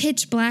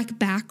pitch black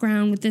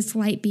background with this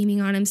light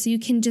beaming on him. So you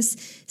can just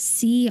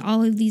see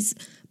all of these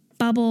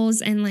bubbles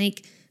and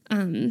like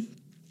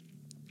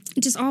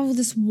just all of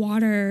this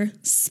water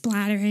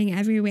splattering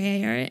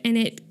everywhere. And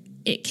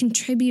it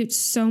contributes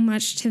so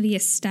much to the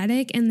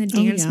aesthetic and the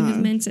dance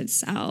movements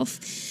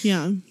itself.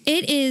 Yeah.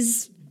 It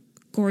is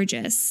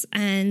gorgeous.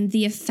 And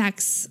the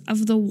effects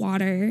of the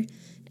water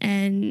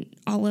and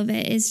all of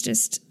it is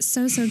just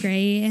so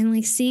great. And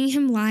like seeing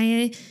him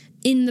lie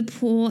in the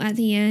pool at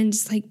the end,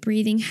 just like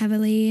breathing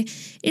heavily.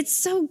 It's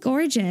so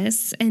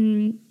gorgeous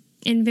and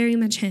very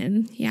much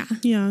him. Yeah.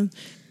 Yeah.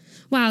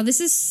 Wow, this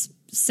is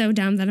so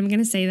dumb that I'm going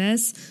to say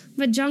this,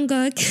 but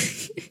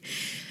Jungkook,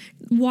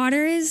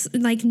 water is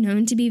like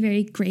known to be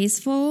very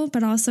graceful,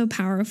 but also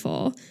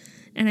powerful.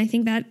 And I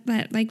think that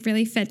like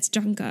really fits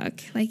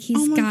Jungkook. Like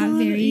he's got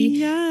very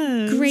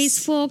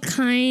graceful,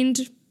 kind,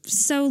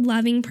 so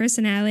loving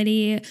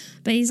personality,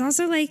 but he's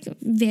also like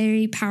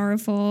very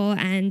powerful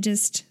and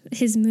just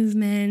his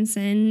movements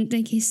and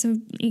like he's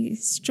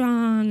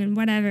strong and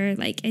whatever.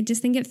 Like I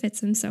just think it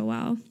fits him so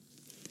well.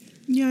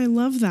 Yeah, I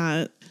love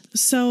that.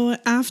 So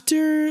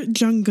after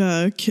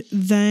Jungkook,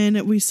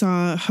 then we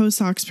saw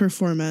Hoseok's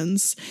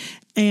performance,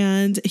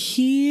 and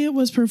he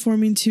was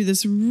performing to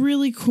this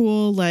really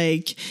cool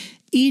like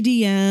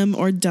EDM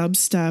or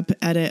dubstep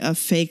edit of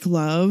Fake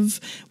Love,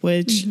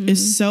 which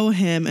is so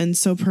him and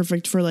so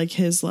perfect for like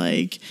his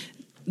like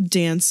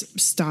dance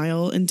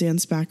style and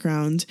dance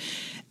background.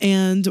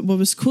 And what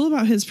was cool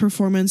about his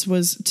performance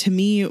was, to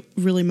me,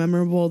 really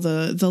memorable,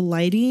 the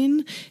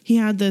lighting. He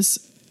had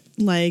this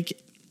like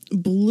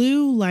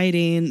blue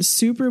lighting,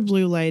 super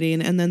blue lighting,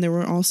 and then there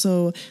were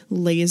also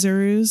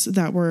lasers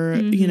that were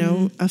you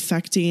know,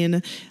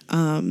 affecting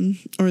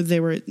or they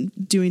were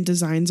doing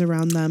designs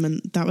around them,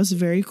 and that was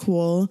very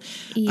cool.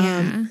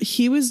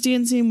 He was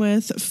dancing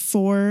with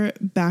 4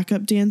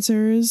 backup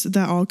dancers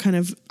that all kind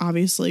of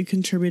obviously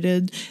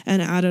contributed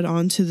and added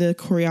on to the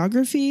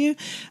choreography.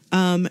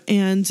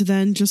 And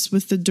then just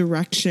with the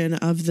direction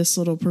of this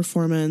little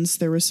performance,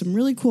 there were some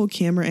really cool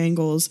camera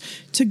angles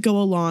to go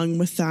along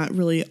with that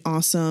really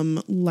awesome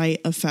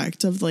light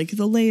effect of like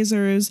the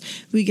lasers.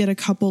 We get a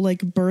couple like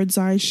bird's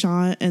eye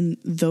shot, and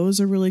those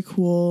are really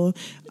cool.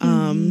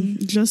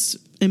 Just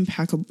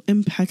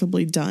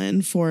impeccably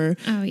done for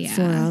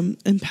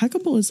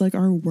impeccable is like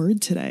our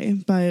word today,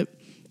 but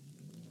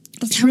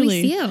That's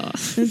truly, how we feel.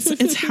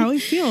 it's how we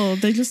feel.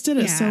 They just did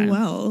it so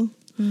well.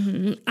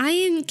 I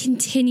am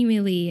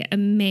continually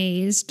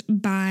amazed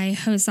by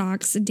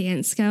Hoseok's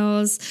dance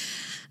skills.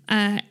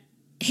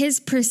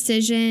 His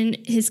precision,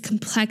 his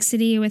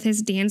complexity with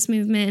his dance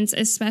movements,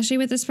 especially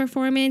with this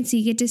performance,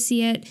 you get to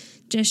see it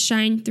just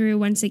shine through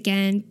once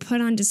again,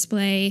 put on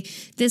display.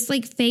 This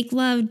like Fake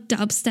Love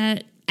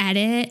dubstep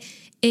edit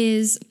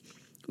is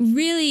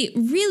really,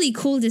 really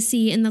cool to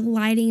see, and the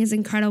lighting is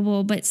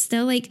incredible, but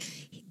still like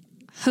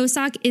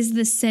Hoseok is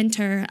the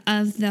center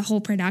of the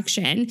whole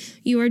production.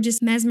 You are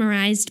just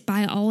mesmerized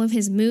by all of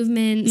his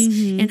movements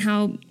and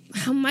how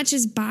much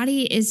his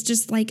body is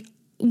just like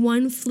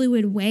one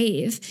fluid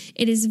wave.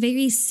 It is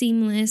very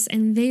seamless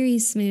and very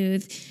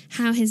smooth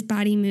how his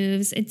body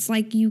moves. It's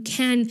like you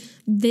can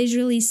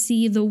visually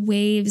see the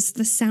waves,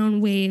 the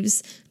sound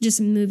waves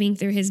just moving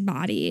through his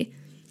body.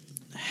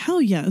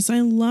 Hell yes.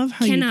 I love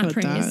how you put that. Cannot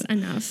praise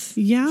enough.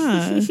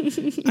 Yeah.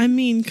 I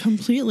mean,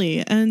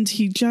 completely. And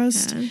he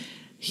just...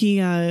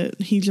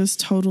 He just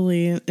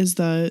totally is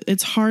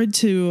it's hard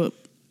to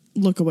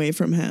look away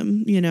from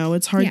him. You know,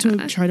 it's hard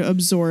to try to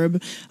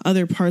absorb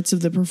other parts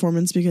of the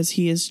performance because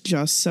he is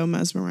just so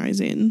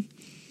mesmerizing.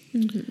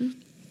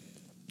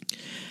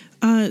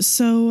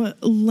 So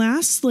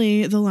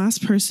lastly, the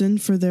last person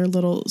for their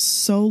little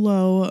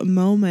solo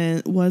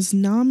moment was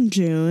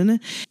Namjoon.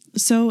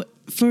 So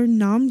for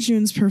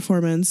Namjoon's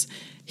performance,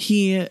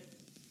 he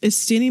is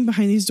standing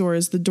behind these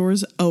doors. The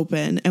doors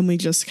open and we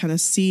just kind of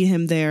see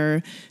him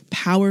there,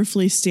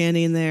 powerfully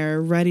standing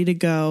there, ready to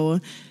go.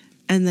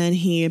 And then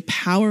he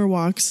power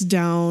walks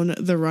down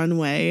the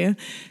runway.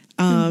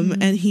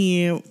 And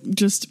he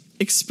just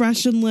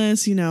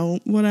expressionless, you know,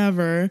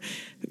 whatever,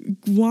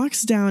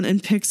 walks down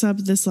and picks up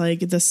this, like,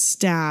 the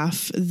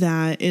staff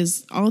that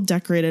is all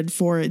decorated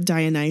for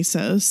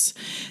Dionysus.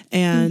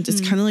 And it's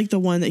kind of like the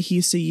one that he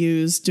used to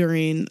use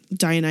during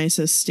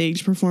Dionysus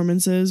stage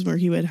performances where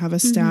he would have a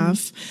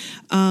staff.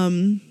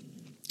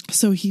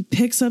 So he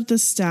picks up the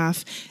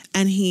staff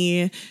and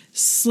he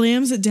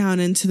slams it down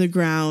into the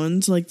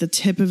ground, like the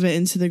tip of it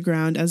into the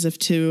ground as if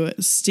to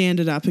stand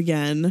it up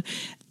again.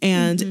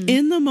 And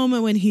in the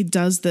moment when he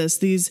does this,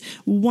 these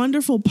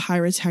wonderful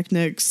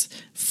pyrotechnics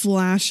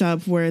flash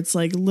up where it's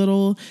like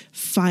little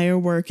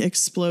firework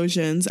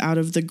explosions out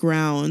of the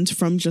ground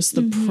from just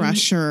the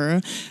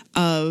pressure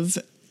of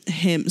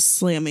him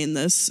slamming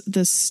this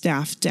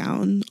staff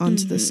down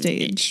onto the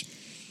stage.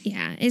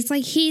 Yeah, it's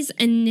like he's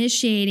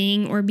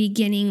initiating or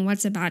beginning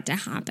what's about to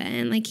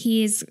happen. Like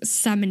he's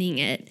summoning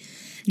it.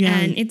 Yeah.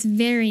 And it's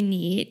very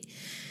neat.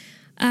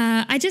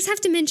 I just have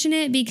to mention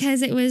it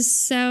because it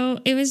was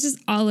just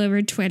all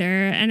over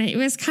Twitter and it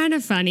was kind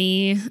of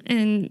funny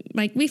and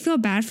like we feel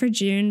bad for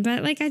June,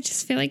 but like I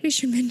just feel like we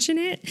should mention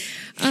it.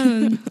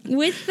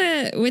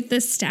 With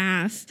the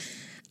staff,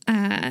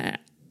 when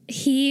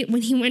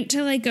he went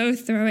to like go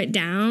throw it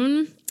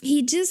down,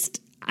 he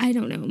just, I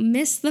don't know,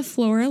 missed the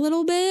floor a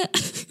little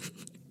bit.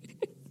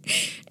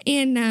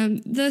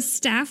 And the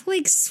staff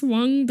like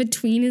swung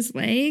between his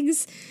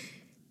legs.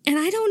 And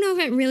I don't know if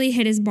it really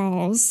hit his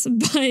balls,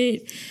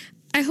 but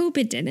I hope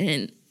it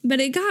didn't.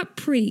 But it got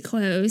pretty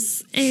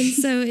close. And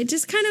so it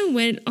just kind of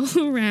went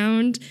all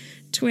around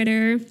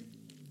Twitter.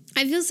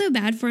 I feel so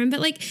bad for him, but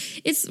like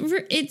it's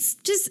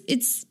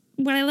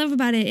what I love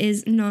about it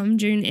is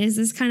Namjoon is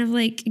this kind of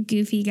like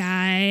goofy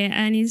guy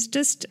and he's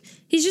just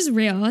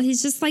real.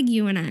 He's just like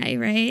you and I,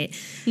 right?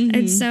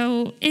 And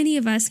so any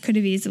of us could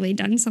have easily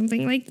done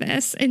something like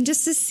this. And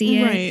just to see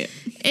it,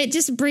 it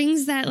just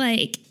brings that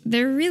like,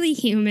 they're really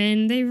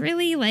human. They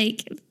really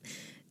like,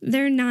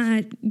 they're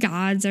not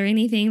gods or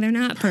anything. They're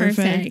not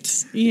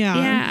perfect.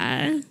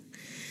 Yeah.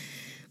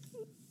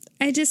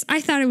 I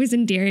thought it was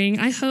endearing.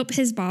 I hope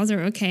his balls are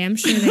okay. I'm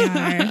sure they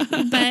are.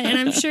 And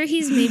I'm sure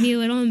he's maybe a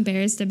little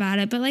embarrassed about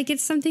it. But like,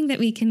 it's something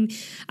that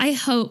I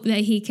hope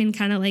that he can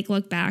kind of like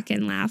look back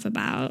and laugh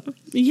about.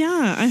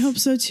 Yeah, I hope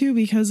so too,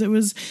 because it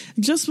was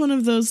just one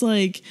of those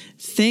like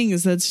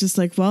things that's just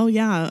like, well,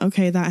 yeah,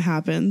 okay, that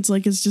happens.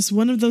 Like, it's just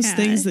one of those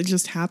things that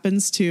just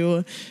happens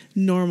to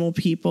normal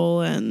people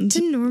and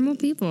to normal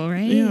people,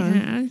 right?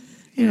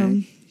 Yeah.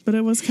 But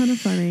it was kind of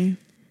funny.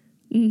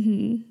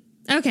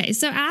 Okay,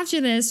 so after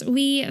this,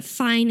 we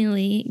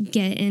finally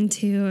get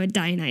into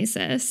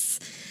Dionysus.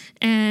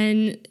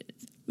 And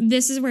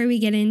this is where we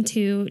get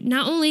into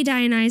not only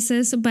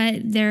Dionysus,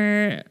 but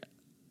their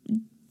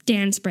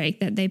dance break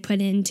that they put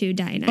into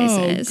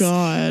Dionysus. Oh,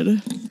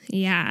 God.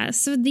 Yeah,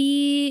 so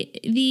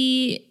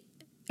the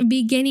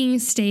beginning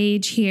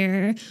stage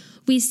here,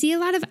 we see a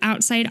lot of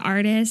outside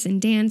artists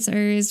and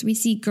dancers. We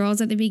see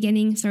girls at the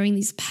beginning throwing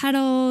these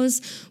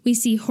petals. We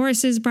see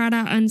horses brought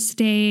out on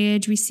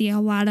stage. We see a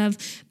lot of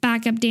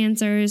backup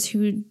dancers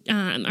who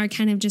are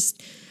kind of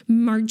just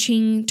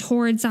marching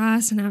towards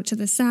us and out to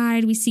the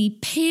side. We see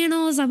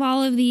panels of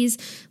all of these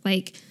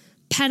like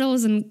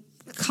petals and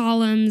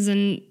columns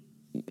and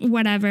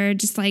whatever,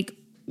 just like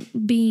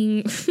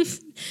being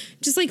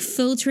just like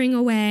filtering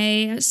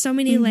away so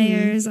many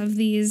layers of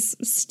these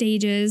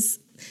stages.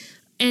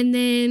 And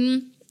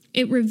then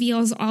it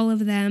reveals all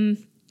of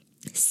them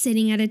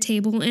sitting at a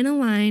table in a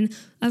line,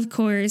 of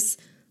course,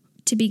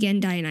 to begin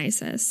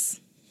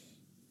Dionysus.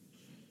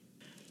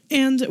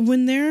 And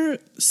when they're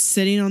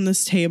sitting on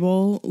this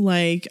table,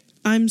 like,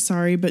 I'm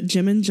sorry, but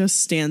Jimin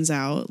just stands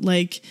out.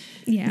 Like,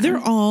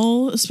 they're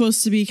all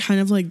supposed to be kind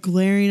of like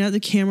glaring at the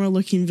camera,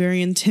 looking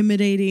very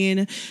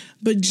intimidating.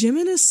 But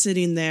Jimin is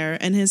sitting there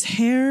and his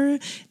hair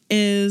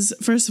is,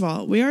 first of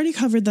all, we already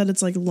covered that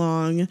it's like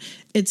long.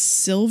 It's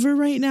silver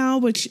right now,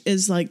 which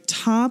is like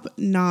top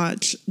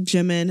notch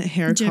Jimin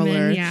hair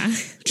color. Yeah.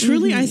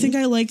 Truly, I think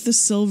I like the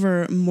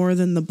silver more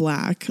than the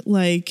black.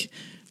 Like,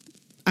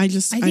 I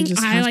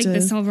like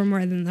the silver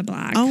more than the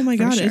black. Oh my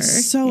God, sure.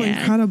 It's so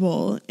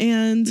incredible.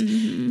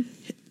 And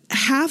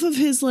half of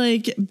his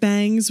like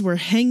bangs were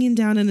hanging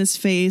down in his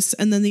face,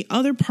 and then the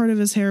other part of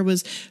his hair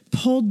was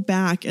pulled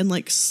back and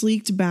like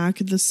sleeked back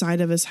the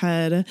side of his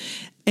head.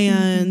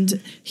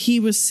 And he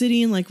was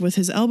sitting like with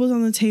his elbows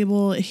on the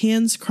table,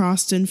 hands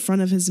crossed in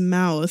front of his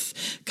mouth,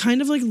 kind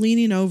of like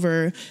leaning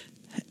over,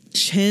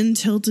 chin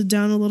tilted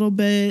down a little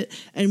bit,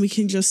 and we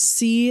can just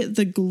see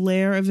the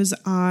glare of his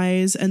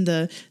eyes and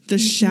the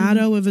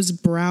shadow of his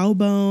brow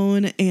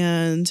bone,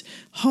 and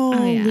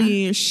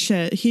holy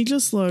shit, he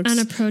just looks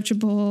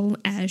unapproachable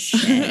as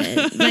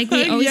shit. Like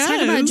we always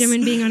talk about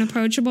Jimin being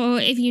unapproachable.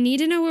 If you need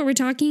to know what we're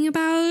talking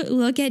about,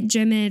 look at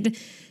Jimin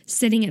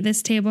sitting at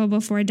this table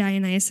before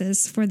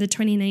Dionysus for the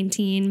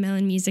 2019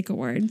 Melon Music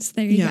Awards.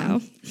 There you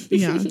go.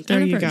 Yeah,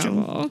 there you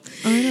go.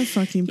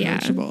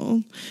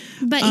 Unapproachable.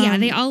 But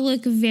they all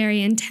look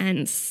very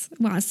intense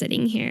while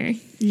sitting here.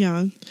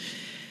 Yeah.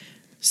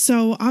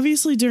 So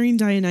obviously during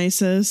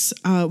Dionysus,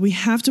 we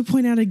have to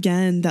point out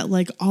again that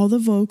like all the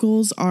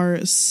vocals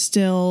are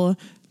still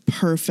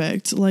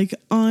perfect, like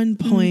on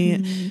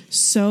point,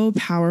 so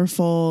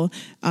powerful.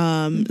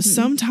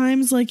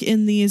 Sometimes like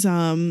in these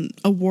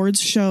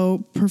awards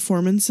show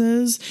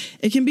performances,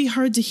 it can be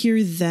hard to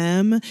hear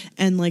them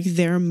and like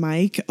their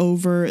mic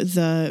over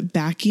the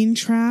backing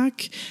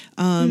track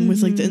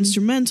with like the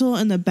instrumental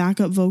and the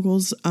backup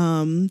vocals.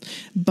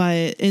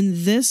 But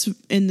in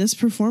this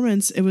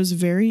performance, it was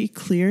very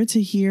clear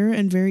to hear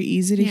and very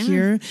easy to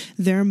hear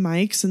their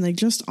mics, and they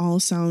just all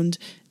sound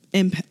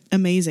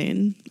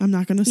amazing. I'm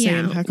not going to say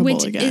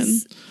impeccable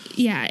again.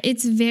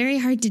 It's very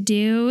hard to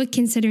do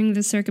considering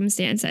the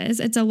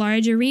circumstances. It's a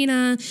large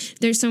arena.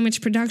 There's so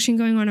much production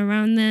going on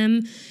around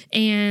them,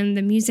 and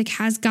the music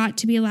has got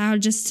to be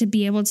loud just to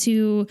be able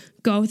to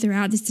go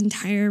throughout this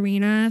entire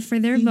arena for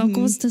their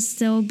vocals to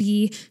still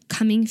be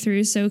coming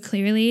through so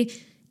clearly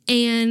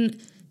and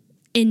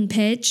in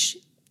pitch.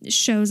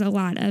 Shows a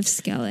lot of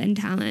skill and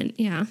talent.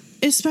 Yeah.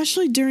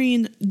 Especially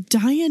during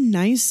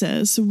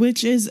Dionysus,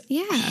 which is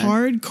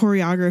hard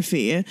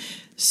choreography.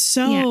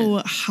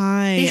 So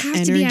high they have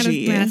energy. To be out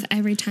of breath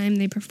every time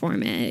they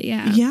perform it.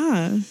 Yeah.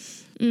 Yeah.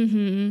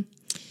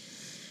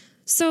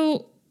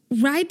 So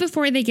right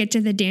before they get to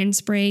the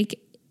dance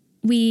break,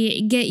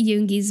 we get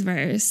Yoongi's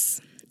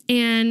verse.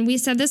 And we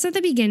said this at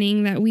the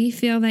beginning that we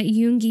feel that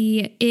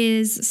Yoongi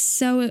is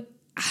so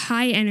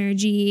high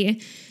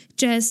energy,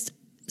 just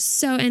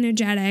so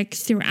energetic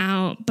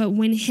throughout, but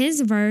when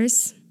his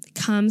verse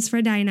comes for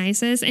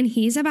Dionysus and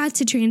he's about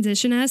to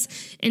transition us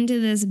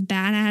into this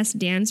badass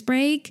dance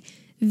break,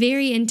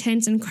 very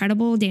intense,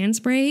 incredible dance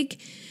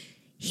break,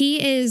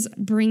 he is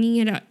bringing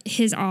it up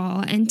his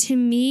all. And to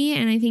me,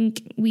 and I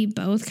think we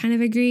both kind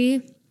of agree,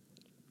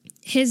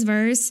 his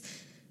verse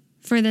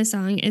for the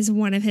song is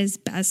one of his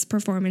best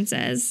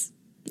performances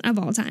of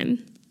all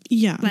time.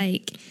 Yeah.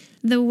 Like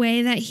the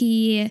way that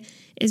he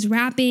is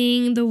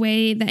rapping, the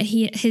way that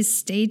his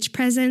stage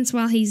presence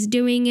while he's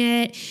doing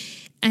it,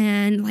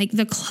 and like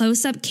the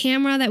close-up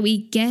camera that we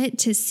get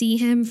to see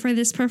him for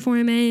this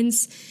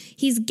performance.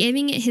 He's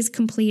giving it his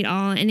complete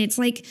all, and it's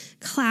like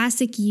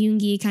classic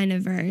Yoongi kind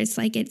of verse.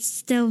 Like it's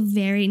still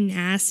very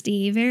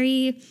nasty,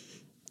 very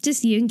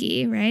just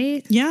Yoongi,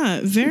 right? Yeah,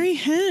 very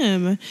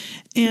him.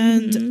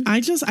 And I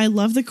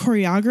love the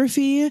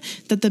choreography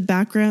that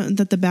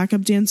the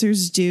backup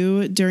dancers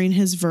do during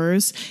his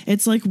verse.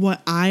 It's like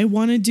what I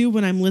want to do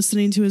when I'm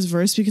listening to his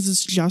verse because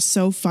it's just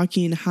so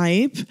fucking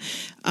hype.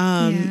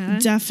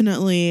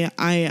 Definitely,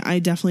 I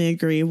definitely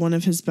agree. One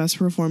of his best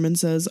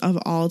performances of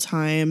all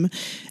time,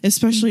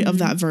 especially of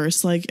that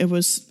verse. Like it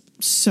was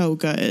so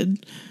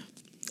good.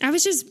 I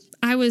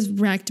was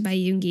wrecked by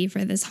Yoongi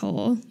for this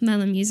whole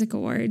Melon Music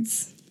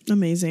Awards.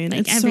 Amazing.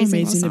 Like it's so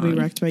amazing to be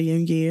wrecked by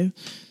Yoongi.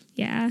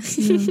 Yeah.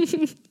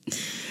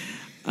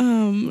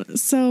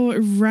 So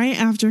right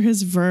after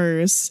his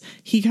verse,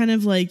 he kind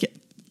of like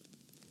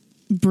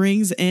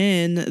brings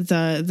in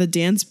the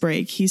dance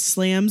break. He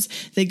slams,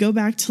 they go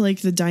back to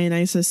like the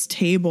Dionysus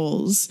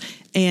tables,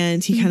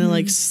 and he kind of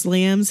like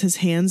slams his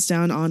hands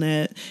down on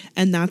it,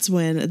 and that's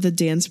when the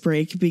dance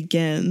break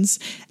begins.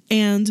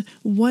 And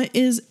what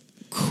is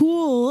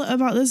cool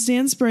about this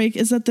dance break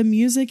is that the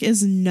music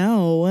is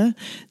No,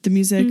 the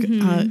music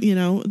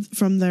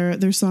from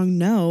their song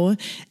No.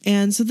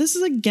 And so this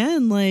is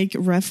again like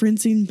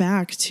referencing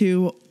back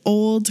to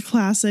old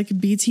classic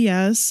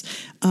BTS,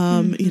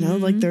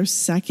 like their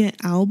second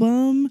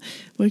album,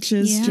 which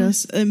is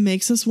just, it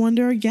makes us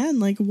wonder again,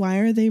 like why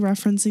are they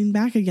referencing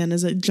back again?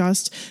 Is it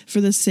just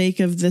for the sake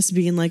of this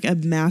being like a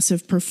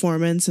massive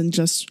performance and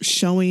just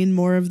showing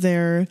more of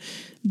their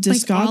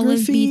discography? Like all of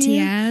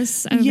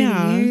BTS over the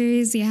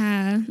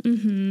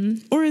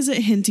years, or is it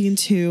hinting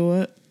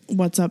to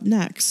what's up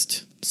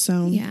next?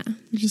 So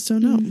we just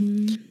don't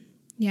know.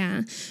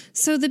 Yeah.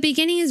 So the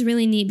beginning is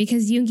really neat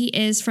because Yoongi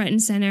is front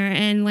and center,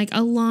 and like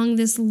along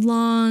this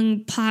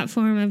long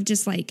platform of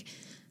just like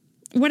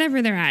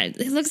whatever they're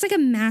at. It looks like a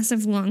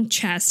massive long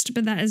chest,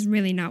 but that is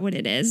really not what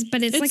it is.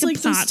 But it's like a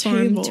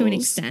platform to an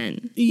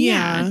extent.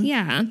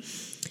 Yeah.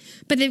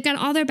 But they've got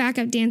all their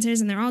backup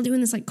dancers, and they're all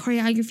doing this like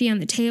choreography on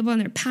the table, and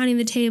they're pounding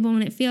the table,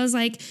 and it feels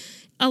like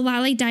a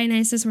lot like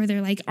Dionysus, where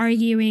they're like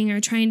arguing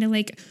or trying to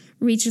like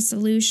reach a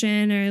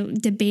solution or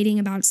debating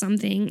about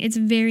something. It's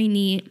very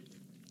neat.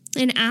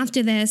 And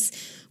after this,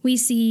 we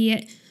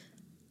see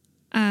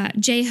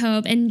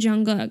J-Hope and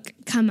Jungkook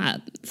come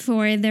up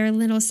for their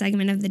little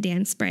segment of the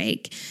dance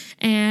break.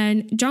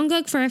 And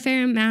Jungkook, for a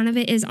fair amount of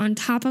it, is on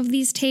top of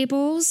these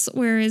tables,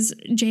 whereas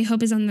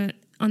J-Hope is on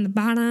the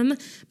bottom,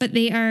 but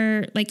they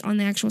are like on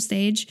the actual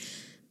stage.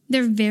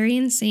 They're very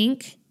in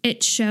sync.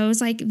 It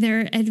shows like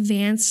their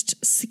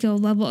advanced skill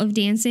level of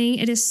dancing.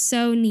 It is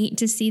so neat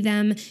to see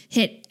them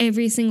hit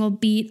every single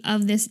beat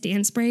of this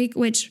dance break,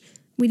 which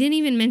we didn't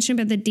even mention,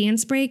 but the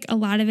dance break, a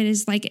lot of it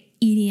is like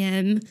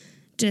EDM,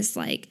 just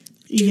like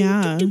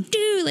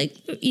like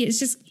it's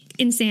just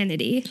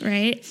insanity,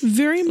 right?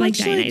 Very much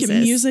like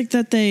music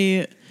that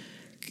they,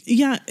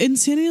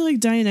 insanity like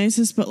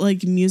Dionysus, but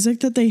like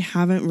music that they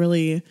haven't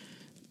really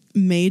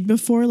made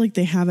before. Like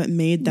they haven't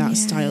made that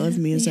style of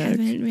music.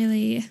 They haven't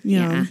really,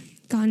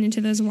 gone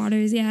into those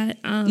waters yet.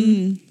 But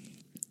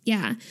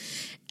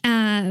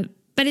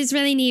it's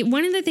really neat.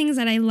 One of the things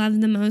that I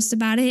love the most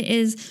about it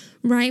is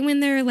right when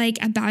they're like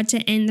about to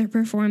end their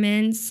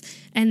performance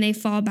and they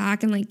fall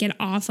back and like get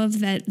off of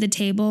the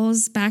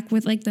tables back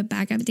with like the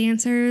backup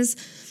dancers,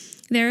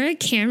 there are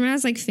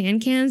cameras, like fan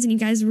cams, and you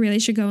guys really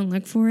should go and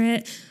look for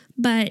it.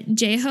 But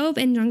J-Hope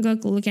and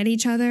Jungkook look at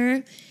each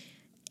other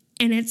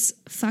and it's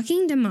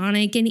fucking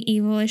demonic and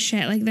evil as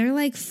shit. Like they're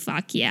like,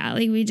 fuck yeah,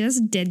 like we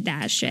just did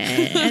that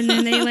shit. And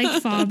then they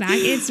like fall back.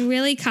 It's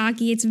really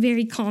cocky. It's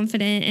very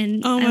confident,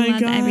 and I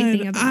love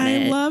everything about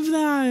it. I love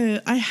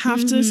that. I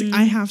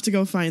have to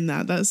go find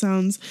that. That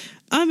sounds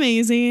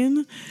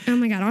amazing. Oh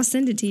my God, I'll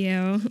send it to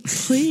you.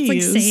 Please.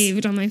 It's like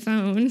saved on my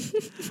phone.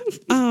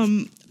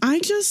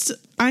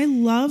 I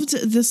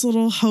loved this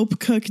little Hope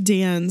Cook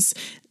dance.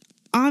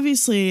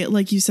 Obviously,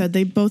 like you said,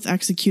 they both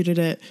executed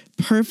it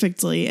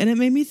perfectly. And it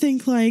made me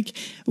think like,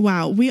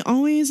 wow, we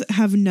always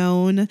have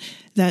known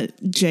that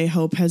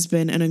J-Hope has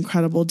been an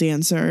incredible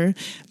dancer,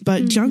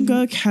 but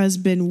Jungkook has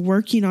been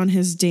working on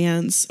his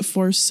dance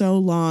for so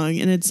long.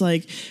 And it's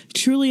like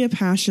truly a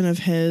passion of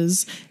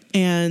his.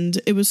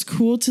 And it was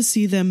cool to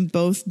see them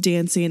both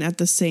dancing at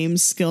the same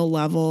skill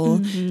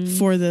level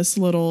for this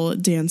little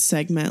dance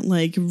segment.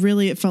 Like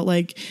really, it felt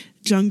like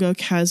Jungkook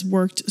has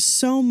worked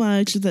so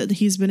much that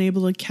he's been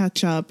able to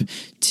catch up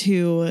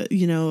to,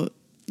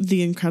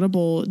 the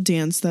incredible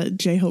dance that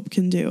J-Hope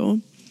can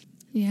do.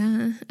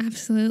 Yeah,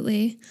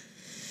 absolutely.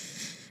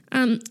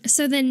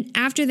 So then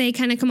after they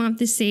kind of come off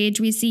the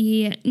stage, we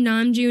see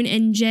Namjoon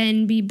and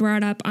Jin be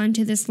brought up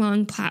onto this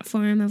long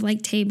platform of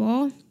like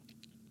table.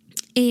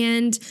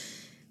 And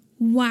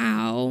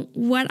wow,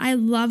 what I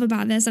love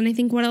about this, and I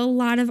think what a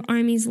lot of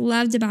ARMYs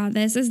loved about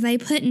this, is they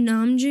put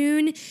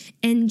Namjoon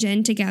and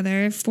Jin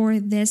together for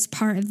this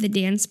part of the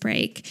dance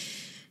break.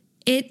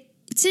 It,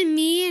 to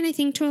me, and I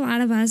think to a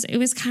lot of us, it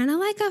was kind of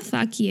like a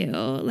fuck you.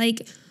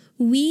 Like,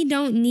 we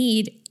don't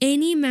need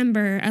any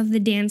member of the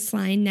dance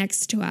line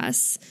next to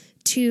us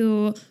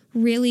to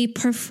really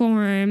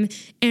perform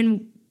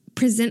and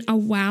present a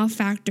wow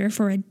factor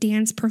for a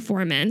dance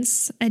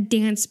performance, a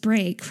dance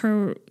break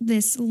for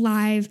this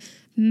live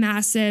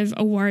massive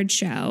award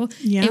show.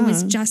 Yeah. It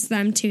was just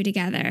them two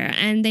together,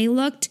 and they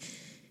looked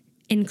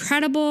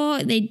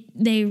incredible.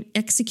 They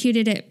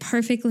executed it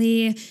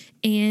perfectly,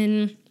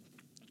 and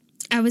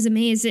I was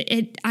amazed.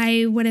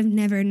 I would have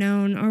never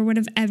known or would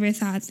have ever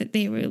thought that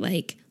they were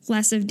like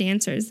less of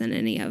dancers than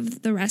any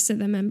of the rest of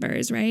the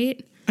members,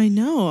 right? I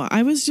know.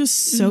 I was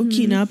just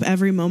soaking up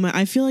every moment.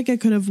 I feel like I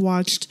could have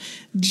watched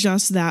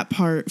just that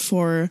part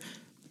for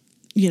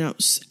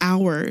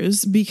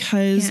hours,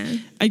 because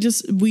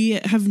we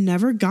have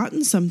never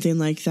gotten something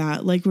like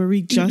that, like where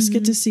we just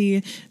get to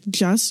see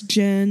just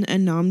Jin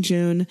and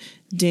Namjoon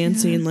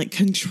dancing, like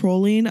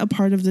controlling a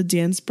part of the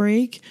dance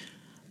break.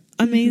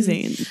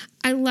 Amazing.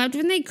 I loved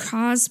when they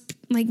crossed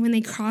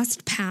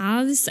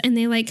paths and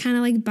they like kind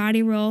of like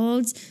body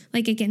rolled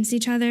like against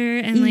each other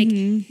and like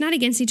not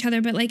against each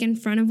other, but like in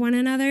front of one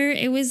another.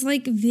 It was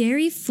like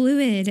very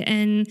fluid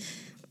and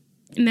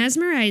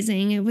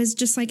mesmerizing. It was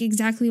just like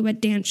exactly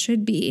what dance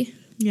should be.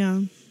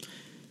 Yeah.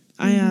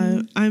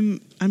 I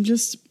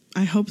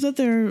hope that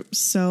they're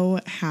so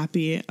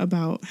happy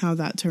about how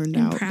that turned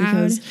out,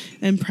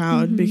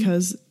 proud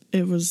because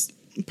it was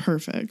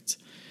perfect.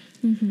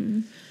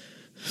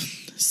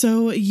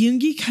 So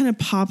Yoongi kind of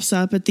pops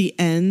up at the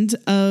end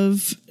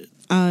of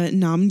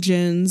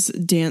Namjoon's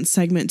dance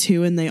segment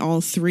too, and they all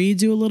three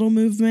do a little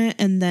movement,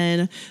 and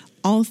then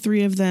all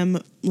three of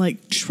them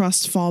like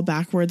trust fall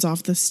backwards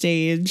off the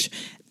stage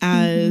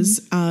as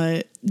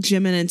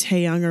Jimin and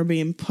Taehyung are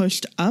being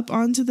pushed up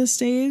onto the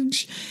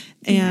stage.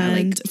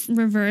 And like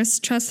reverse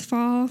trust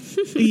fall.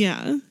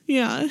 yeah.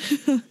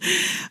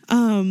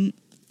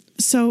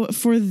 So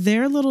for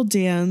their little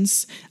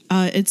dance,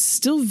 it's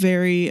still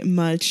very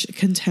much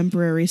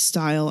contemporary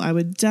style. I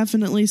would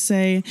definitely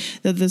say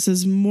that this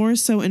is more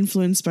so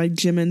influenced by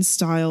Jimin's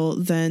style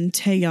than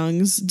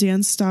Taehyung's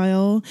dance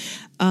style.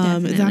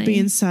 That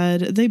being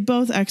said, they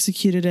both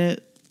executed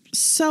it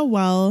so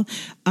well.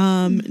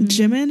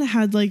 Jimin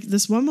had like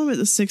this one moment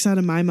that sticks out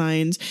of my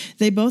mind.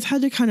 They both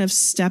had to kind of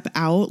step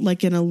out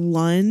like in a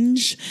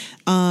lunge.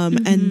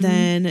 And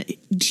then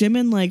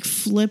Jimin like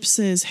flips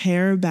his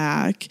hair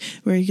back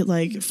where he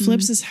like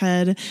flips his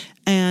head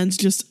and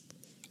just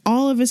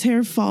all of his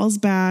hair falls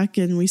back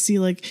and we see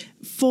like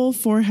full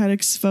forehead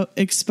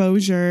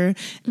exposure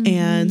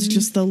and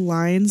just the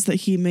lines that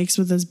he makes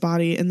with his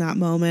body in that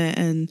moment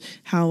and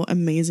how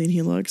amazing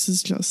he looks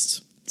is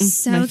just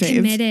so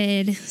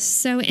committed,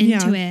 so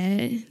into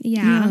it.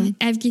 Yeah.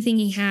 Everything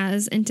he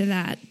has into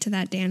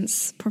that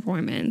dance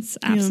performance.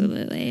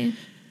 Absolutely. Yeah.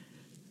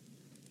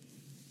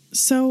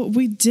 So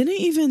we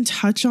didn't even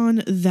touch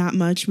on that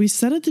much. We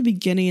said at the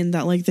beginning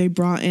that like they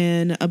brought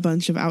in a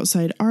bunch of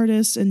outside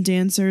artists and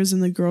dancers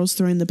and the girls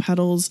throwing the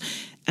pedals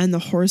and the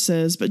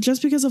horses. But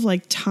just because of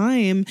like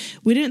time,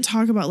 we didn't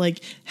talk about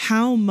like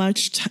how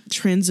much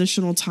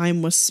transitional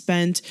time was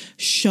spent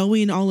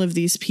showing all of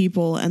these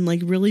people and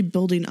like really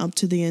building up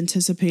to the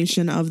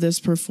anticipation of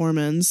this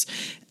performance.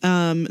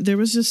 There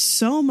was just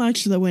so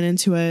much that went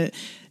into it.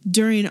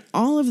 During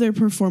all of their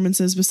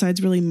performances,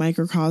 besides really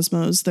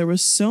Microcosmos, there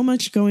was so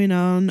much going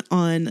on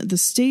the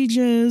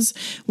stages,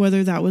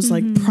 whether that was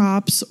like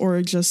props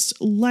or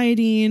just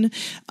lighting,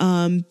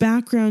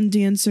 background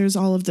dancers,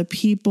 all of the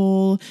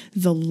people,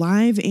 the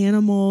live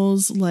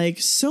animals, like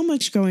so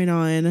much going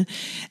on.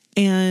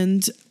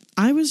 And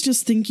I was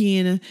just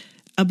thinking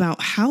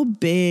about how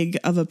big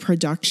of a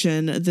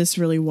production this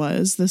really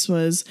was. This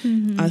was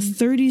a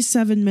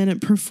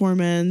 37-minute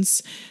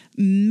performance.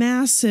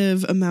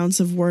 Massive amounts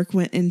of work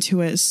went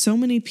into it. So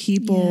many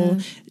people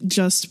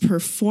just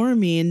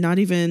performing, not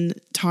even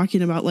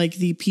talking about like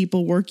the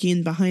people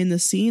working behind the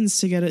scenes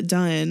to get it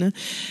done.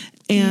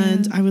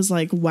 And I was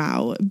like,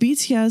 wow,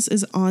 BTS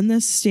is on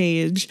this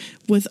stage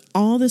with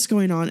all this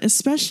going on,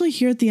 especially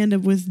here at the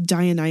end with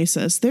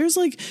Dionysus. There's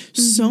like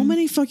so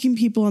many fucking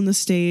people on the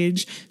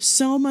stage,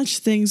 so much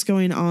things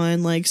going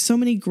on, like so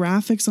many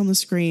graphics on the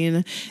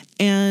screen.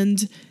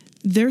 And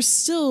they're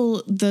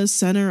still the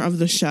center of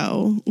the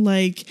show,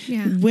 like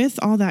with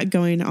all that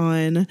going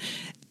on.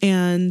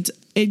 And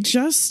it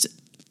just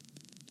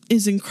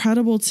is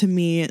incredible to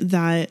me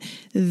that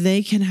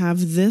they can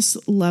have this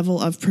level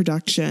of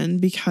production,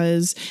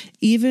 because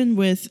even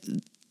with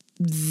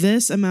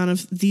these amount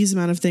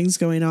of things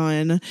going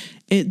on,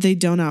 they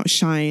don't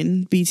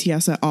outshine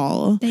BTS at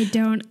all. They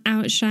don't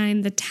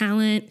outshine the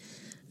talent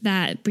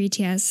that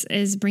BTS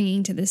is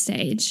bringing to the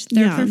stage.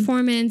 Their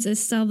performance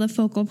is still the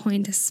focal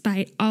point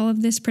despite all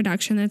of this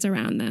production that's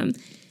around them.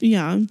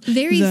 Yeah.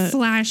 Very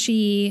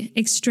flashy,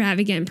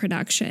 extravagant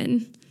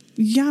production.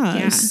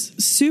 Yes.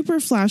 Super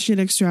flashy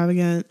and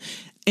extravagant.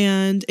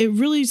 And it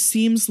really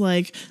seems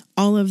like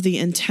all of the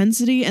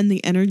intensity and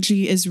the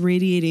energy is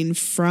radiating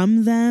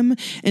from them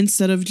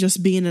instead of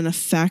just being an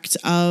effect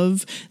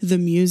of the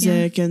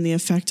music and the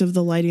effect of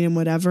the lighting and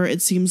whatever.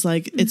 It seems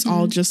like it's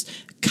all just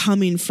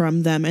coming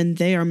from them and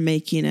they are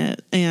making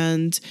it.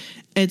 And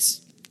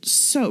it's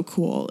so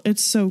cool.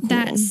 It's so cool.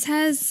 That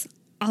says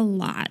a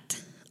lot,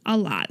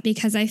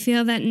 because I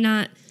feel that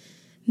not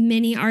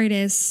many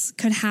artists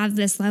could have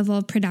this level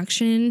of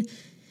production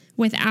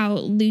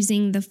without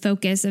losing the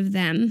focus of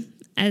them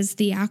as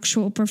the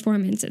actual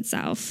performance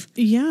itself.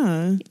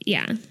 Yeah.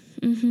 Yeah.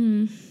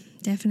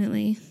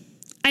 Definitely.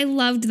 I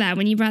loved that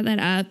when you brought that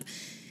up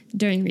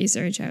during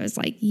research. I was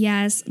like,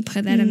 yes,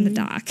 put that in the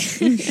doc.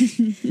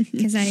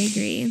 Because I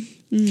agree.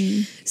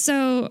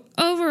 So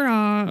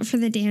overall, for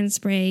the dance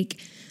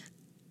break,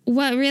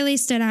 what really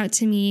stood out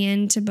to me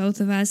and to both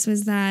of us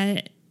was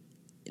that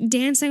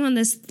dancing on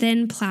this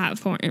thin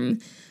platform,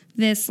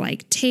 this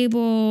like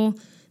table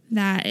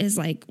that is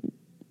like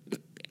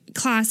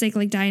classic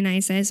like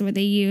Dionysus, what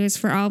they use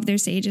for all of their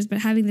stages, but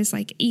having this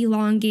like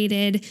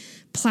elongated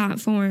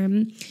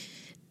platform,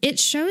 it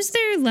shows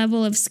their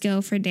level of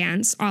skill for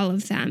dance, all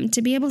of them,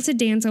 to be able to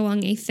dance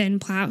along a thin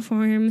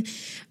platform.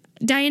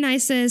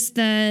 Dionysus,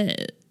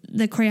 the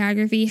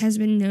choreography has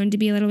been known to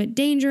be a little bit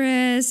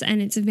dangerous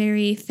and it's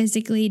very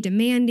physically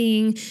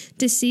demanding.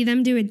 To see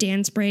them do a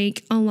dance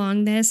break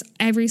along this,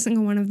 every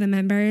single one of the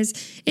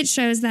members, it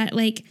shows that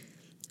like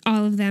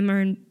all of them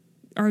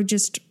are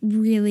just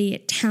really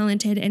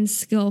talented and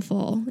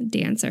skillful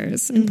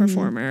dancers and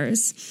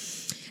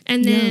performers.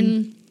 And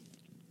then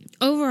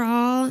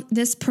overall,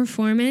 this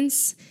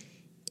performance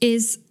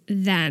is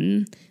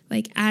them,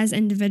 like as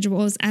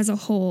individuals, as a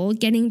whole,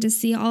 getting to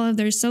see all of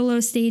their solo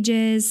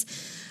stages.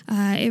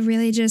 It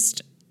really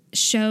just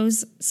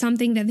shows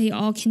something that they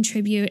all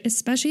contribute,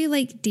 especially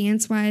like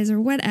dance-wise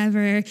or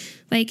whatever.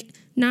 Like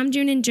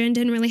Namjoon and Jin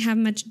didn't really have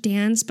much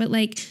dance, but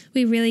like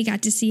we really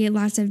got to see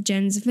lots of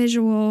Jin's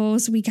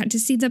visuals. We got to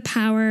see the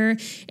power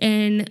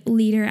and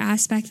leader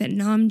aspect that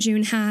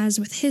Namjoon has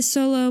with his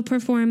solo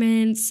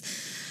performance.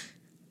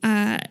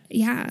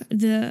 We had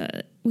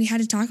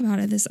to talk about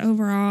it. This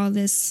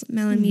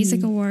Melon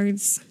Music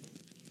Awards.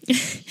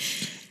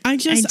 I'm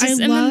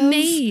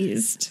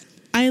amazed.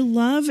 I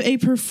love a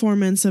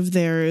performance of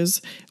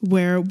theirs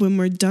where when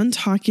we're done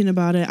talking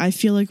about it, I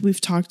feel like we've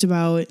talked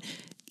about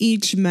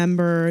each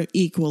member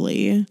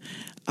equally.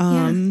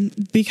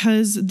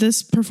 Because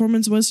this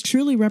performance was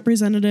truly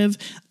representative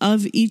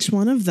of each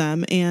one of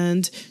them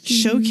and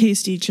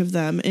showcased each of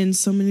them in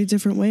so many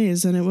different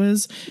ways. And it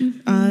was,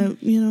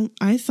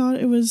 I thought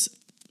it was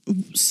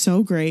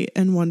so great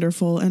and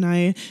wonderful. And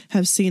I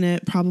have seen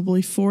it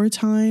probably 4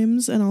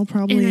 times, and I'll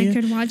probably... And I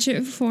could watch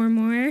it 4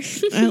 more.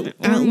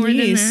 At more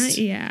least.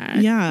 than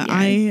that.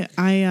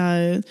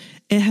 Yeah.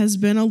 It has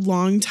been a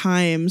long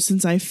time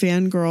since I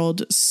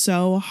fangirled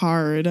so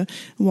hard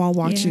while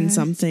watching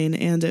something,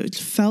 and it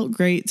felt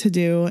great to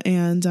do.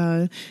 And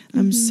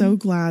I'm so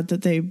glad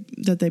that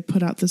they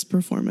put out this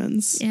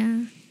performance.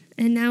 Yeah.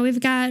 And now we've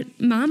got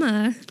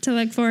Mama to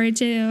look forward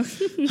to.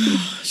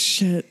 Oh,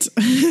 shit.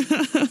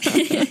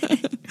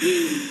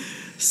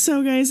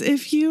 So guys,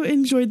 if you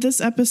enjoyed this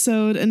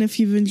episode and if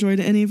you've enjoyed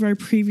any of our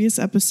previous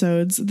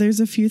episodes, there's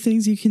a few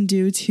things you can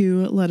do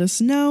to let us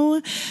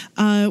know.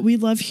 We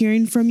love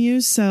hearing from you,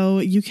 so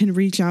you can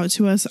reach out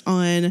to us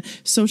on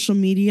social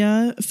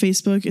media,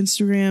 Facebook,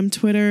 Instagram,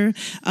 Twitter.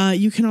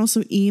 You can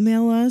also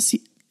email us.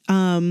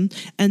 And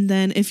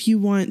then if you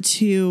want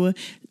to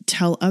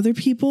tell other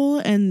people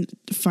and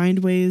find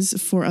ways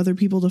for other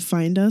people to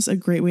find us, a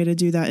great way to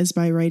do that is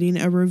by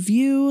writing a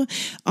review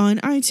on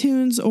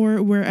iTunes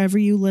or wherever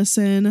you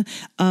listen.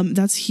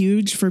 That's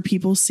huge for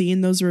people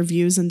seeing those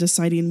reviews and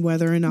deciding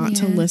whether or not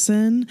to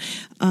listen.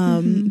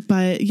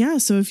 But yeah,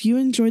 so if you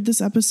enjoyed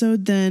this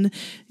episode, then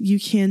you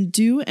can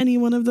do any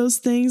one of those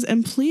things,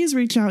 and please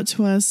reach out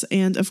to us.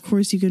 And of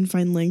course, you can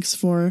find links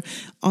for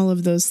all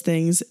of those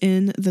things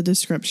in the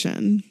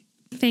description.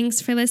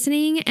 Thanks for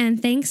listening, and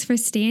thanks for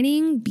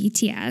standing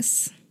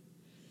BTS.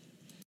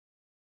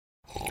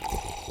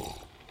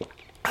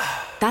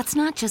 That's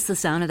not just the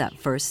sound of that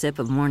first sip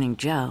of Morning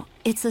Joe.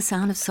 It's the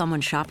sound of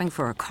someone shopping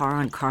for a car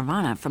on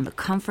Carvana from the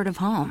comfort of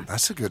home.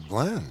 That's a good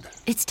blend.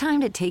 It's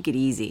time to take it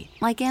easy,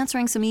 like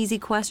answering some easy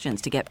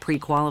questions to get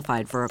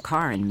pre-qualified for a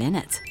car in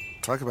minutes.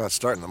 Talk about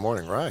starting the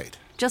morning right.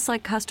 Just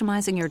like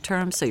customizing your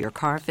terms so your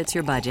car fits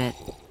your budget.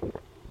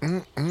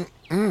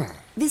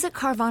 Visit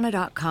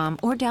Carvana.com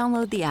or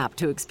download the app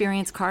to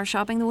experience car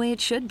shopping the way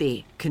it should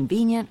be.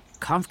 Convenient,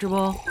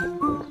 comfortable.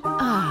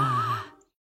 Ah.